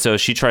 Yeah. And then so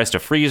she tries to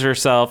freeze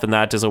herself, and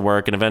that doesn't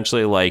work. And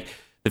eventually, like,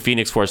 the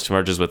Phoenix Force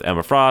merges with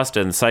Emma Frost,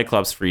 and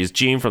Cyclops frees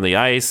Jean from the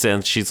ice,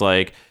 and she's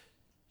like,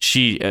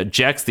 she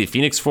ejects the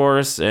Phoenix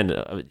Force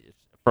and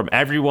from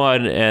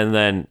everyone, and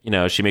then, you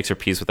know, she makes her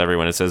peace with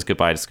everyone and says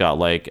goodbye to Scott,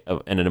 like,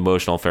 and an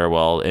emotional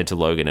farewell into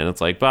Logan, and it's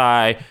like,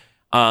 bye.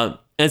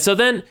 And so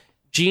then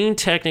Jean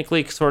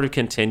technically sort of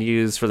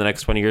continues for the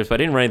next 20 years, but I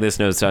didn't write this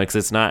notes down because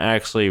it's not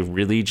actually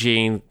really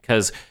Jean,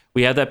 because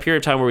we had that period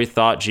of time where we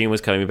thought Jean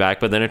was coming back,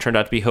 but then it turned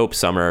out to be Hope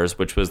Summers,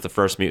 which was the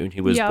first mutant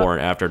who was born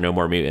after No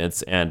More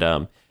Mutants,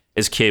 and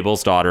is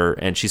Cable's daughter,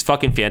 and she's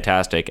fucking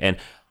fantastic. And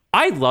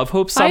I love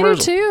Hope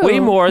Summers way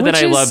more than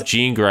I love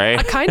Jean Grey.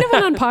 Kind of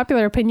an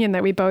unpopular opinion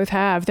that we both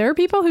have. There are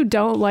people who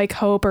don't like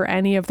Hope or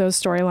any of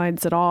those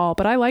storylines at all,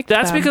 but I like them.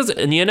 That's because,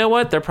 and you know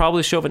what? They're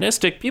probably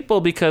chauvinistic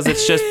people because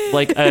it's just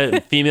like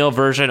a female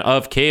version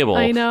of Cable.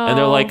 I know. And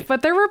they're like,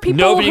 but there were people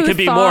nobody who could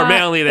be thought more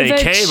manly than that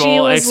she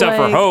Cable was except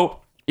for like- Hope.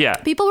 Yeah.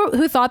 People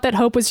who thought that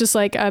Hope was just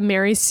like a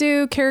Mary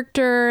Sue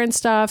character and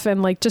stuff,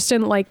 and like just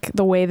didn't like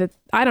the way that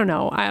I don't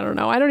know. I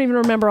don't even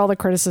remember all the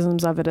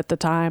criticisms of it at the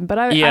time. But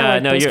I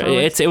liked those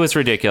comics. It was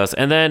ridiculous.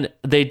 And then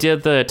they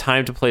did the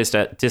time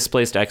to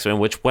displaced X-Men,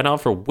 which went on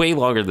for way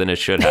longer than it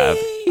should have.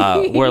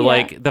 Where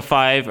like the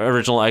 5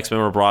 original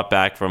X-Men were brought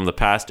back from the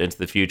past into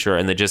the future,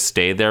 and they just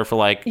stayed there for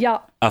like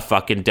a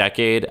fucking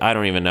decade. I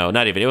don't even know.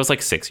 Not even. It was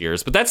like 6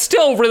 years, but that's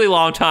still a really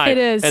long time. It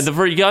is. And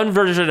the young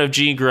version of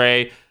Jean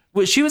Grey,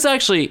 she was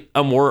actually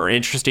a more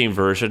interesting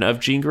version of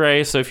Jean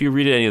Grey. So if you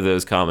read any of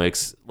those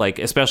comics, like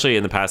especially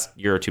in the past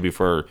year or two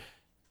before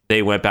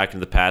they went back into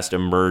the past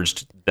and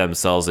merged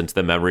themselves into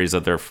the memories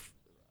of their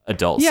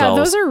adult selves.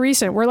 Yeah, those are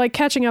recent. We're like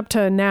catching up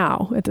to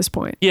now at this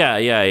point. Yeah.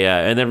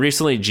 And then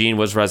recently Jean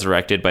was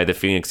resurrected by the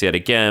Phoenix yet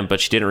again, but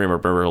she didn't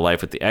remember her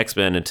life with the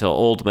X-Men until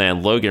old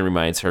man Logan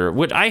reminds her.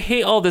 Which I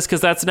hate all this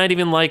because that's not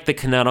even like the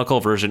canonical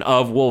version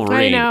of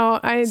Wolverine. I know.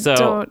 I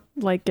don't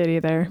like it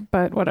either,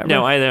 but whatever.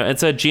 No, I know. And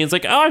so Jean's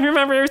like, oh, I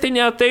remember everything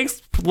now.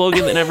 Thanks,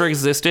 Logan, that never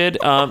existed.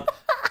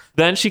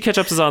 Then she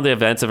catches up on the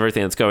events of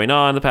everything that's going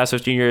on in the past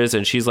 15 years,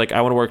 and she's like,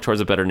 I want to work towards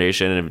a better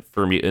nation and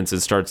for mutants,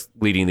 and starts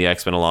leading the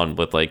X-Men along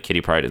with like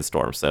Kitty Pryde and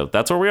Storm. So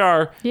that's where we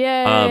are.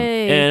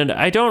 Yay. And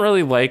I don't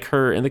really like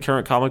her in the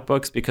current comic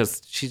books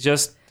because she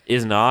just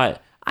is not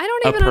I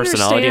don't even a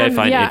personality understand. I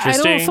find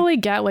interesting. I don't fully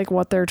get like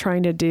what they're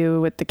trying to do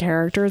with the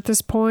character at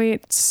this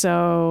point.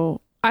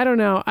 So I don't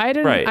know. I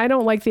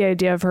don't like the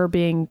idea of her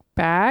being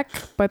back,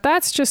 but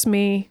that's just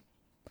me.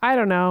 I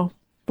don't know.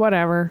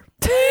 Whatever.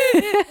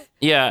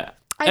 Yeah.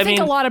 I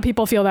think a lot of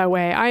people feel that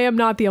way. I am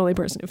not the only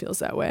person who feels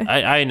that way.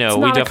 I know. It's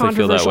We not a definitely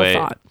feel that controversial way.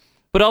 thought.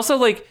 But also,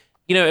 like,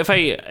 you know,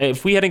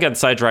 if we hadn't gotten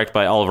sidetracked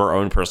by all of our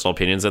own personal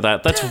opinions of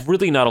that's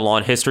really not a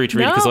long history to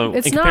read No, because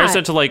it's in comparison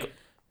not. to like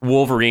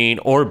Wolverine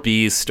or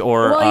Beast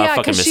or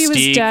fucking because she was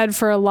Mystique. dead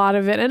for a lot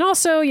of it, and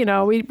also, you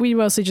know, we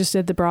mostly just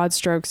did the broad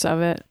strokes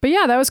of it. But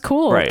yeah, that was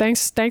cool. Right.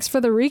 Thanks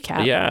for the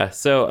recap. Yeah.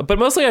 So, but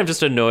mostly I'm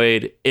just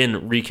annoyed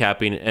in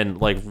recapping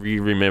and like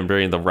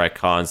remembering the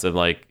retcons and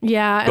like And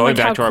going like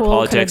back how to our cool it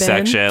politics could've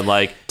been. section.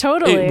 Like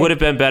Totally. it would have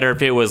been better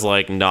if it was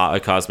like not a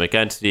cosmic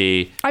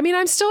entity. I mean,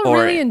 I'm still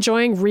Or- really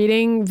enjoying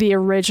reading the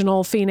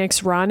original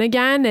Phoenix run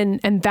again,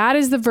 and that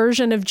is the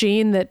version of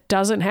Jean that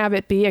doesn't have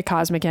it be a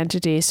cosmic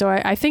entity. So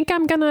I think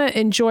I'm going kind of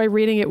enjoy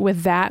reading it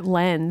with that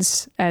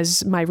lens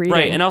as my reading.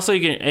 Right, and also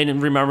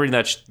and remembering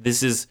that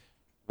this is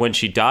when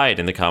she died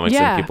in the comics,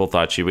 and people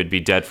thought she would be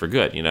dead for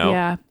good.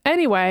 Yeah.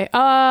 Anyway,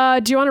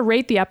 do you want to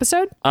rate the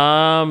episode?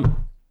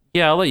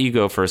 Yeah, I'll let you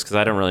go first because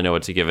I don't really know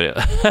what to give it.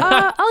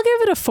 I'll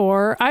give it a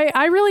 4.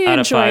 I really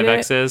enjoyed it. Out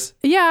of 5 X's?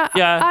 Yeah.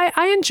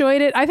 I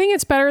enjoyed it. I think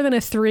it's better than a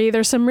 3.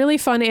 There's some really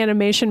fun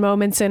animation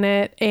moments in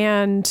it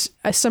and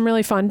some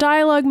really fun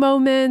dialogue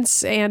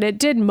moments. And it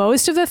did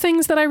most of the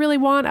things that I really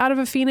want out of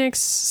a Phoenix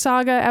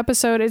Saga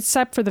episode,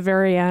 except for the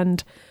very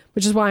end,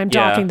 which is why I'm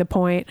docking the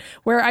point,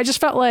 where I just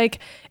felt like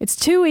it's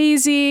too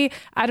easy.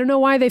 I don't know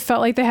why they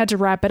felt like they had to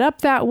wrap it up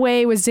that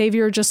way, with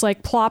Xavier just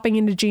like plopping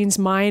into Jean's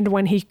mind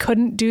when he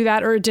couldn't do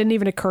that, or it didn't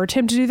even occur to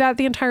him to do that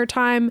the entire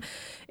time.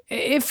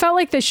 It felt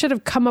like they should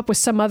have come up with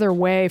some other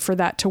way for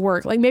that to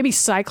work. Like maybe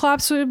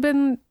Cyclops would have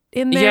been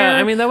in there. Yeah,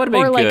 I mean, that would have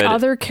been good. Or like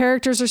other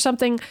characters or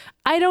something.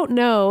 I don't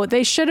know.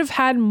 They should have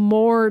had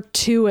more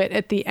to it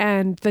at the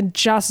end than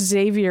just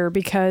Xavier,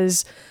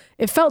 because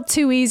it felt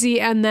too easy.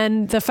 And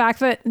then the fact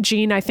that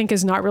Jean, I think,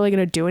 is not really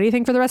going to do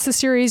anything for the rest of the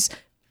series,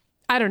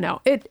 I don't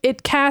know.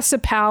 It casts a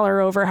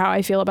pallor over how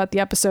I feel about the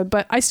episode,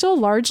 but I still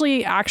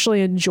largely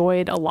actually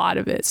enjoyed a lot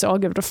of it. So I'll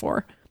give it a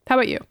 4. How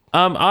about you?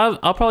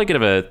 I'll probably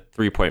give it a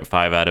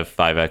 3.5 out of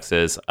 5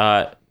 X's.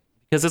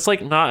 Because it's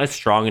like not a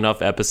strong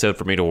enough episode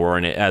for me to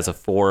warrant it as a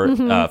 4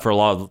 for a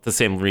lot of the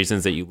same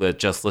reasons that you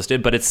just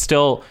listed, but it's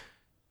still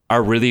a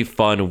really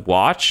fun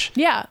watch.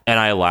 Yeah. And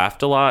I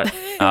laughed a lot.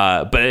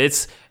 But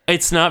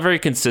it's not very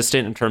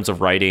consistent in terms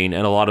of writing,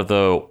 and a lot of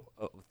the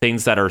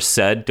things that are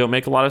said don't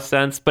make a lot of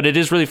sense, but it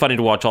is really funny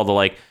to watch all the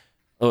like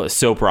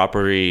soap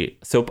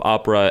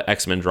opera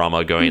X-Men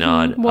drama going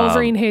on.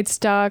 Wolverine hates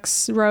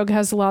ducks. Rogue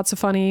has lots of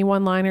funny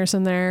one-liners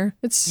in there.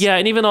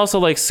 And even also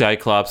like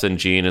Cyclops and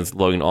Jean and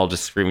Logan all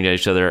just screaming at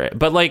each other.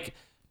 But like,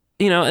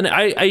 and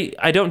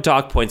I don't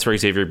dock points for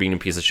Xavier being a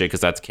piece of shit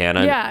because that's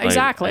canon. Yeah,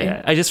 exactly.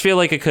 I just feel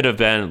like it could have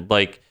been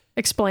like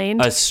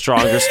explained, a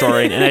stronger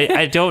story. And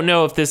I don't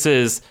know if this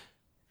is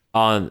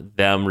on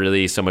them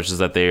really so much as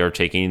that they are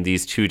taking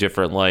these two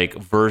different like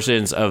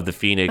versions of the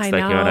Phoenix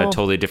that came out at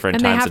totally different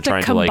times and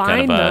trying to like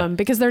kind of them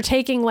because they're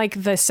taking like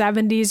the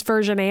 70s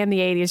version and the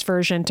 80s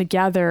version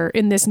together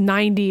in this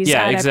 90s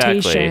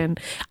adaptation.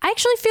 Exactly. I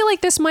actually feel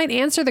like this might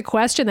answer the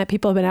question that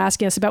people have been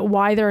asking us about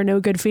why there are no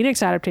good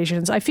Phoenix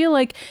adaptations. I feel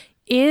like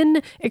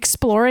in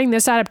exploring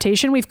this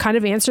adaptation, we've kind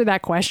of answered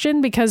that question,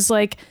 because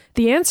like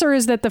the answer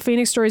is that the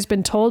Phoenix story has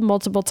been told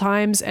multiple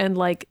times and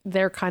like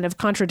they're kind of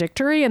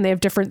contradictory and they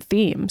have different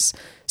themes.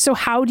 So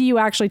how do you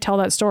actually tell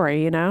that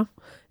story,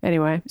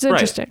 Anyway, it's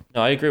interesting. Right.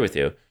 No, I agree with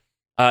you.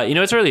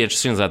 It's really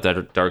interesting is that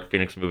the Dark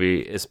Phoenix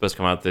movie is supposed to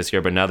come out this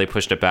year, but now they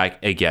pushed it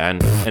back again.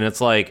 And it's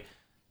like,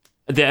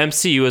 the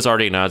MCU has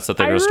already announced that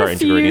they're going to start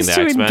integrating the X-Men.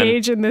 I refuse to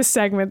engage in this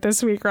segment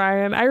this week,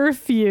 Ryan. I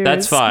refuse.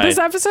 That's fine. This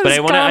episode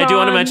but I do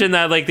want to mention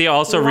that like they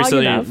also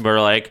recently were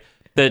like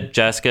that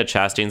Jessica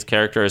Chastain's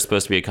character is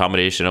supposed to be a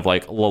combination of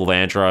like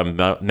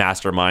Lilandra,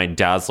 Mastermind,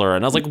 Dazzler,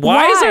 and I was like,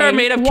 why is there a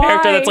made up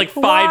character that's like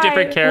 5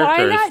 different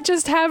characters? Why not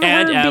just have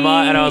and her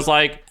Emma? Be and I was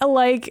like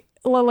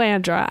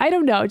Lilandra. I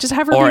don't know. Just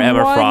have her or be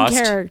Emma one Frost.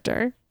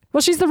 Character. Well,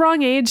 she's the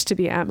wrong age to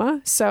be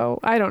Emma, so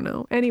I don't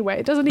know. Anyway,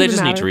 it doesn't they even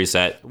matter. They just need to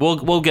reset.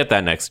 We'll get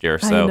that next year.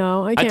 So I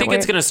know. I think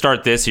it's going to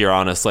start this year.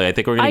 Honestly, I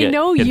think we're going to get. I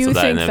know hints you of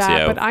that think in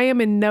that, but I am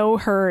in no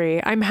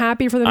hurry. I'm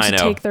happy for them to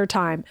take their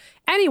time.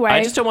 Anyway,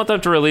 I just don't want them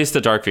to release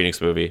the Dark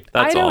Phoenix movie.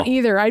 That's all. I don't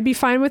either. I'd be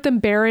fine with them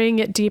burying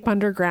it deep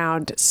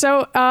underground. So,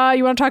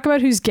 you want to talk about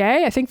who's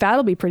gay? I think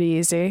that'll be pretty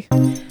easy.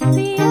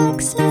 The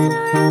X-Men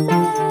are a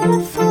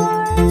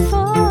metaphor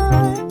for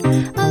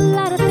a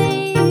lot of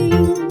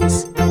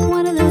things, but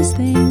one of those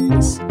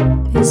things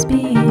is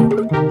being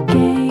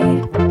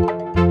gay.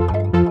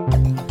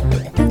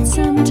 But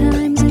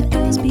sometimes it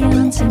goes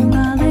beyond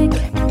symbolic.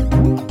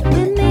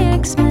 When the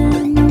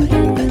X-Men get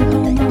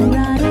real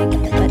homoerotic.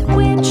 But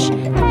which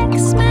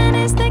X-Men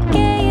is the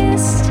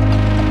gayest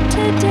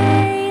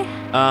today?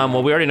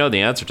 Well, we already know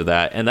the answer to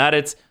that, and that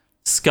it's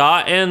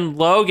Scott and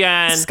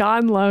Logan.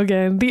 Scott and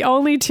Logan, the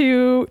only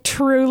two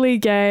truly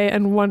gay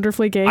and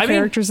wonderfully gay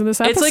characters in this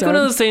episode. It's like one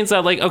of those things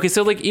that like, okay,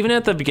 so like even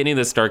at the beginning of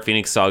this Dark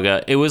Phoenix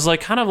saga, it was like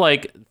kind of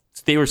like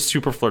they were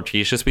super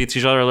flirtatious with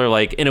each other,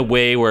 like in a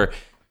way where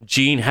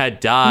Jean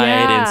had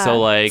died, and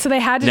so they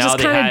had to just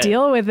kind of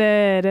deal with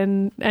it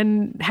and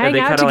hang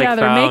out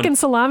together, making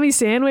salami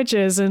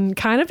sandwiches and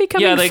kind of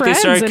becoming friends. They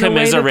started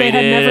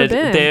commiserating.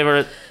 They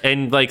were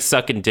and like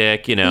sucking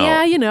dick,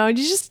 Yeah, sometimes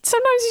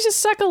you just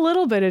suck a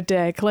little bit of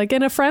dick, like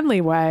in a friendly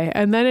way,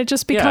 and then it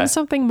just becomes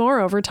something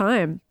more over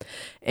time.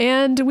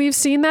 And we've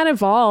seen that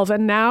evolve,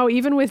 and now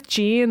even with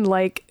Jean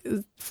like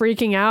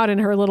freaking out in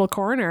her little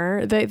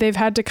corner, they've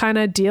had to kind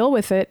of deal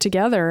with it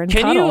together and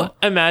cuddle. You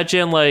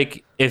imagine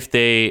like if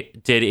they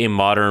did a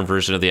modern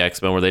version of the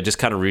X-Men where they just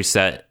kind of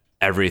reset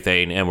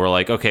everything, and we're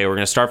like, okay, we're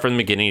gonna start from the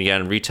beginning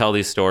again, retell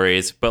these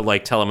stories, but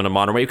like tell them in a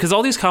modern way, because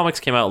all these comics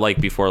came out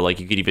like before like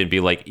you could even be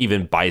like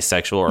even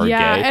bisexual or gay.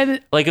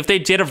 And like if they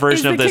did a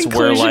version of this where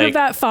conclusion like of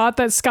that thought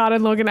that Scott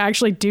and Logan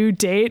actually do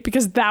date,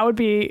 because that would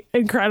be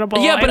incredible.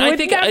 yeah, but It I would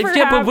think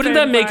never but wouldn't that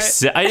happen, make but-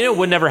 sense? I know it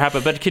would never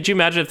happen, but could you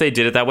imagine if they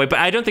did it that way? But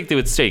I don't think they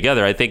would stay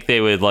together. I think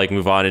they would like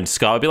move on, and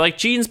Scott would be like,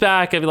 Jean's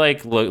back. I'd be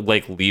like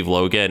leave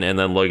Logan, and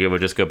then Logan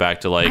would just go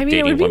back to like I mean, it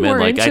dating would be women. more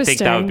Like I think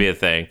that would interesting. be a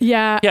thing.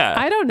 Yeah. Yeah.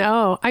 I don't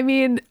know. I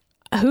mean,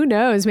 who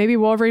knows? Maybe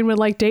Wolverine would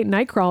like date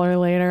Nightcrawler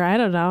later. I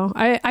don't know.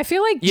 I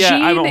feel like Yeah,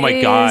 Jean oh my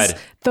is God.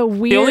 the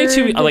weird. The only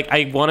two, like,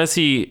 I want to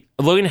see.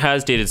 Logan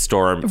has dated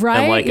Storm,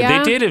 Right, and like yeah.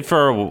 they dated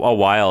for a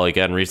while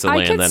again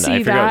recently, I could and then see I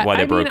forgot that. why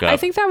they I broke mean, up. I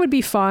think that would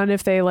be fun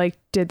if they like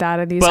did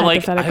that in these but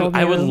like, hypothetical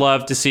I would new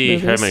love to see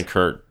movies. him and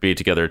Kurt be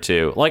together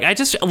too. Like,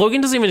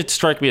 Logan doesn't even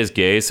strike me as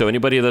gay. So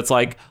anybody that's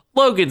like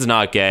Logan's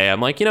not gay,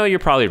 I'm like, you're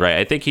probably right.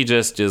 I think he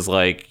just is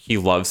like he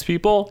loves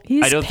people.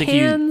 He's I don't think he.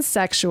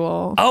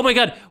 pansexual. Oh my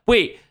god!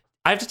 Wait.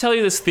 I have to tell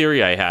you this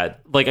theory I had.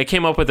 Like, I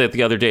came up with it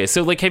the other day.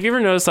 So, like, have you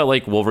ever noticed that,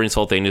 like, Wolverine's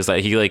whole thing is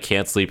that he, like,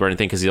 can't sleep or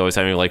anything because he's always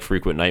having, like,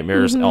 frequent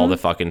nightmares all the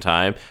fucking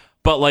time?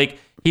 But, like,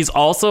 he's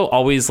also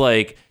always,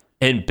 like,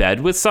 in bed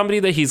with somebody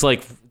that he's,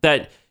 like,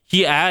 that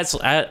he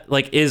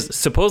is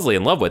supposedly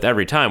in love with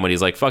every time when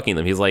he's, like, fucking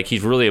them. He's, like,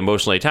 he's really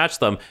emotionally attached to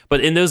them.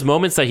 But in those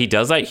moments that he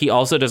does that, he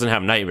also doesn't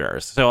have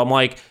nightmares. So I'm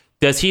like,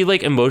 does he,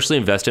 like, emotionally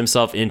invest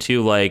himself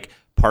into, like,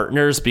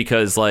 partners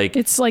because like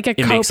It's like a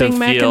it makes him coping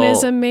feel-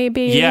 mechanism,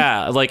 maybe.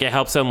 yeah, like it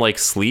helps him like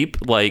sleep,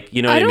 like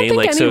you know what I I don't mean? think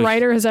Like any so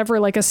writer has ever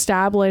like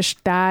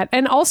established that.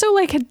 And also,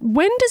 like,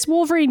 when does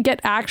Wolverine get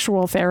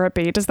actual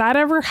therapy? Does that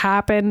ever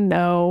happen?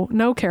 No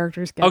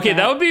characters get okay,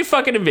 that would be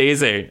fucking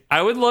amazing.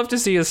 I would love to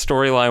see a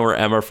storyline where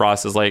Emma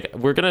Frost is like,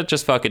 we're gonna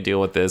just fucking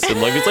deal with this,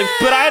 and Logan's like,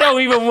 but I don't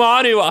even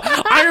want to.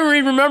 I don't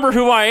even remember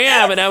who I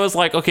am. And I was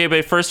like, okay,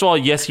 but first of all,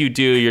 yes, you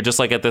do. You're just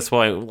like at this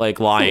point like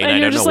lying. And I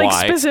you're don't just know like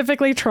why.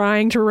 specifically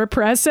trying to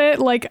repress it.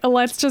 Like,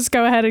 let's just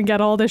go ahead and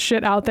get all this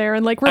shit out there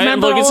and like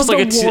remember Logan's all of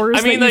just the like wars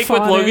I mean, that you like with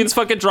fought in. Logan's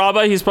fucking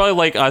drama, he's probably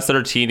like us that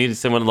are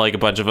teenies, and when like a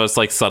bunch of us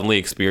like suddenly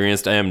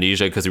experienced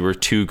amnesia because we were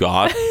too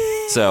goth.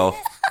 So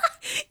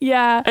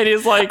Yeah. and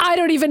he's like, I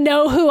don't even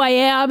know who I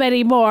am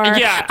anymore.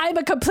 Yeah. I'm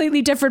a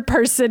completely different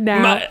person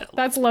now.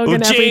 That's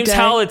Logan oh, every James day.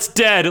 Howlett's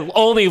dead.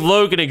 Only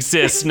Logan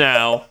exists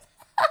now.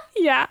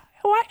 Yeah.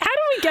 Why, how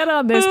do we get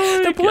on this?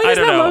 Oh, The point I is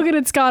that don't know. Logan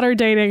and Scott are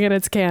dating and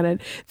it's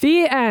canon.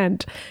 The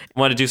end.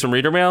 Want to do some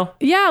reader mail?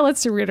 Yeah,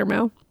 let's do reader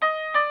mail.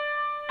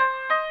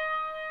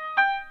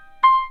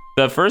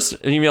 The first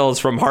email is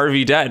from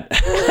Harvey Dent.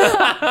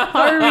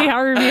 Harvey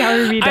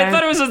I Dent.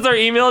 thought it was just their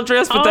email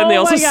address, but then they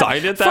Oh also my God.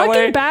 signed it that Fucking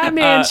way.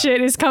 Batman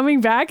shit is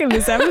coming back in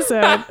this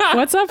episode.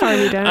 What's up,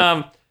 Harvey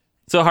Dent?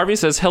 So Harvey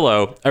says,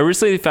 hello. I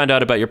recently found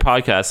out about your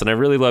podcast, and I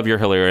really love your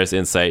hilarious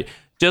insight.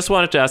 Just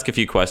wanted to ask a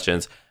few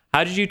questions.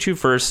 How did you two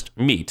first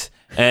meet?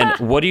 And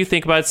what do you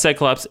think about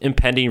Cyclops'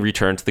 impending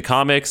return to the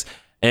comics?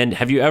 And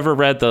have you ever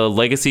read the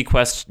Legacy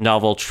Quest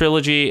novel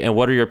trilogy? And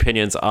what are your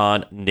opinions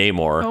on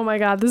Namor? Oh my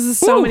God, this is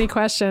so Woo. many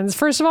questions.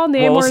 First of all,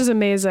 Namor is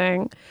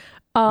amazing.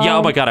 Yeah,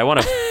 oh my God, I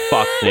want to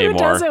fuck Who Namor.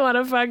 doesn't want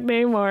to fuck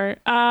Namor?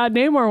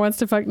 Namor wants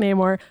to fuck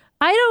Namor.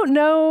 I don't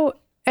know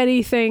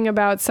anything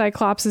about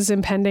Cyclops'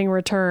 impending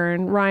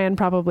return. Ryan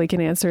probably can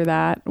answer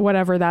that,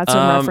 whatever that's in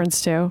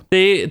reference to.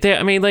 They,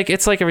 I mean, like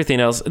it's like everything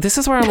else. This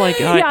is where I'm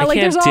like, I like,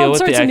 can't there's all deal with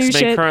the sorts of new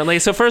X-Men shit. currently.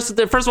 So first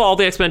of all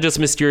the X-Men just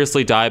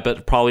mysteriously died,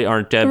 but probably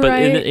aren't dead.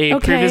 But in Right, a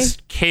okay. previous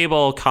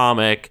Cable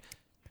comic,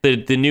 the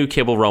new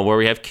Cable run where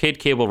we have Kid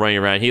Cable running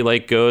around, he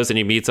like goes and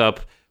he meets up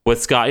with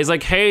Scott. He's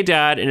like, "Hey,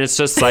 Dad," and it's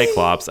just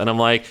Cyclops. And I'm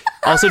like,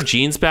 also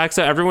Jean's back,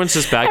 so everyone's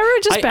just back.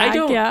 Everyone's just back,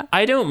 yeah.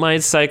 I don't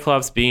mind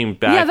Cyclops being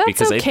back Yeah, that's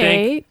because okay, I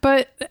think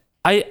but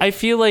I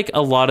feel like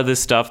a lot of this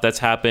stuff that's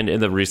happened in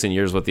the recent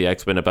years with the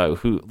X-Men about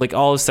who, like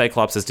all of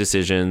Cyclops'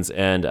 decisions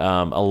and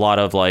a lot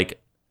of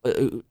like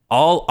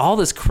all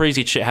this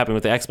crazy shit happened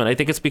with the X-Men. I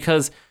think it's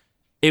because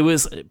it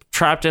was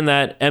trapped in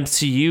that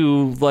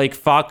MCU like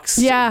Fox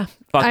yeah,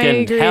 I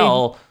fucking agree.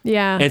 hell.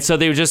 Yeah. And so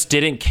they just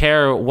didn't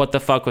care what the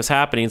fuck was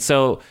happening.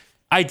 So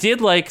I did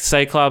like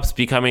Cyclops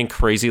becoming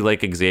crazy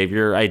like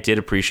Xavier. I did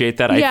appreciate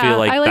that. Yeah, I feel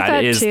like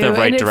that is too. the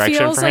right and direction it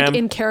feels for like him.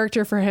 in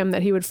character for him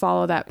that he would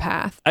follow that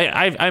path.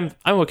 I'm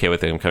okay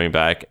with him coming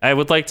back. I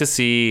would like to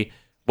see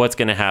what's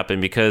going to happen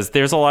because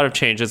there's a lot of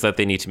changes that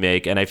they need to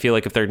make, and I feel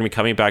like if they're going to be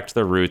coming back to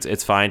their roots,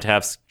 it's fine to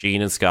have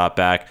Jean and Scott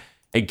back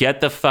and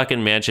get the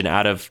fucking mansion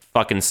out of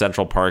fucking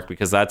Central Park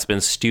because that's been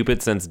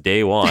stupid since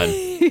day one.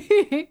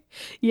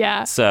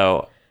 Yeah.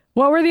 So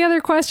What were the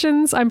other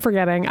questions? I'm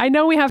forgetting. I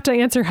know we have to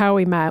answer how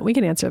we met. We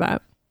can answer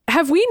that.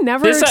 Have we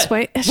never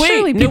explained?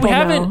 Surely no, people we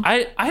haven't.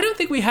 know. I don't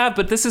think we have,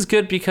 but this is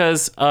good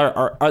because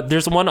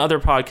there's one other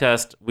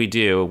podcast we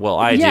do. Well,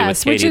 I do with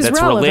Yes, which Katie is that's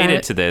relevant.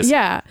 related to this.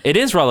 Yeah. it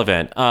is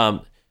relevant.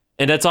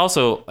 And it's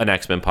also an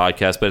X-Men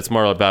podcast, but it's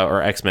more about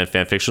our X-Men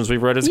fan fictions we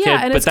wrote as Yeah,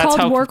 kids. and But it's that's called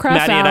how Warcraft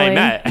Maddie Valley. and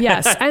I met.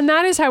 Yes, and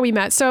that is how we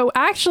met. So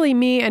actually,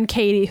 me and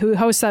Katie, who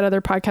hosts that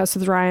other podcast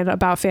with Ryan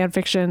about fan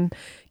fiction,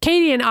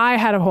 Katie and I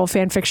had a whole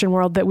fan fiction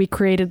world that we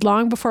created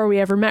long before we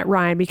ever met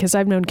Ryan, because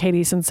I've known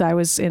Katie since I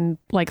was in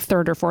like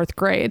 3rd or 4th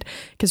grade,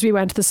 because we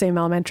went to the same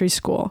elementary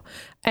school.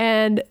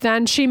 And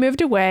then she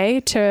moved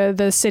away to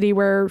the city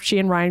where she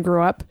and Ryan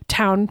grew up,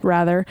 town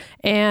rather,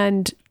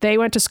 and they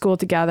went to school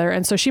together.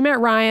 And so she met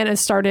Ryan and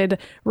started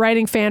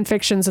writing fan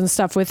fictions and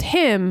stuff with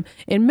him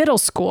in middle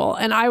school.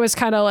 And I was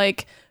kind of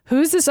like,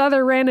 who's this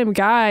other random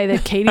guy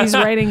that Katie's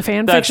writing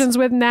fan fictions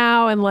with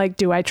now? And like,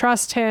 do I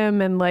trust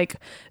him? And like,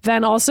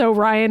 then also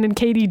Ryan and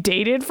Katie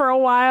dated for a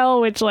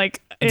while, which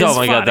like is oh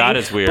my God, funny. that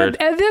is weird.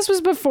 But this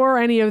was before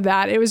any of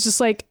that. It was just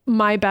like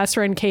my best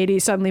friend Katie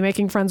suddenly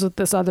making friends with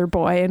this other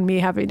boy and me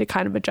having to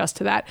kind of adjust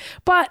to that.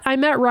 But I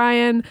met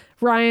Ryan.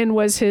 Ryan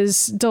was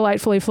his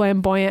delightfully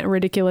flamboyant,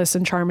 ridiculous,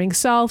 and charming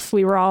self.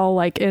 We were all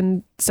like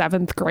in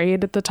 7th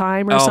grade at the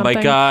time or something. Oh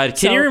my God.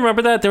 Can you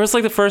remember that? There was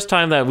like the first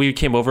time that we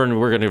came over and we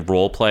were going to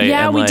role play.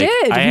 Yeah, and, we like,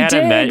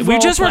 did. We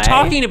just were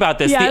talking about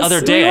this the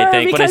other day, I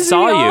think, when I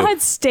saw we you. all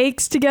had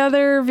steaks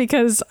together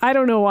because I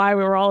don't know why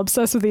we were all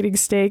obsessed with eating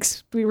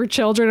steaks. We were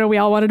children and we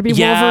all wanted to be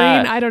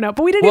Wolverine. I don't know.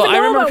 But we didn't even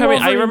know about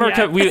Wolverine. I remember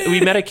yet.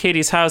 we met at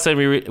Katie's house and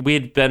we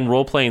had been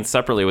role playing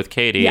separately with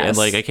Katie. Yes. And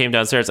like I came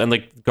downstairs and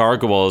like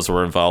gargoyles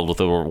were involved with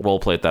the role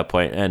play at that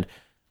point. And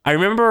I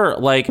remember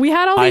like we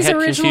had all these I had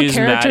original confused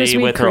characters Maddie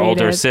we with her older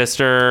created.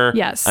 sister.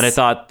 Yes. And I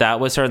thought that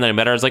was her. And then I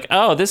met her. I was like,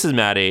 oh, this is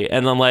Maddie.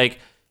 And then like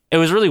it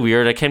was really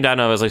weird. I came down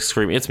and I was like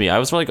screaming, it's me. I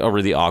was like a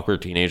really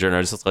awkward teenager and I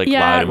was just like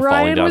loud and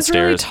falling Ryan downstairs.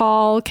 was really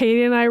tall.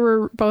 Katie and I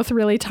were both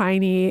really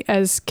tiny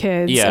as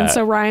kids. Yeah. And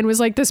so Ryan was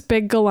like this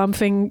big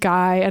galumphing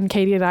guy and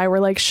Katie and I were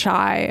like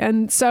shy.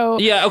 And so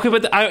yeah, okay,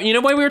 but you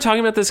know why we were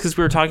talking about this? Because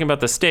we were talking about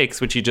the steaks,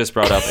 which you just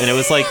brought up. And it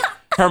was like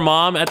her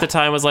mom at the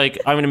time was like,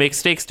 I'm going to make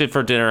steaks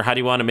for dinner. How do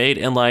you want them made?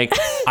 And like,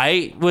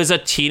 I was a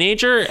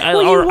teenager. I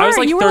was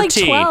like you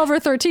 13. were like 12 or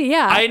 13.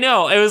 Yeah. I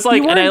know. It was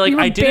like, and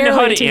I didn't know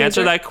how to teenager.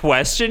 answer that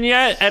question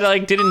yet. And I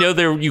like didn't know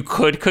you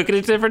could cook it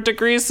at different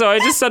degrees. So I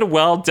just said,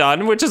 well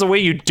done, which is a way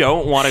you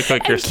don't want to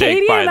cook your steak,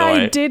 Katie by and the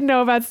way. I did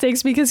know about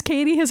steaks because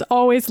Katie has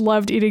always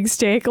loved eating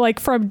steak, like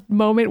from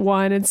moment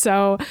one. And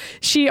so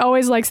she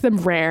always likes them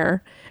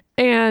rare.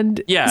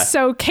 And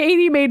so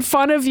Katie made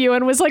fun of you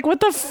and was like,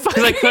 what the fuck?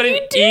 Because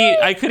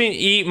I couldn't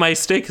eat my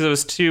steak because it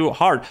was too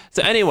hard.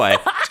 So anyway,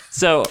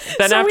 so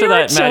then after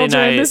that, Maddie and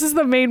I. This is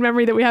the main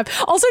memory that we have.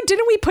 Also,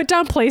 didn't we put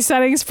down play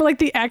settings for like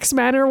the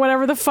X-Men or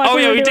whatever the fuck? Oh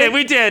yeah, we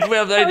doing? did. Or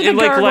And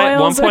like at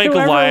one point,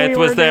 Goliath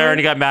was there and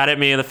he got mad at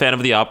me, and the Phantom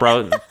of the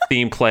Opera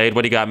theme played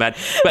when he got mad.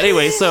 But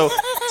anyway, so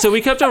we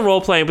kept on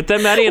role playing, but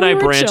then Maddie and I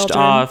branched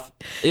off.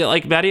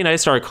 Like Maddie and I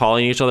started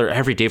calling each other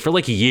every day for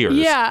like years.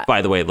 Yeah.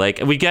 By the way, like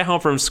we'd get home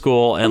from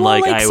school and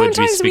like I would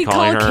just be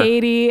calling her. Sometimes we'd call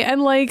Katie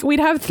and like we'd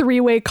have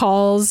 3-way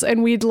calls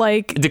and we'd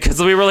like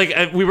because we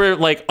were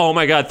like oh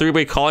my God,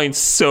 3-way calling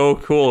so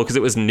cool because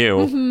it was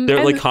new. Mm-hmm.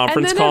 There like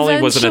conference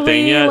calling wasn't a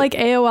thing yet. Like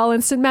AOL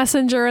Instant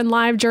Messenger and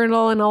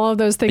LiveJournal and all of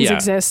those things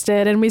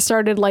existed, and we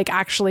started like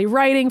actually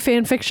writing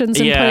fan fictions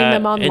and putting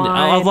them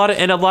online.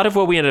 And a lot of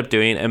what we ended up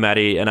doing, and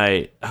Maddie and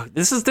I,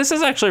 this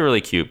is actually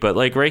really cute, but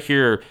like right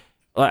here.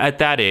 At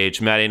that age,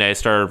 Maddie and I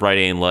started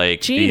writing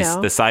like the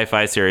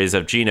sci-fi series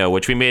of Gino,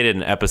 which we made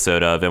an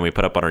episode of and we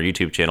put up on our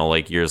YouTube channel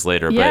like years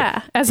later.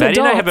 Yeah, but as Maddie adults.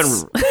 and I have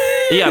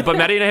been, but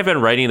Maddie and I have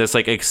been writing this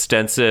like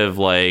extensive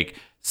like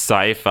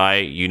sci-fi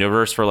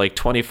universe for like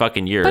 20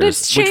 fucking years. But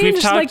it's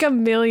changed like a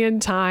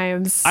million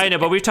times. I know,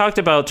 but we've talked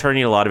about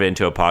turning a lot of it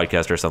into a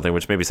podcast or something,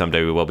 which maybe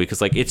someday we will,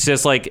 because like it's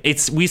just like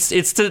it's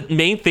the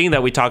main thing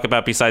that we talk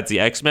about besides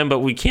the X-Men, but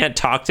we can't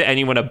talk to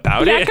anyone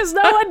about it. Yeah, because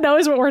no one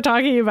knows what we're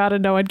talking about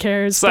and no one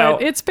cares. So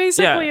but it's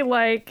basically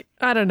like,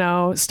 I don't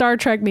know, Star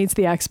Trek meets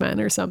the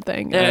X-Men or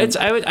something. Yeah,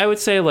 I would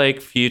say like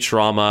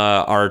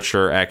Futurama,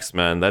 Archer,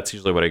 X-Men. That's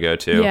usually what I go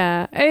to.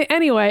 Yeah.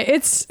 Anyway,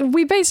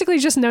 we basically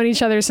just known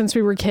each other since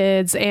we were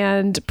kids,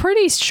 and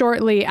pretty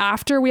shortly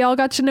after we all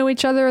got to know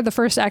each other, the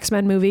first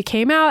X-Men movie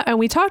came out, and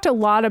we talked a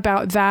lot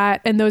about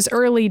that in those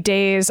early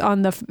days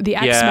on the X-Men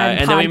podcast. Yeah,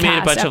 and then we made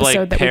a bunch of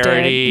like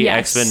parody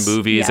X-Men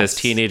movies as yes.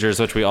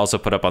 teenagers, which we also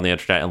put up on the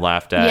internet and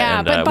laughed at. Yeah,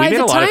 and, but by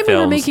the time we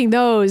were making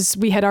those,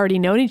 we had already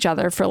known each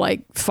other for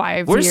like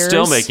 5 years. We're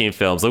still making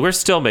films. Like we're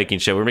still making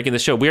shit. We're making the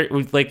show.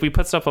 We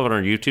put stuff up on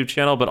our YouTube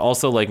channel, but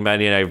also like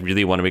Maddie and I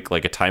really want to make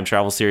like a time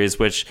travel series,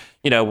 which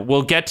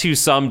we'll get to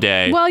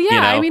someday. Well,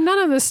 yeah. I mean, none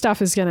of this stuff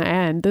is going to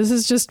end. This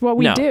is just what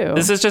we do.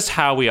 This is just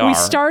how we are. We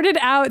started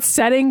out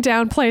setting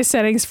down play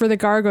settings for the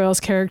Gargoyles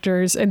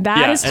characters, and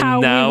that is how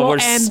we will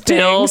end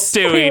things.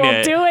 Doing we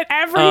will do it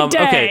every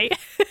day.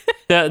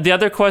 Okay. The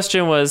other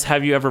question was,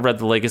 have you ever read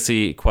the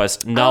Legacy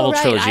Quest novel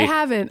trilogy? I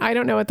haven't. I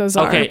don't know what those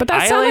are, but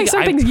that sounds like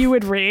something you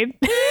would read.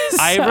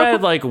 I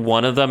read like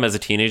one of them as a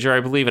teenager, I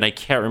believe, and I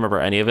can't remember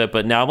any of it.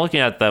 But now I'm looking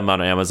at them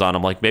on Amazon.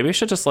 I'm like, maybe I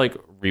should just like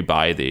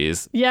rebuy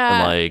these. Yeah.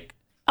 And, like.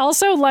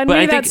 Also, lend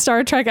me that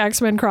Star Trek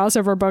X-Men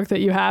crossover book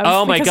that you have.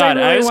 Oh my God.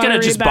 I was going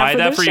to just buy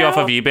that for you off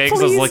of eBay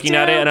because I was looking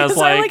at it and I was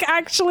like, I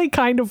actually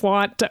kind of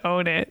want to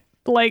own it.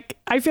 Like,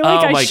 I feel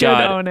like I should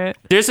own it.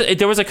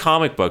 There was a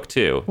comic book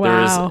too.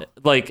 Wow. There's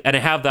like, and I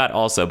have that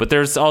also, but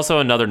there's also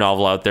another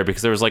novel out there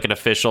because there was like an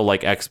official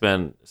like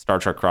X-Men Star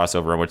Trek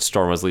crossover in which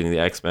Storm was leading the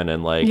X-Men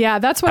and like, yeah,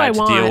 that's what I had to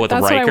want. deal with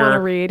That's what I Riker. want to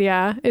read.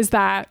 Yeah, is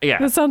that? Yeah.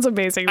 That sounds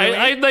amazing. To me.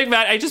 I like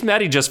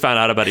Maddie just found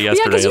out about it Yeah,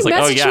 yesterday. because I you was like,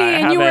 oh messaged yeah, me I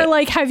and have you were it.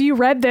 like, "Have you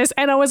read this?"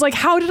 And I was like,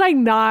 "How did I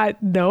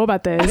not know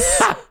about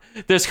this?"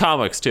 There's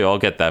comics too. I'll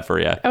get that for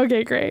you.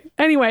 Okay, great.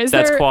 Anyways,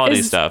 That's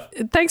quality stuff.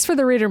 Thanks for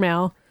the reader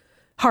mail,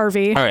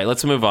 Harvey. All right,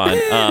 let's move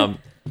on.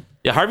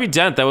 Yeah, Harvey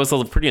Dent, that was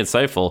pretty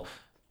insightful.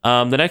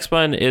 The next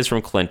one is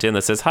from Clinton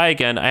that says, "Hi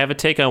again. I have a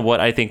take on what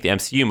I think the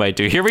MCU might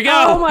do." Here we go.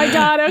 Oh my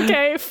god.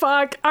 Okay.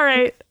 Fuck. All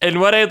right. And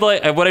what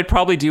I'd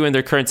probably do in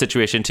their current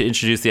situation to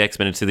introduce the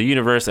X-Men into the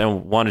universe,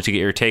 and wanted to get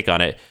your take on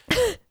it.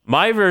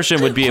 My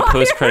version would be a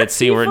post-credit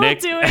scene where Nick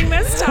doing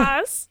this to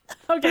us.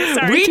 Okay,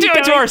 sorry. we keep do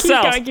it to going,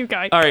 ourselves. Keep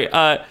going. All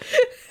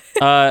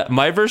right.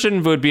 My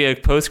version would be a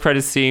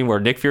post-credit scene where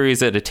Nick Fury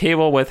is at a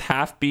table with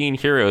half being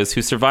heroes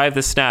who survived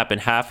the snap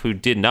and half who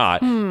did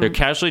not. They're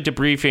casually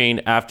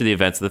debriefing after the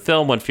events of the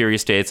film when Fury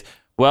states,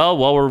 "Well,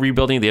 while we're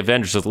rebuilding the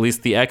Avengers, at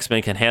least the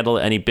X-Men can handle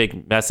any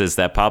big messes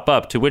that pop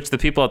up." To which the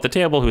people at the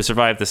table who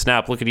survived the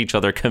snap look at each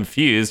other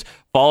confused,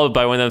 followed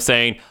by one of them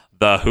saying,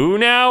 "The who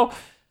now?"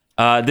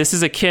 This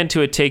is akin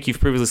to a take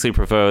you've previously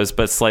proposed,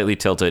 but slightly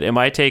tilted. In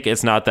my take,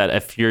 it's not that a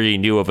Fury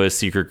knew of a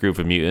secret group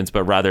of mutants,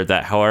 but rather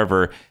that,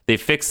 however, they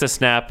fixed the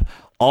snap,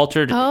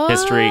 altered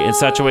history in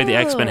such a way the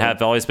X-Men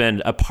have always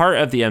been a part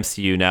of the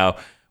MCU now,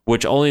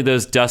 which only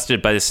those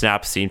dusted by the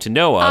snap seem to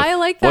know of. I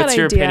like that What's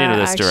your idea, opinion of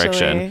this actually.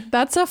 direction?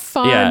 That's a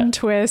fun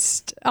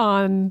twist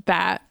on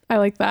that. I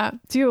like that.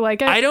 Do you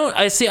like it? I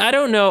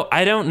don't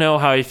know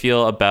how I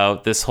feel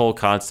about this whole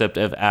concept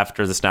of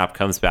after the snap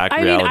comes back,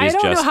 I reality's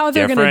don't know just how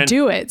they're going to different.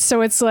 do it.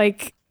 So it's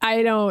like,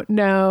 I don't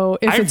know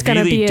if I it's going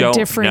to really be a don't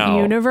different know.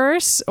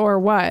 universe or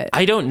what.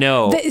 I don't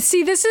know.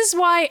 See, this is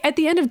why at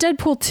the end of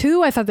Deadpool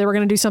 2, I thought they were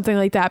going to do something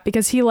like that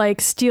because he like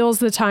steals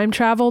the time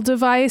travel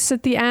device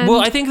at the end.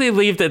 Well, I think they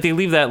leave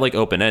that like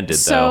open ended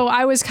so though.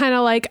 I was kind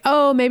of like,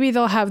 oh, maybe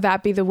they'll have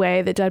that be the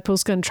way that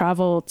Deadpool's going to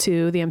travel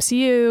to the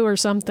MCU or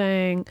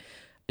something.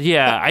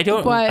 Yeah, I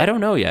don't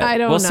know yet.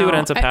 We'll see what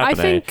ends up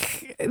happening. I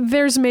think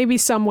there's maybe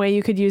some way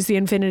you could use the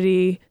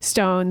Infinity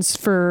Stones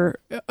for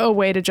a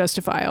way to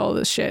justify all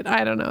this shit.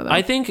 I don't know though.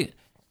 I think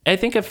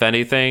if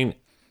anything,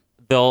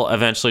 they'll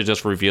eventually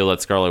just reveal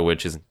that Scarlet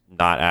Witch is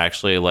not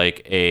actually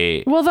like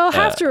a. Well, they'll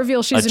have to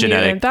reveal she's a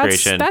genetic mutant.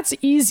 creation. That's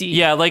easy.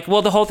 Yeah, like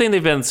the whole thing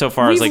they've been so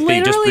far is We've like they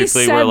just literally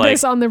briefly said were like.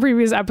 this on the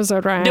previous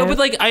episode, Ryan. No, but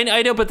like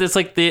I know, but it's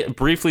like they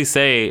briefly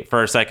say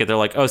for a second they're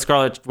like, oh,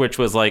 Scarlet Witch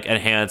was like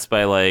enhanced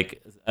by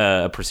like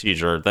a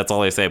procedure. That's all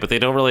they say, but they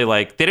don't really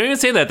like. They don't even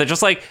say that. They're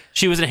just like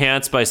she was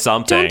enhanced by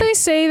something. Don't they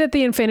say that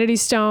the Infinity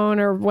Stone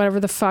or whatever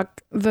the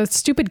fuck, the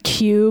stupid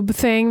cube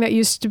thing that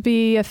used to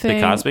be a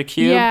thing, The Cosmic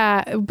Cube?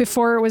 Yeah,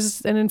 before it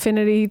was an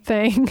infinity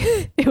thing,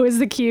 it was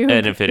the cube.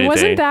 An infinity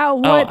Wasn't thing. that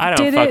what I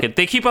don't did fuck it?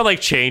 They keep on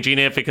like changing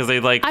it because they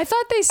like. I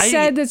thought they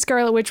said that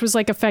Scarlet Witch was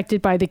like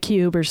affected by the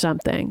cube or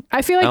something.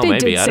 I feel like they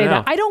maybe. did I say don't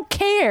that. know. I don't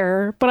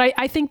care, but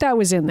I think that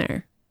was in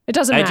there. It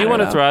doesn't matter. I do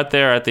want to though. throw out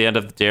there at the end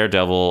of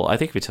Daredevil, I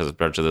think we touched a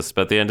bunch of this,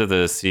 but at the end of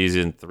the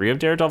season 3 of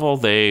Daredevil,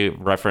 they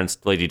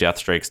referenced Lady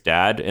Deathstroke's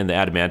dad in the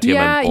adamantium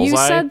and Bullseye. You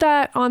said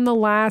that on the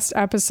last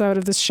episode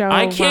of the show.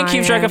 I can't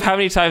keep track of how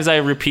many times I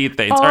repeat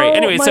things. All right,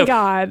 anyway, my so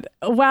God.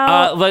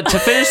 Well, to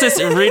finish this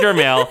reader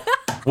mail,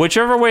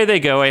 whichever way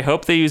they go, I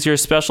hope they use your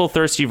special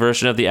thirsty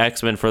version of the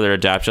X-Men for their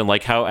adaptation,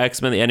 like how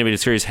X-Men the animated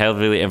series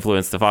heavily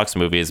influenced the Fox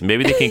movies.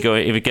 Maybe they can go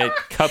even get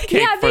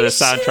Cupcake for the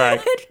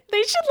soundtrack.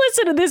 They should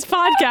listen to this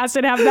podcast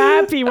and have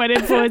that be what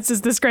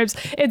influences the scripts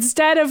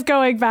instead of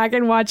going back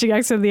and watching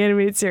X-Men the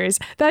animated series.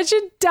 That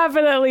should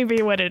definitely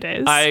be what it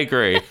is. I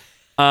agree.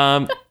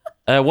 One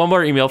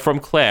more email from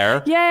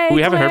Claire, Yay, who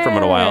we haven't heard from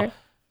in a Claire.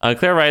 while.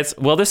 Claire writes,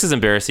 well, this is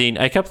embarrassing.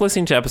 I kept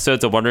listening to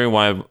episodes and wondering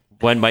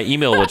when my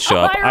email would show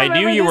up. I knew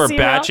remember you were this email,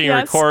 batching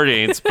yes.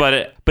 recordings, but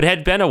it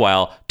had been a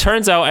while.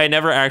 Turns out I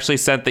never actually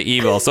sent the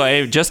email. So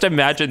I just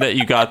imagine that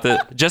you got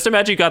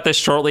this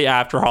shortly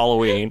after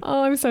Halloween.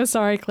 Oh, I'm so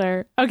sorry,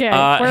 Claire. Okay.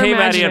 Hey,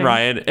 Maddie and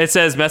Ryan. It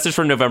says message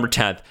from November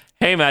 10th.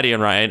 Hey, Maddie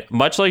and Ryan.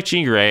 Much like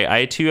Jean Grey,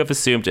 I too have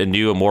assumed a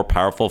new and more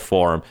powerful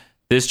form.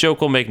 This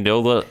joke will make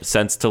no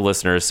sense to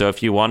listeners, so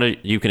if you want to,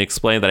 you can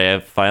explain that I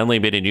have finally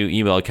made a new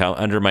email account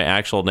under my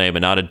actual name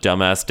and not a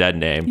dumbass dead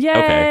name. Yay,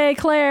 Okay.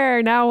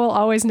 Claire. Now we'll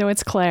always know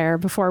it's Claire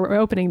before we're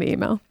opening the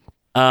email.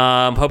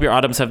 Hope your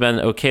autumns have been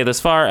okay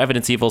thus far.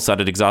 Evidence Evil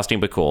sounded exhausting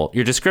but cool.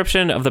 Your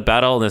description of the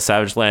battle in the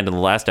Savage Land in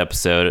the last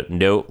episode,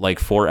 note like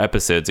 4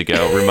 episodes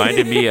ago,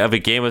 reminded me of a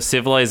game of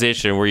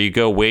Civilization where you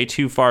go way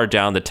too far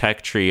down the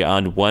tech tree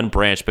on one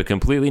branch but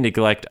completely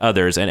neglect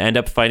others and end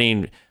up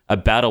fighting a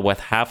battle with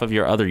half of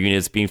your other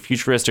units being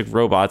futuristic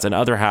robots and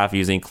other half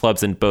using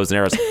clubs and bows and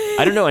arrows.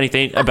 I don't know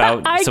anything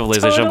about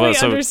Civilization. I totally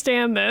but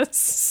understand this.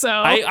 So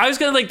I was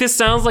gonna this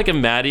sounds like a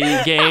Maddie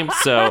game.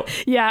 So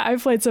yeah, I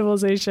played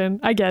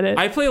Civilization. I get it.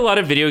 I play a lot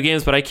of video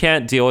games, but I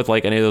can't deal with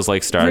any of those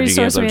strategy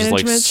games. I'm just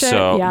management shit?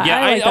 so Yeah, yeah.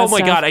 I like oh that my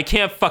stuff. god, I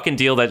can't fucking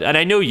deal that. And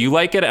I know you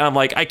like it. And I'm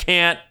I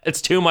can't.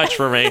 It's too much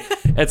for me.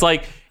 It's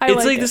like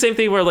the same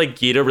thing where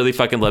Gita really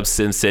fucking loves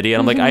SimCity,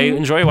 and I'm I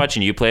enjoy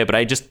watching you play it, but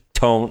I just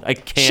don't. I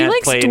can't she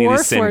likes play any of Dwarf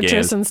these sim Fortress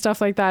games and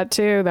stuff like that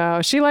too,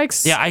 though. She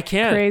likes I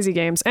can't. crazy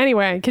games.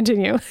 Anyway,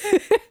 continue.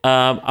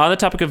 On the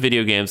topic of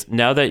video games,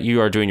 now that you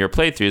are doing your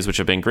playthroughs, which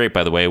have been great,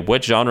 by the way,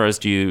 what genres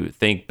do you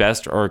think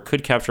best or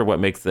could capture what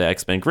makes the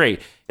X-Men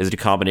great? Is it a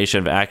combination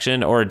of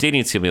action or a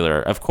dating simulator?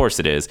 Of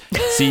course it is.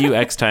 See you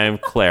X time,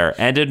 Claire.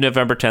 Ended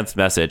November 10th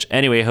message.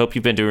 Anyway, hope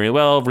you've been doing really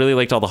well. Really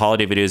liked all the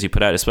holiday videos you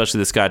put out, especially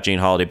the Scott Jean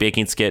holiday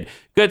baking skit.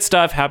 Good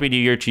stuff. Happy New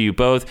Year to you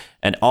both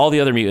and all the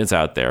other mutants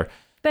out there.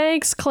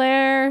 Thanks,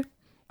 Claire.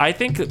 I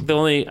think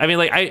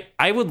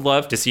I would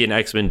love to see an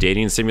X-Men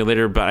dating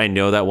simulator, but I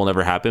know that will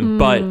never happen.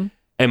 But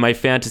in my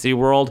fantasy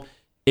world,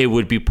 it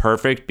would be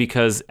perfect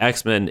because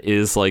X-Men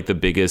is the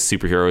biggest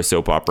superhero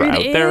soap opera out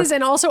there. It is,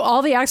 and also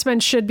all the X-Men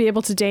should be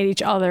able to date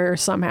each other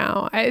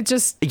somehow. It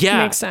just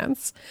makes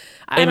sense.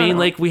 I mean,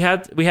 we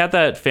had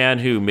that fan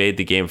who made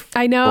the game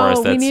I know, for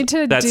us. we need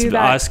to do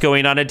that. Us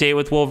going on a date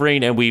with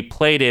Wolverine, and we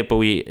played it, but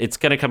it's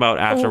going to come out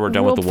after we're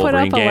done with the Wolverine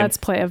game. We'll put up a game. Let's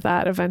Play of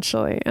that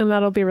eventually, and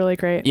that'll be really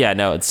great. Yeah,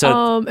 no, it's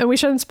so... and we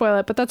shouldn't spoil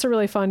it, but that's a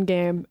really fun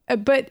game.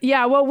 But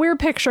yeah, what we're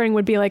picturing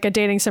would be a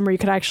dating sim where you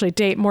could actually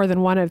date more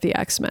than one of the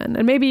X-Men,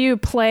 and maybe you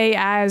play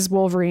as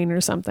Wolverine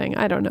or something.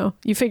 I don't know.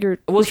 You figure.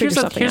 Well, here's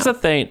the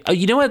thing.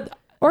 You know what?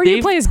 Or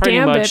you play as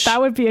Gambit. That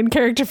would be in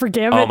character for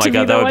Gambit. Oh my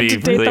god, that would be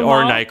really.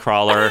 Or all.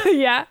 Nightcrawler.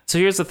 Yeah. So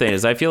here's the thing: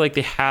 is I feel like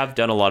they have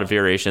done a lot of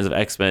variations of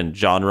X-Men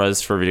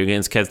genres for video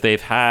games because they've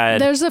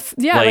had there's there's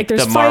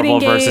the Marvel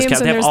fighting versus games, Capcom.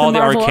 They have there's all the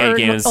Marvel arcade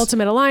games,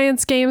 Ultimate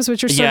Alliance games,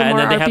 which are sort of more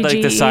and then they RPG.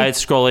 have the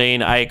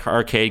side-scrolling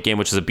arcade game,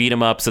 which is a beat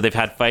 'em up. So they've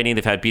had fighting,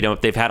 they've had beat 'em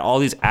up, they've had all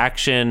these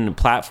action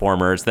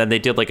platformers. Then they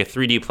did a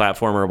 3D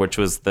platformer, which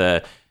was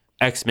the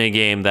X-Men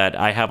game that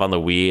I have on the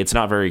Wii. It's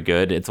not very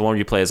good. It's the one where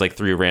you play as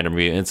 3 random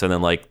mutants and then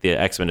the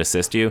X-Men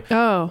assist you.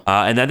 Oh.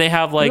 And then they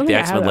have the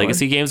X-Men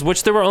Legacy games,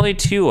 which there were only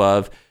 2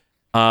 of.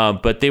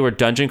 But they were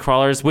dungeon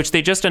crawlers, which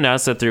they just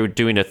announced that they're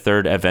doing a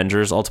 3rd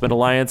Avengers Ultimate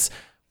Alliance,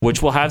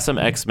 which will have some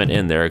X-Men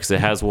in there because it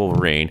has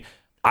Wolverine.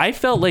 I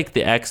felt like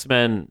the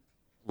X-Men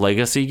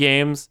Legacy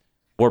games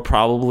were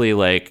probably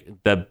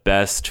the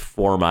best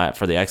format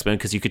for the X-Men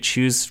because you could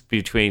choose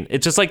between...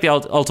 It's just like the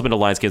Ultimate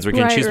Alliance games where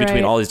you can choose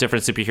between all these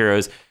different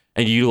superheroes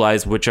and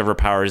utilize whichever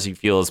powers you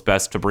feel is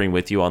best to bring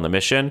with you on the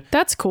mission.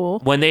 That's cool.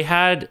 When they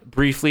had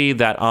briefly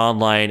that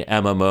online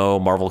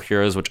MMO, Marvel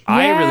Heroes, which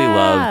I really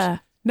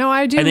loved. No,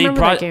 I do remember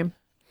that game.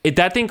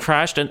 That thing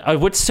crashed, and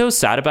what's so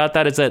sad about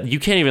that is that you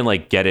can't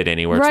even get it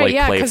anywhere to play for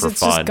fun. because it's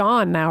just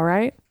gone now,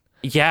 right?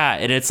 Yeah,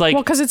 and it's well,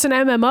 because it's an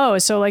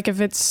MMO, so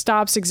if it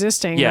stops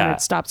existing, then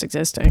it stops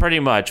existing. Pretty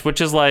much, which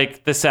is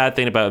the sad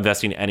thing about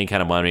investing any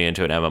kind of money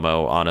into an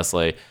MMO,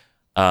 honestly.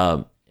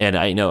 And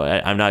I know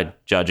I'm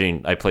not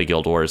judging. I play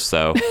Guild Wars,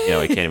 so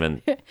I can't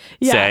even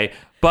say.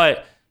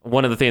 But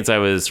one of the things I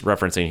was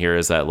referencing here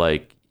is that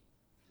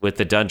with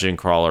the dungeon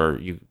crawler,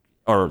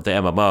 or the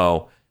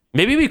MMO,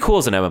 maybe it'd be cool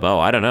as an MMO.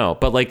 I don't know,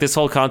 but this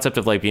whole concept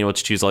of being able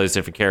to choose all these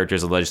different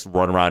characters and just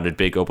run around in a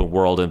big open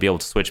world and be able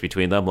to switch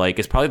between them,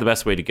 is probably the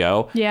best way to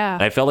go. Yeah.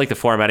 And I felt the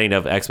formatting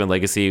of X-Men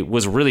Legacy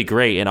was really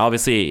great, and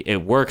obviously it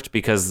worked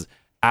because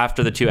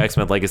after the 2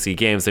 X-Men Legacy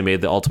games, they made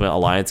the Ultimate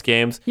Alliance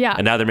games. Yeah.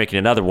 And now they're making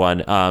another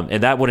one.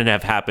 And that wouldn't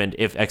have happened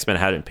if X-Men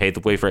hadn't paid the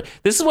way for it.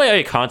 This is why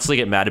I constantly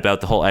get mad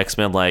about the whole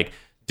X-Men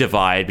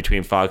divide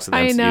between Fox and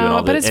MCU and all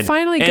that. But it's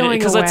finally going away.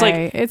 Because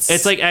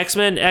it's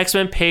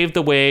X-Men paved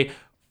the way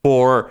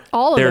for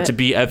there to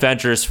be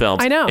Avengers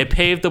films. I know. It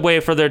paved the way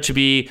for there to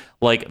be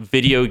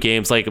video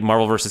games like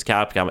Marvel vs.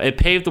 Capcom. It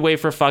paved the way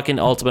for fucking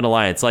Ultimate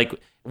Alliance.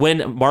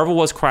 When Marvel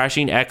was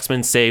crashing,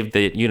 X-Men saved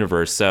the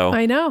universe. So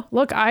I know.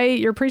 Look,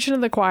 you're preaching to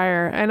the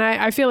choir, and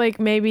I feel like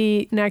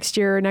maybe next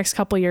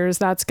couple of years,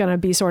 that's going to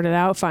be sorted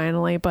out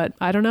finally. But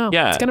I don't know.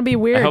 Yeah, it's going to be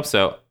weird. I hope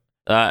so.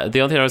 The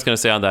only thing I was going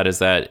to say on that is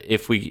that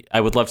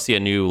I would love to see a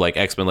new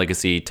X-Men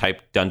Legacy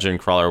type dungeon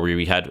crawler where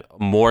we had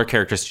more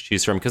characters to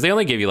choose from because they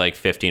only give you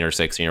 15 or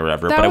 16 or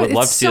whatever. But I would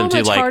love to see them do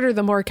It's so much harder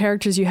the more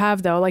characters you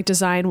have though,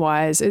 design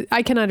wise.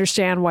 I can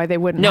understand why they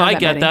wouldn't. No, have I that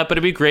get many. that, but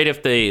it'd be great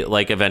if they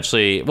because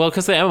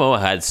the MMO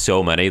had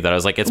so many that I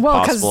was it's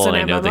possible, and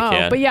I know they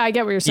can. But yeah, I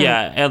get what you're saying.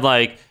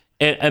 Yeah,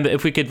 and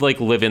if we could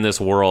live in this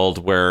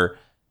world where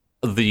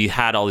you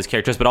had all these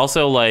characters, but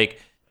also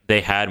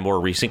they had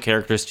more recent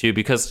characters too,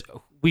 because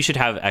we should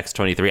have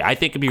X-23. I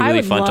think it'd be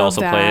really fun to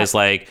also play as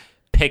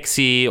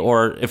Pixie,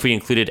 or if we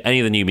included any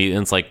of the new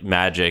mutants like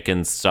Magic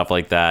and stuff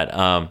like that.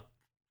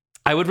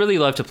 I would really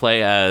love to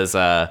play as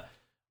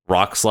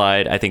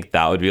Rockslide. I think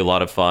that would be a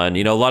lot of fun.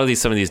 A lot of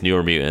some of these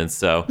newer mutants.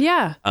 So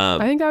yeah, I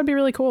think that would be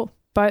really cool.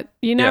 But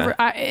you never,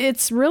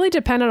 it's really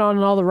dependent on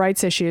all the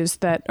rights issues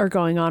that are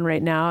going on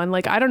right now. And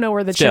like, I don't know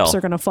where the chips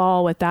are going to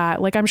fall with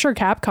that. Like, I'm sure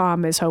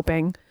Capcom is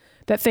hoping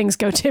that things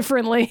go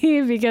differently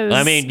because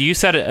I mean, you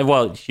said it.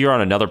 Well, you're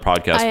on another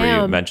podcast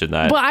where you mentioned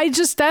that. Well,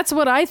 that's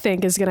what I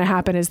think is going to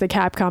happen is the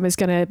Capcom is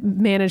going to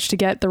manage to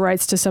get the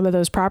rights to some of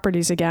those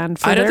properties again.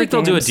 I don't think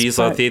they'll do a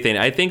DSLT thing.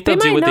 I think they'll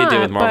do what they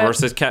did with Marvel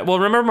vs. Capcom. Well,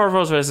 remember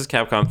Marvel vs.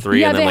 Capcom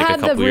 3 and then like a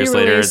couple years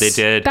later they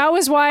did. That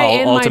was why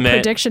in my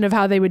prediction of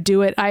how they would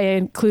do it, I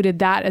included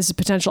that as a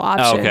potential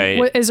option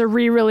as a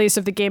re-release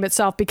of the game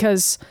itself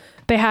because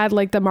they had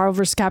like the Marvel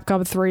vs.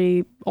 Capcom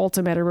 3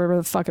 Ultimate or whatever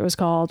the fuck it was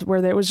called,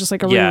 where it was just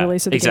like a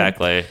re-release of the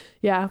game.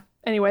 Yeah.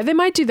 Anyway, they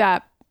might do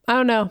that. I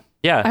don't know.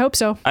 Yeah. I hope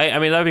so. I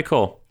mean, that'd be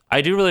cool.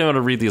 I do really want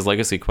to read these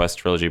Legacy Quest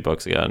trilogy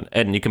books again.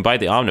 And you can buy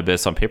the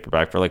Omnibus on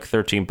paperback for like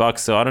 $13.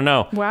 So I don't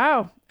know.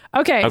 Wow.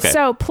 Okay.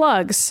 So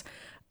plugs.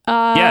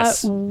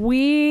 Yes.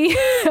 We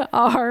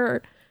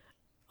are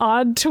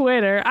on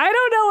Twitter. I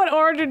don't know what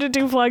order to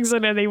do plugs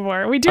in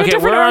anymore. We do a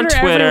different order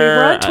every week.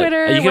 We're on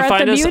Twitter. You can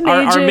find us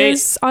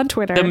on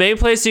Twitter. The main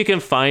place you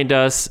can find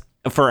us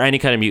for any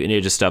kind of Mutant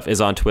Ages stuff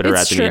is on Twitter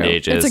at the Mutant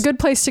Ages. It's a good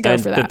place to go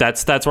for that.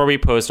 That's where we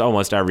post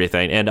almost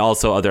everything and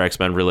also other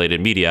X-Men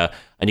related media.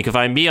 And you can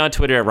find me on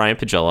Twitter at Ryan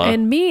Pagella.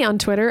 And me on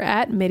Twitter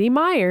at Mitty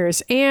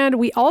Myers. And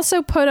we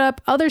also put up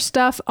other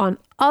stuff on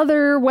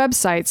other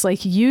websites like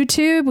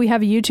YouTube. We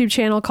have a YouTube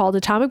channel called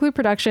Atomic Blue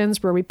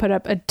Productions where we put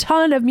up a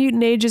ton of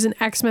Mutant Ages and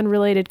X-Men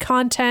related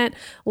content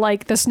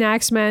like the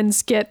Snacksmen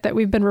skit that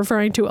we've been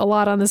referring to a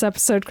lot on this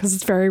episode because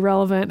it's very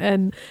relevant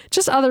and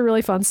just other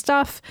really fun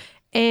stuff.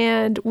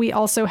 And we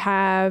also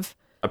have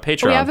a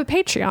Patreon. We have a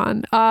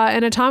Patreon,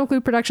 an Atomic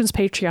Blue Productions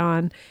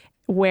Patreon,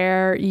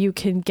 where you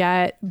can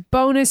get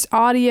bonus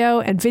audio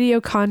and video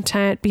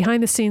content,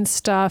 behind the scenes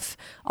stuff,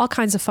 all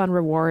kinds of fun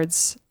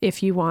rewards.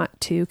 If you want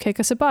to kick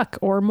us $1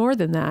 or more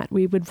than that,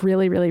 we would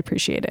really, really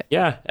appreciate it.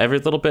 Yeah, every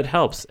little bit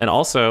helps. And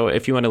also,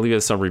 if you want to leave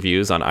us some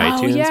reviews on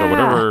iTunes or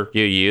whatever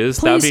you use,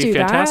 that would be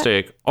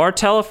fantastic. Or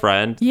tell a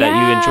friend that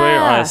you enjoy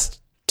us.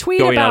 Tweet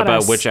going about on about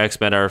us. which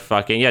X-Men are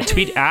fucking. Yeah,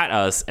 tweet at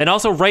us. And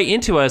also write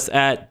into us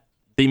at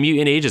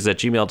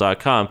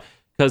themutanages@gmail.com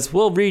because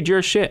we'll read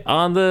your shit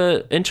on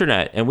the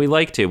internet. And we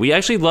like to. We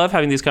actually love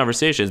having these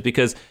conversations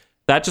because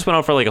that just went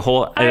on for like a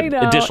whole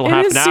additional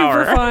half an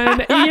hour. Super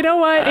fun. You know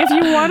what? If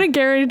you want to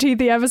guarantee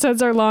the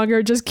episodes are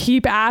longer, just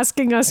keep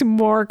asking us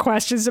more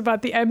questions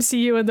about the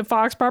MCU and the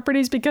Fox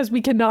properties because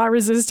we cannot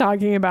resist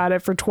talking about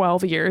it for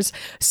 12 years.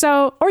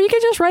 So, or you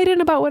could just write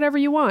in about whatever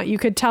you want. You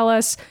could tell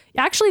us,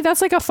 actually,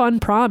 that's like a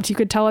fun prompt. You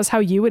could tell us how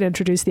you would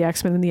introduce the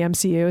X-Men in the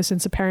MCU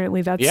since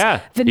apparently that's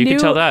the new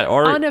tell that.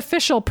 Or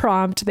unofficial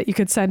prompt that you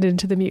could send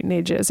into the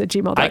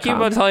mutanages@gmail.com. I keep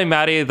on telling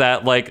Maddie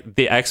that like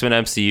the X-Men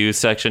MCU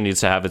section needs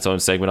to have its own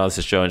segment on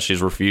this show and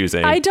she's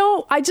refusing. I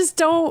just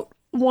don't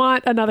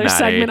want another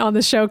segment on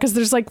the show because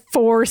there's like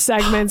 4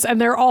 segments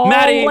and they're all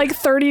like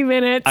 30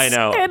 minutes. I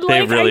know. And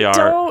they really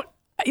are.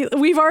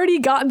 We've already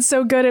gotten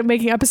so good at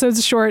making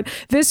episodes short.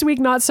 This week,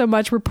 not so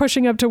much. We're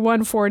pushing up to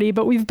 140,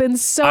 but we've been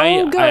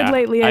so good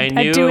lately at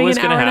doing an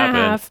hour and a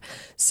half.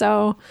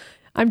 So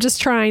I'm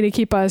just trying to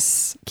keep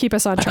us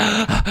on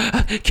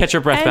track. Catch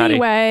your breath, Maddie.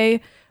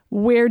 Anyway,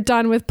 we're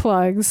done with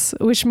plugs,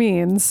 which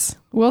means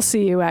we'll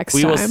see you next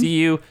time. We will see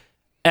you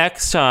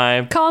X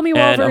time. Call me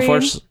Wolverine.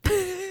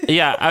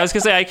 Yeah, I was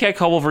gonna say I can't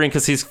call Wolverine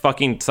because he's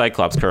fucking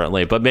Cyclops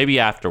currently, but maybe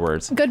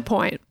afterwards. Good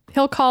point.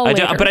 He'll call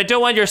later. But I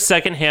don't want your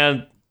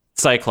secondhand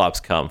Cyclops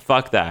come.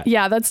 Fuck that.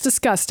 Yeah, that's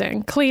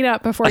disgusting. Clean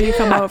up before you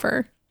come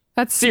over.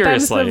 That's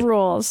seriously the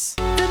rules.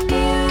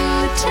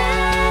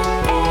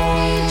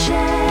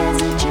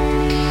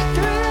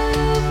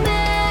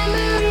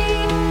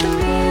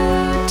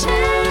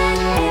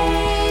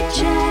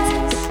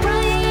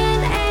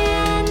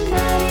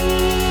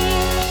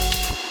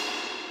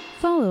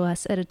 Follow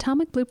us at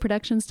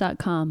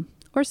atomicblueproductions.com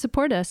or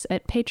support us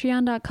at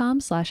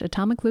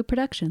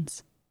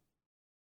patreon.com/atomicblueproductions.